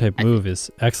a ground type move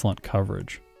is excellent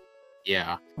coverage.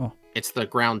 Yeah. Oh. It's the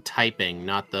ground typing,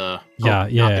 not the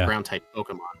the ground type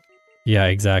Pokemon. Yeah,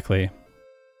 exactly.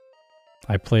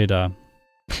 I played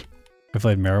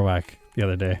Marowak the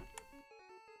other day.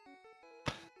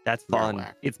 That's fun.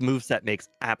 Marowak. Its moveset makes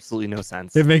absolutely no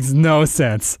sense. It makes no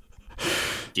sense.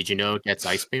 Did you know it gets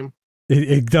Ice Beam?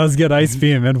 It does get Ice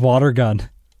Beam and Water Gun.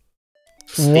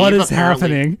 What is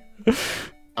happening?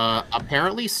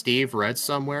 Apparently Steve read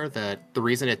somewhere that the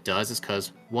reason it does is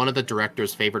because one of the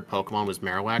director's favorite Pokemon was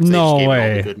Marowak. So no they just way. Gave it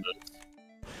all the good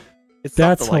moves.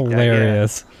 That's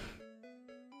hilarious.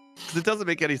 Because it doesn't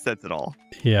make any sense at all.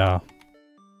 Yeah.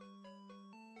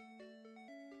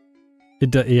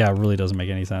 It really doesn't make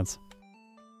any sense.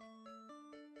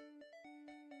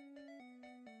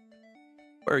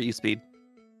 Where are you, Speed?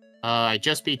 I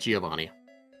just beat Giovanni.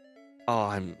 Oh,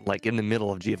 I'm like in the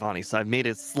middle of Giovanni, so I've made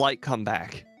a slight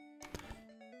comeback.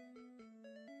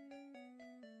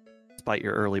 Despite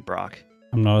your early Brock.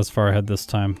 I'm not as far ahead this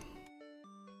time.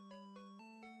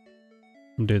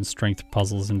 I'm doing strength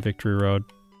puzzles in Victory Road.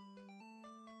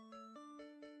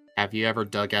 Have you ever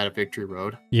dug out of Victory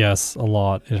Road? Yes, a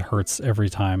lot. It hurts every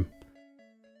time.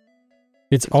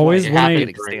 It's always when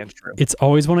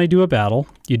I do a battle.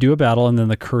 You do a battle and then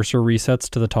the cursor resets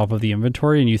to the top of the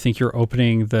inventory and you think you're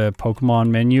opening the Pokemon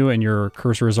menu and your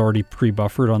cursor is already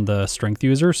pre-buffered on the strength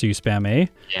user, so you spam A.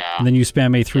 Yeah. And then you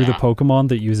spam A through the Pokemon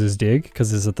that uses Dig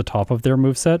because it's at the top of their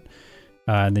moveset.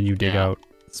 And then you dig out.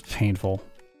 It's painful.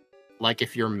 Like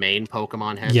if your main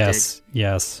Pokemon has Dig?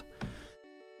 Yes.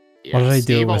 Yeah, What did I do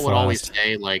Steve with would always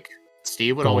say, like,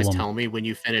 Steve would always tell me when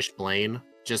you finish Blaine,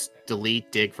 just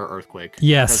delete Dig for Earthquake.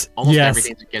 Yes. Almost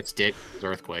everything that gets Dig is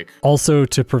Earthquake. Also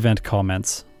to prevent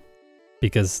comments,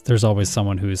 because there's always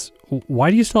someone who's,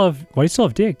 why do you still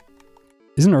have Dig?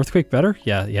 Isn't Earthquake better?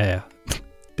 Yeah.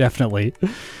 Definitely.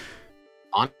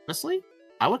 Honestly,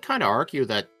 I would kind of argue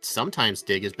that sometimes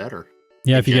Dig is better.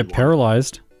 Yeah, if you get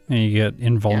paralyzed and you get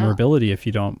invulnerability if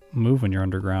you don't move when you're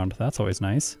underground, that's always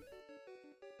nice.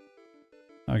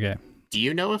 Okay. Do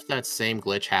you know if that same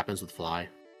glitch happens with Fly?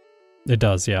 It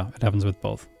does, yeah. It happens with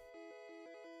both.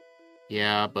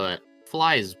 Yeah, but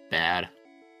Fly is bad.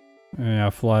 Yeah,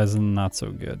 Fly's not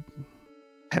so good.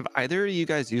 Have either of you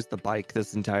guys used the bike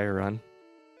this entire run?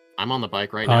 I'm on the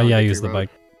bike right now. Yeah, I use the bike.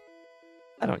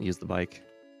 I don't use the bike.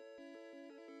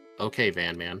 Okay,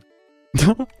 Van Man.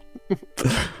 I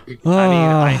mean,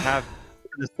 I have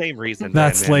for the same reason.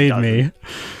 That slayed me.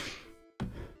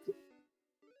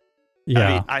 Yeah,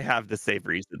 I mean, I have the same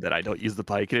reason that I don't use the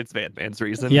bike, and it's Van Man's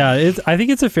reason. Yeah, I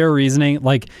think it's a fair reasoning.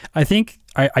 Like, I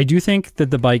do think that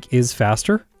the bike is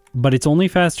faster, but it's only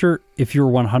faster if you're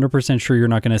 100% sure you're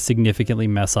not going to significantly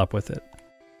mess up with it.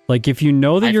 Like, if you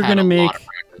know that you're going to make...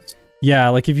 Yeah,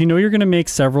 like if you know you're going to make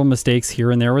several mistakes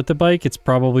here and there with the bike, it's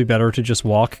probably better to just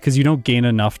walk because you don't gain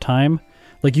enough time.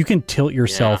 Like, you can tilt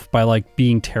yourself by, like,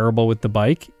 being terrible with the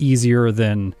bike easier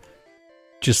than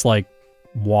just, like,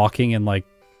 walking and, like,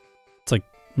 it's, like,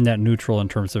 net neutral in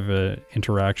terms of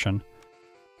interaction.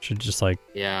 Should just, like,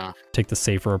 take the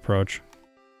safer approach.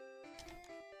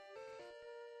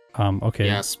 Okay.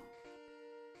 Yes.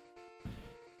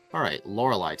 All right,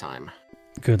 Lorelei time.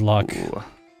 Good luck. Ooh.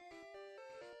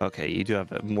 Okay, you do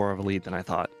have more of a lead than I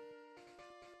thought.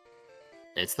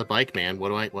 It's the bike, man.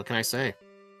 What can I say?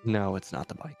 No, it's not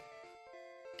the bike.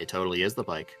 It totally is the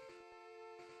bike.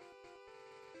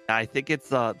 I think it's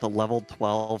the level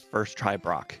 12 first try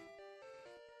Brock.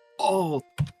 Oh,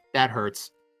 that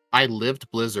hurts. I lived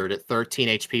Blizzard at 13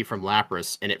 HP from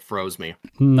Lapras, and it froze me.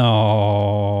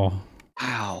 No.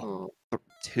 Wow.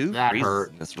 2 that freezes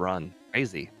hurt in this run.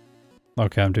 Crazy.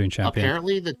 Okay, I'm doing champion.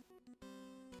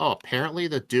 Apparently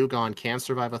the Dugong can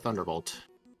survive a Thunderbolt.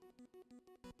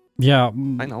 Yeah.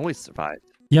 Mine always survived.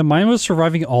 Yeah, mine was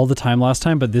surviving all the time last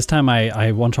time, but this time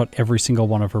I one-shot every single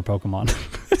one of her Pokemon.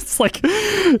 It's like,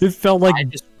 it felt like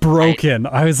broken.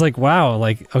 I was like, wow,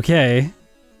 like, okay,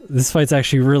 this fight's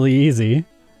actually really easy.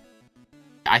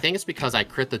 I think it's because I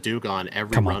crit the Dewgong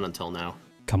every run until now.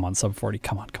 Come on, sub 40.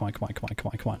 Come on, come on, come on, come on,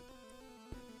 come on, come on.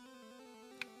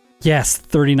 Yes,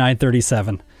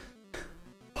 39-37.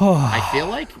 I feel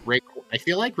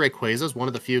like Rayquaza is one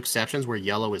of the few exceptions where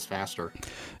yellow is faster.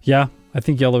 Yeah, I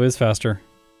think yellow is faster.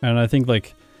 And I think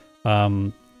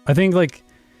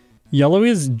yellow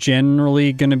is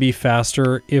generally going to be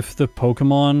faster if the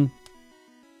Pokemon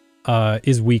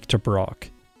is weak to Brock.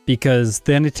 Because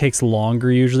then it takes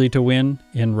longer usually to win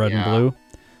in red and blue.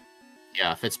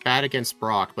 Yeah, if it's bad against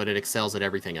Brock, but it excels at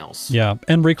everything else. Yeah,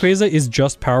 and Rayquaza is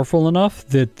just powerful enough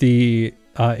that the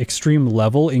extreme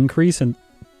level increase in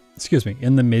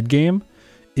the mid game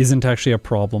isn't actually a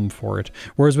problem for it.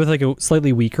 Whereas with like a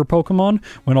slightly weaker Pokemon,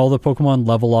 when all the Pokemon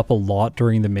level up a lot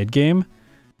during the mid game,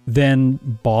 then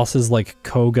bosses like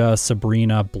Koga,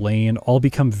 Sabrina, Blaine all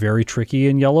become very tricky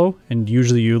in yellow, and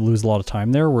usually you lose a lot of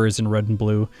time there, whereas in red and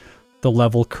blue, the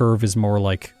level curve is more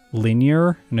like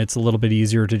linear, and it's a little bit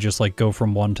easier to just like go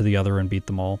from one to the other and beat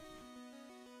them all.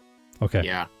 Okay.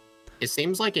 Yeah. It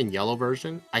seems like in yellow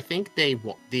version, I think the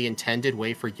intended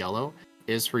way for yellow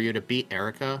is for you to beat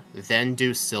Erica, then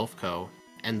do Silphco,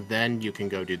 and then you can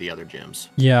go do the other gyms.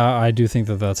 Yeah, I do think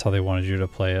that that's how they wanted you to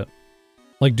play it.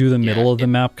 Like do the middle of the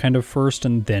map kind of first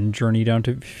and then journey down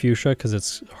to Fuchsia because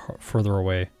it's further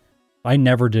away. I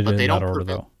never did it in that order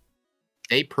though.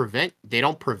 They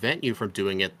don't prevent you from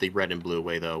doing it the red and blue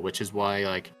way though, which is why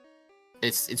like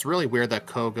it's really weird that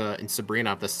Koga and Sabrina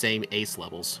have the same ace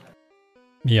levels.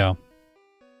 Yeah.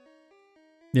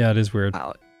 Yeah, it is weird.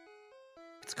 Wow.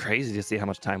 It's crazy to see how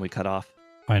much time we cut off.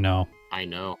 I know.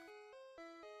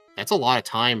 That's a lot of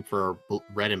time for a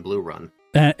red and blue run.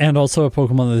 And also a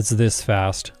Pokemon that's this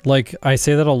fast. Like, I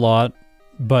say that a lot,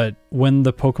 but when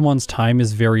the Pokemon's time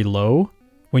is very low,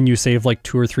 when you save like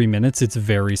 2 or 3 minutes, it's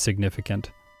very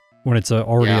significant. When it's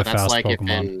already a fast like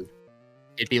Pokemon.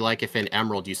 It'd be like if in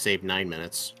Emerald you save 9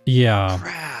 minutes. Yeah.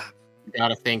 Crap. You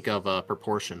gotta think of a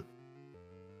proportion.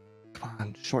 Come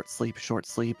on, short sleep,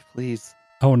 please.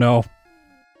 Oh no.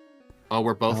 Oh,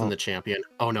 we're both in the champion.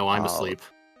 Oh no, I'm asleep.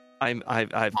 I've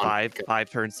five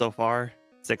turns so far.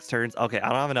 6 turns. Okay, I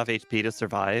don't have enough HP to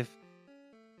survive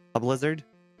a blizzard,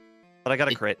 but I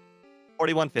got a crit.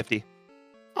 4150.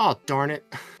 Oh darn it!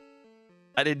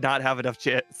 I did not have enough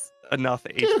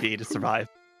HP to survive.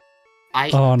 The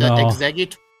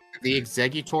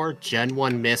Exeggutor Gen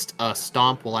 1 missed a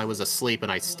stomp while I was asleep,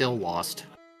 and I still lost.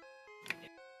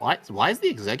 Why is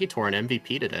the Exeggutor an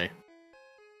MVP today?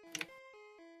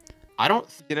 I don't.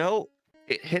 You know,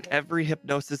 it hit every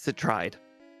hypnosis it tried.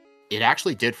 It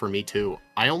actually did for me too.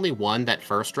 I only won that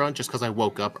first run just because I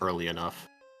woke up early enough.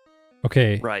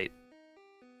 Okay. Right.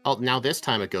 Oh, now this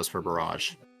time it goes for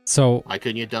Barrage. So why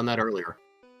couldn't you have done that earlier?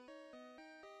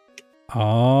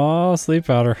 Oh, Sleep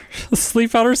Powder.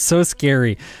 Sleep Powder is so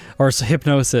scary. Or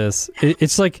Hypnosis.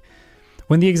 It's like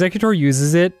when the Exeggutor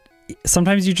uses it,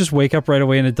 sometimes you just wake up right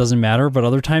away and it doesn't matter, but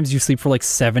other times you sleep for like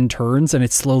 7 turns and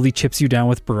it slowly chips you down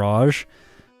with Barrage.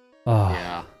 Oh.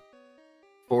 Yeah.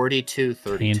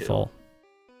 42-32. Painful.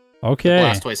 Okay.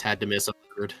 Blastoise had to miss a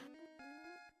third.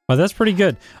 But that's pretty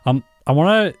good. I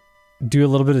want to do a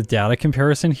little bit of data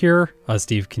comparison here.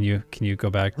 Steve, can you go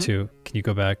back to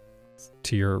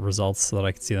your results so that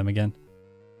I can see them again?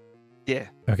 Yeah.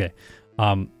 Okay.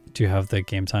 Do you have the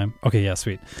game time? Okay, yeah,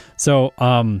 sweet. So,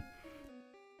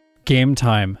 game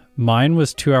time. Mine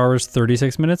was 2 hours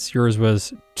 36 minutes. Yours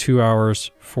was 2 hours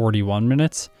 41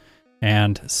 minutes.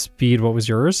 And speed, what was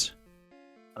yours?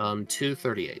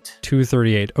 2:38.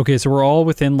 2:38. Okay, so we're all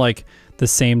within like the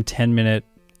same 10-minute,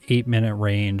 8-minute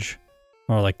range,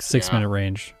 or like 6-minute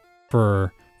range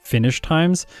for finish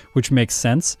times, which makes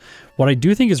sense. What I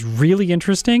do think is really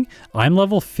interesting, I'm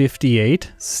level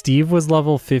 58, Steve was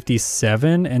level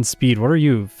 57, and speed, what are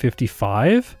you,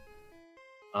 55?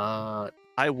 I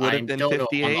would have been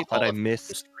 58, but I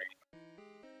missed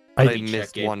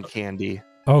one candy.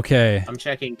 Okay. I'm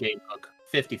checking Gamebook.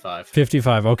 55.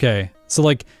 55, okay. So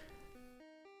like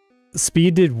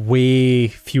speed did way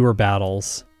fewer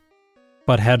battles,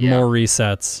 but had more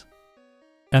resets.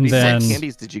 And How then many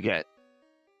candies did you get?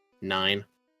 9.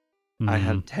 I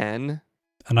had 10.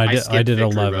 And I did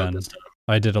 11.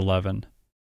 I did 11.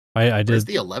 I did. Where's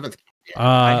the 11th?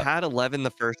 I had 11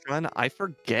 the first run. I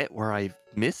forget where I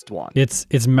missed one.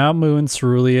 It's Mount Moon,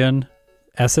 Cerulean,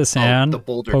 SSN,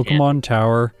 Pokemon Candy.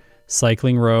 Tower,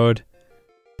 Cycling Road,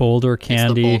 Boulder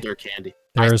Candy. It's the Boulder Candy.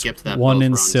 There's one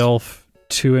in Sylph,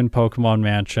 2 in Pokemon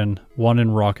Mansion, 1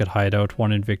 in Rocket Hideout,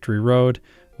 1 in Victory Road,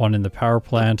 1 in the Power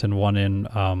Plant, and 1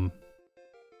 in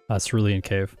Cerulean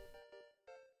Cave.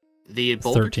 The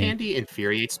Boulder 13. Candy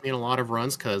infuriates me in a lot of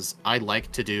runs because I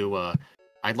like to do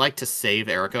I'd like to save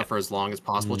Erica for as long as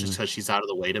possible, just because she's out of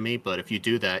the way to me. But if you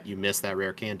do that, you miss that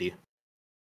rare candy.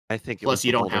 I think it Plus, was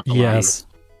you the don't Boulder have to. Yes.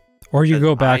 Or you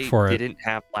go back for I it. didn't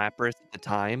have Lapras at the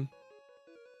time.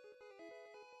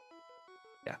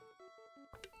 Yeah.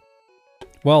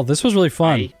 Well, this was really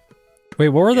fun. Wait,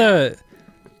 what were the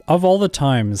of all the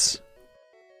times?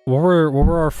 What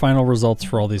were our final results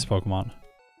for all these Pokemon?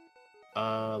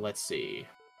 Let's see.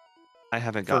 I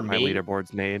haven't got my me-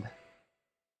 leaderboards made.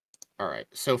 All right.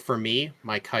 So for me,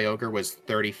 my Kyogre was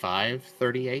 35,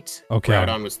 38. Okay.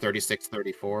 Groudon was 36,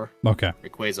 34. Okay.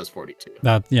 Rayquaza's 42.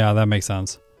 That makes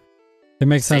sense. It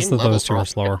makes sense Same that level those two for all are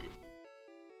slower. three.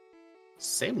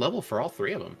 Same level for all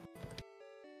three of them.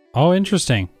 Oh,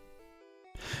 interesting.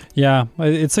 Yeah,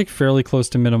 it's like fairly close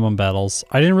to minimum battles.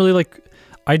 I didn't really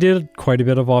I did quite a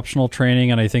bit of optional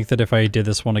training, and I think that if I did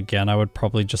this one again, I would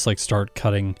probably just like start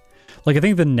cutting. Like, I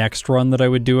think the next run that I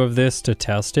would do of this to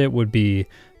test it would be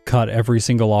cut every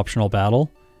single optional battle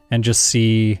and just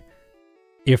see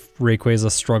if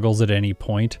Rayquaza struggles at any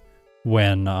point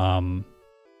when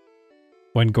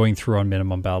going through on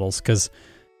minimum battles. Because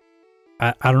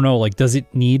I don't know, like, does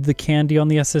it need the candy on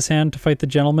the SS hand to fight the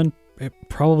gentleman? It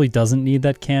probably doesn't need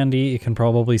that candy. It can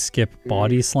probably skip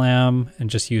Body Slam and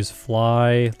just use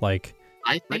Fly. Like,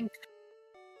 I think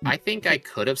I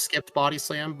could have skipped Body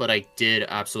Slam, but I did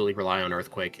absolutely rely on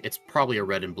Earthquake. It's probably a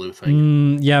red and blue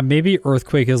thing. Yeah, maybe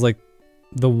Earthquake is like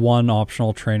the one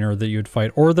optional trainer that you'd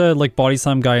fight, or the like Body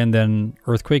Slam guy and then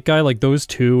Earthquake guy. Like, those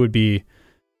two would be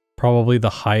probably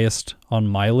the highest on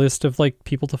my list of like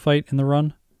people to fight in the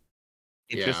run.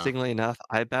 Interestingly enough,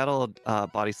 I battled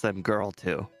Body Slam Girl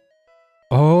too.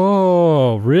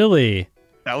 Oh, really?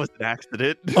 That was an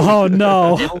accident. Oh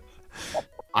no.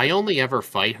 I only ever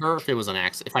fight her if it was an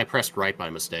accident. If I pressed right by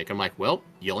mistake, I'm like, well,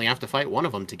 you only have to fight one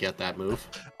of them to get that move.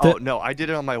 Oh no, I did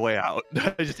it on my way out.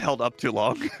 I just held up too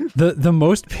long. The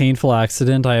most painful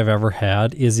accident I have ever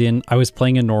had is I was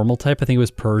playing a normal type, I think it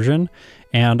was Persian,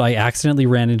 and I accidentally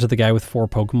ran into the guy with 4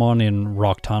 Pokemon in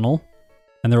Rock Tunnel.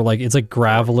 And they're like, it's like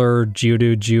Graveler,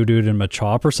 Geodude, and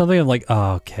Machop or something. I'm like,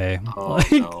 oh, okay. Oh,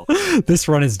 like, no. This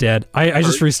run is dead. I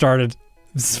just restarted.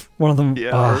 It's one of them.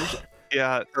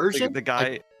 Yeah, Persian? The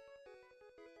guy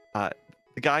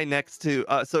next to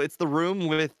so it's the room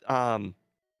with the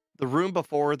room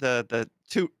before the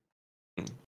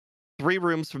 3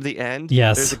 rooms from the end.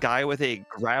 Yes. There's a guy with a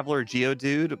Graveler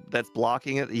Geodude that's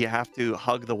blocking it. You have to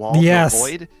hug the wall Yes. to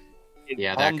avoid.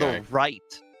 Yeah, that On guy. the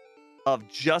right of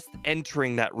just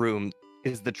entering that room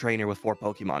is the trainer with 4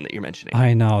 Pokemon that you're mentioning.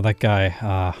 I know, that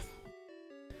guy.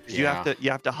 You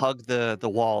have to hug the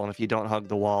wall, and if you don't hug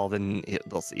the wall, then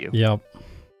they'll see you. Yep.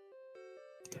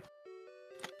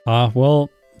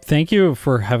 Well, thank you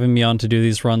for having me on to do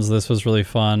these runs. This was really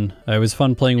fun. It was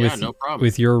fun playing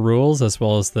with your rules as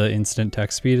well as the instant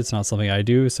text speed. It's not something I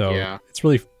do, so it's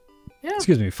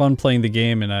really fun playing the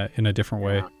game in a different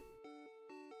way.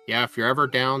 Yeah, if you're ever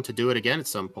down to do it again at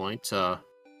some point,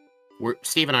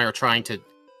 Steve and I are trying to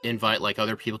invite like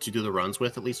other people to do the runs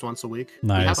with at least once a week.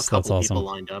 Nice, we have a couple that's awesome. people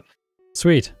lined up.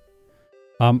 Sweet.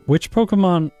 Which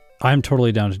Pokemon? I'm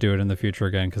totally down to do it in the future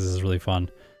again because this is really fun.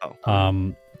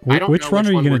 Which run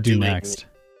are you going to do next?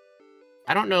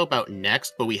 I don't know about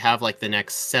next, but we have like the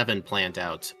next 7 planned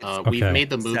out. We've made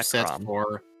the movesets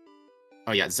for...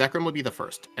 Oh yeah, Zekrom would be the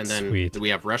first. And then we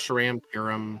have Reshiram,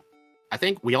 Kyurem. I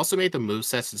think we also made the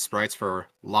movesets and sprites for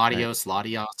Latios,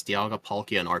 Latias, Dialga,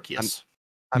 Palkia, and Arceus.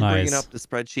 I'm bringing up the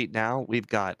spreadsheet now. We've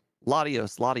got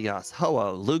Latios,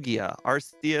 Ho-Oh, Lugia,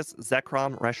 Arceus,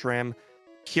 Zekrom, Reshiram,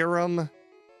 Kyurem,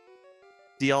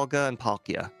 Dialga, and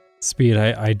Palkia. Speed,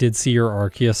 I did see your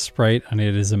Arceus sprite, and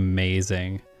it is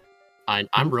amazing. I'm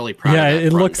really proud of that. Yeah,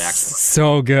 it looks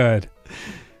so good.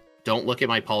 Don't look at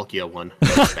my Palkia one.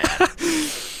 That's bad.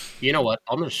 You know what?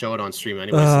 I'm going to show it on stream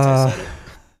anyway since I said it.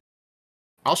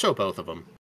 I'll show both of them.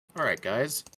 All right,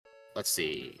 guys. Let's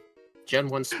see. Gen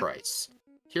 1 sprites.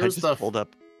 Here's the... Hold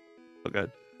up. Oh,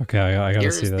 good. Okay, I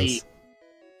gotta see this.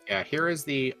 Here is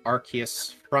the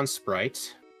Arceus front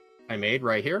sprite I made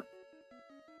right here.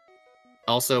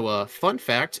 Also, fun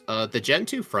fact, the Gen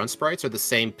 2 front sprites are the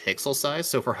same pixel size,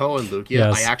 so for Ho and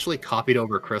Lugia, I actually copied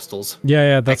over crystals.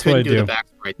 Yeah, that's what I do. The back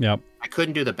sprite. Yep. I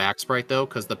couldn't do the back sprite, though,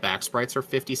 because the back sprites are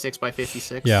 56 by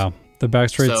 56. Yeah, the back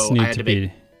sprites need to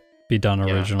be done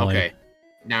originally. Okay.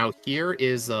 Now, here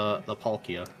is the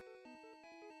Palkia.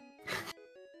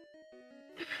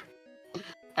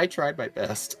 I tried my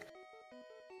best.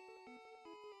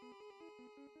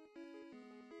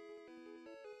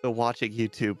 So watching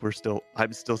YouTube,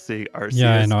 I'm still seeing Arceus.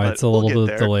 Yeah, I know it's a little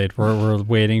bit delayed. We're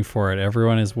waiting for it.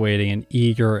 Everyone is waiting in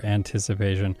eager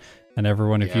anticipation. And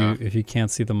everyone, if you can't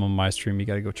see them on my stream, you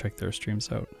got to go check their streams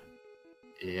out.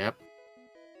 Yep.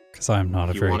 Because I'm not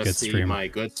a very good streamer. You want to see my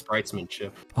good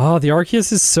spritesmanship. Oh, the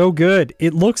Arceus is so good.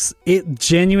 It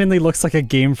genuinely looks like a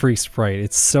Game Freak sprite.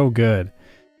 It's so good.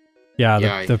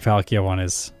 Yeah, the Palkia one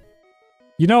is.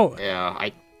 You know. Yeah,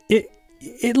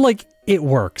 it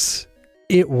works.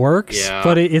 It works,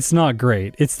 but it's not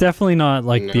great. It's definitely not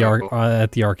like at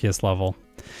the Arceus level.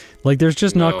 Like, there's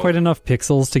just not quite enough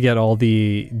pixels to get all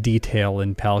the detail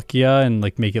in Palkia and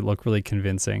like make it look really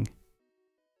convincing.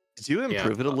 Did you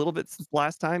improve it a little bit since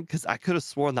last time? Because I could have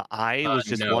sworn the eye was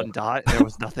just one dot and there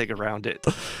was nothing around it.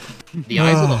 The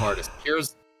eyes are the hardest.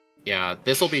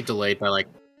 This will be delayed by like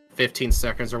 15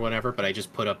 seconds or whatever, but I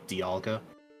just put up Dialga.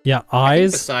 Yeah,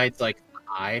 eyes. Besides like the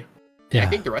eye, I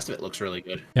think the rest of it looks really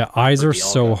good. Yeah, eyes are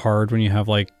so hard when you have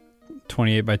like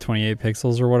 28 by 28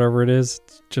 pixels or whatever it is.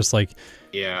 It's just like,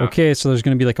 okay, so there's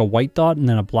going to be like a white dot and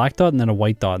then a black dot and then a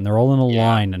white dot, and they're all in a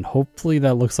line, and hopefully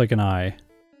that looks like an eye.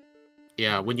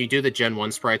 Yeah, when you do the Gen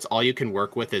 1 sprites, all you can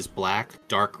work with is black,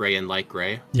 dark gray, and light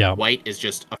gray. Yeah. White is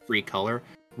just a free color.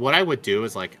 What I would do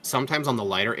is, like, sometimes on the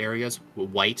lighter areas,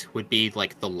 white would be,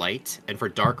 like, the light, and for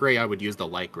dark gray, I would use the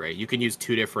light gray. You can use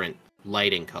 2 different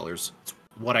lighting colors. It's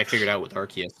what I figured out with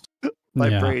Arceus.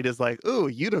 My brain is like, ooh,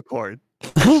 unicorn.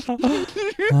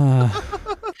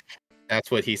 That's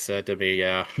what he said to me,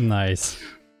 yeah. Nice.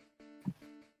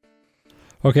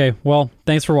 Okay, well,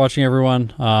 thanks for watching,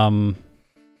 everyone.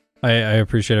 I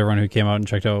appreciate everyone who came out and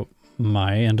checked out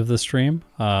my end of the stream.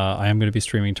 I am going to be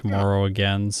streaming tomorrow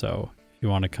again, so if you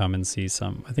want to come and see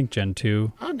some, I think Gen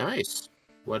 2. Oh, nice.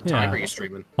 What time are you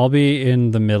streaming? I'll be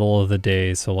in the middle of the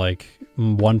day, so like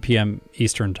 1 p.m.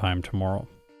 Eastern time tomorrow.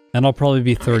 And I'll probably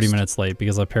be 30 minutes late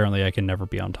because apparently I can never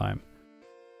be on time.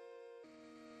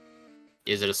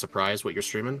 Is it a surprise what you're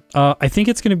streaming? I think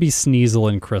it's going to be Sneasel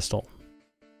and Crystal.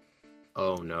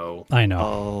 Oh no. I know.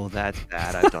 Oh, that's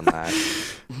bad. I've done that.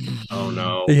 Oh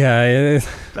no. Yeah.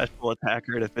 Special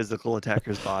attacker in a physical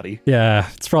attacker's body. Yeah,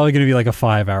 it's probably going to be like a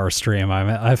 5-hour stream.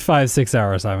 I have 5-6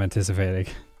 hours I'm anticipating.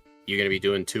 You're going to be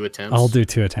doing 2 attempts? I'll do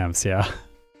 2 attempts, yeah.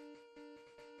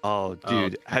 Oh,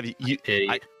 dude. Have you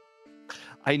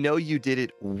I know you did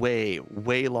it way,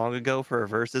 way long ago for a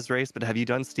versus race, but have you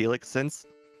done Steelix since?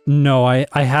 No, I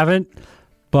haven't.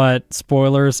 But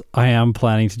spoilers, I am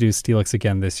planning to do Steelix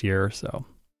again this year, so.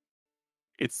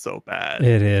 It's so bad.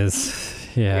 It is.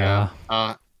 Yeah.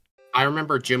 I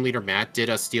remember Gym Leader Matt did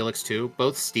a Steelix too.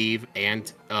 Both Steve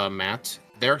and Matt,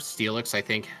 their Steelix, I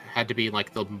think, had to be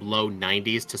like the low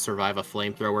 90s to survive a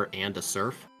flamethrower and a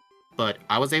surf. But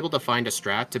I was able to find a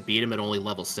strat to beat him at only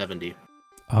level 70.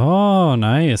 Oh,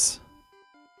 nice.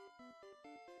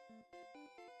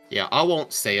 Yeah, I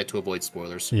won't say it to avoid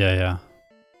spoilers. Yeah.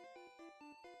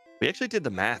 We actually did the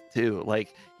math too.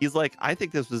 Like, he's like, I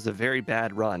think this was a very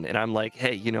bad run. And I'm like,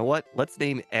 hey, you know what? Let's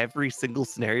name every single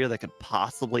scenario that could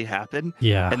possibly happen.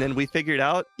 Yeah. And then we figured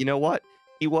out, you know what?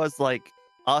 He was like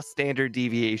a standard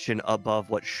deviation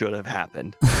above what should have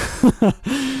happened.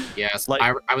 Yes, like,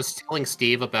 I was telling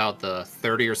Steve about the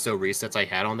 30 or so resets I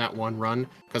had on that one run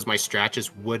because my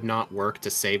stratches would not work to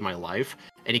save my life,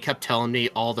 and he kept telling me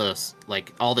all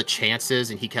the chances,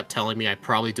 and he kept telling me I'm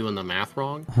probably doing the math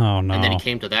wrong. Oh no! And then he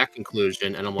came to that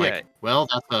conclusion, and I'm like, well,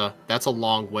 that's a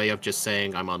long way of just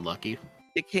saying I'm unlucky.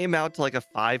 It came out to like a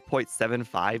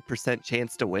 5.75%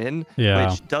 chance to win,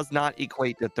 which does not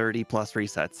equate to 30 plus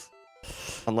resets,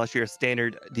 unless you're a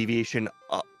standard deviation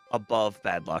above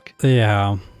bad luck.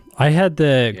 Yeah. I had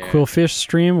the Quillfish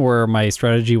stream where my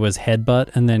strategy was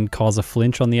headbutt and then cause a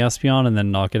flinch on the Espeon and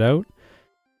then knock it out.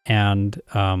 And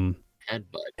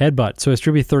headbutt. So it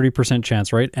should be 30%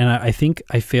 chance, right? And I think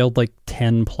I failed like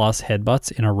 10 plus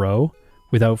headbutts in a row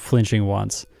without flinching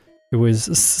once. It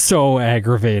was so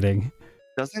aggravating.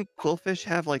 Doesn't Quillfish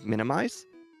have like minimize?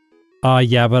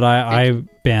 Yeah, but I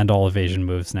banned all evasion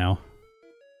moves now.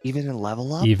 Even in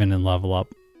level up? Even in level up.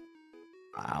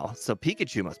 Wow, so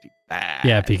Pikachu must be bad.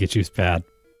 Yeah, Pikachu's bad.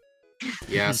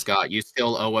 Yeah, Scott, you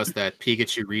still owe us that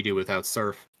Pikachu redo without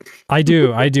Surf. I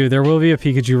do. There will be a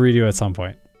Pikachu redo at some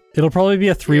point. It'll probably be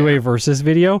a 3-way versus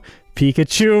video.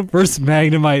 Pikachu versus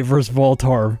Magnemite versus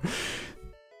Voltorb.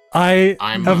 I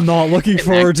am not looking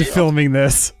forward to filming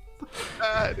this.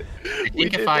 I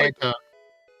think if I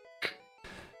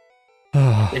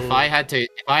had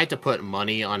to put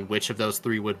money on which of those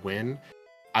 3 would win,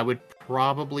 I would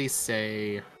probably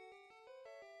say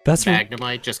that's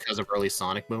Magnemite just because of early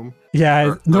Sonic Boom.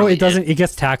 Yeah, no, it doesn't. It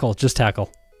gets tackle, just tackle.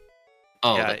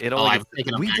 Oh, yeah,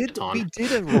 we did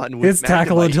a run with it's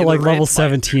tackle until like level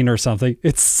 17 or something.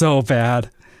 It's so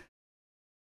bad.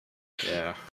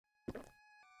 Yeah.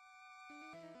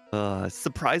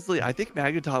 Surprisingly, I think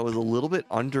Magneton was a little bit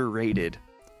underrated.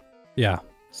 Yeah.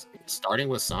 Starting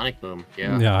with Sonic Boom,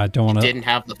 yeah. Yeah, I don't want to. Didn't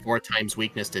have the 4 times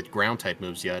weakness to ground type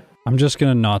moves yet. I'm just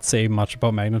gonna not say much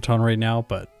about Magneton right now,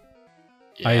 but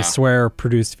Yeah. I swear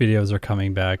produced videos are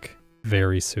coming back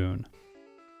very soon.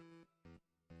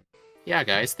 Yeah,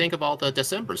 guys, think of all the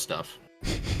December stuff.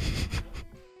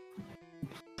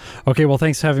 Okay, well,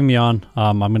 thanks for having me on.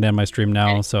 I'm gonna end my stream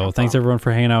now, Hey, so no thanks problem. everyone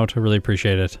for hanging out. I really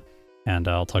appreciate it, and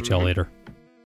I'll talk to y'all later.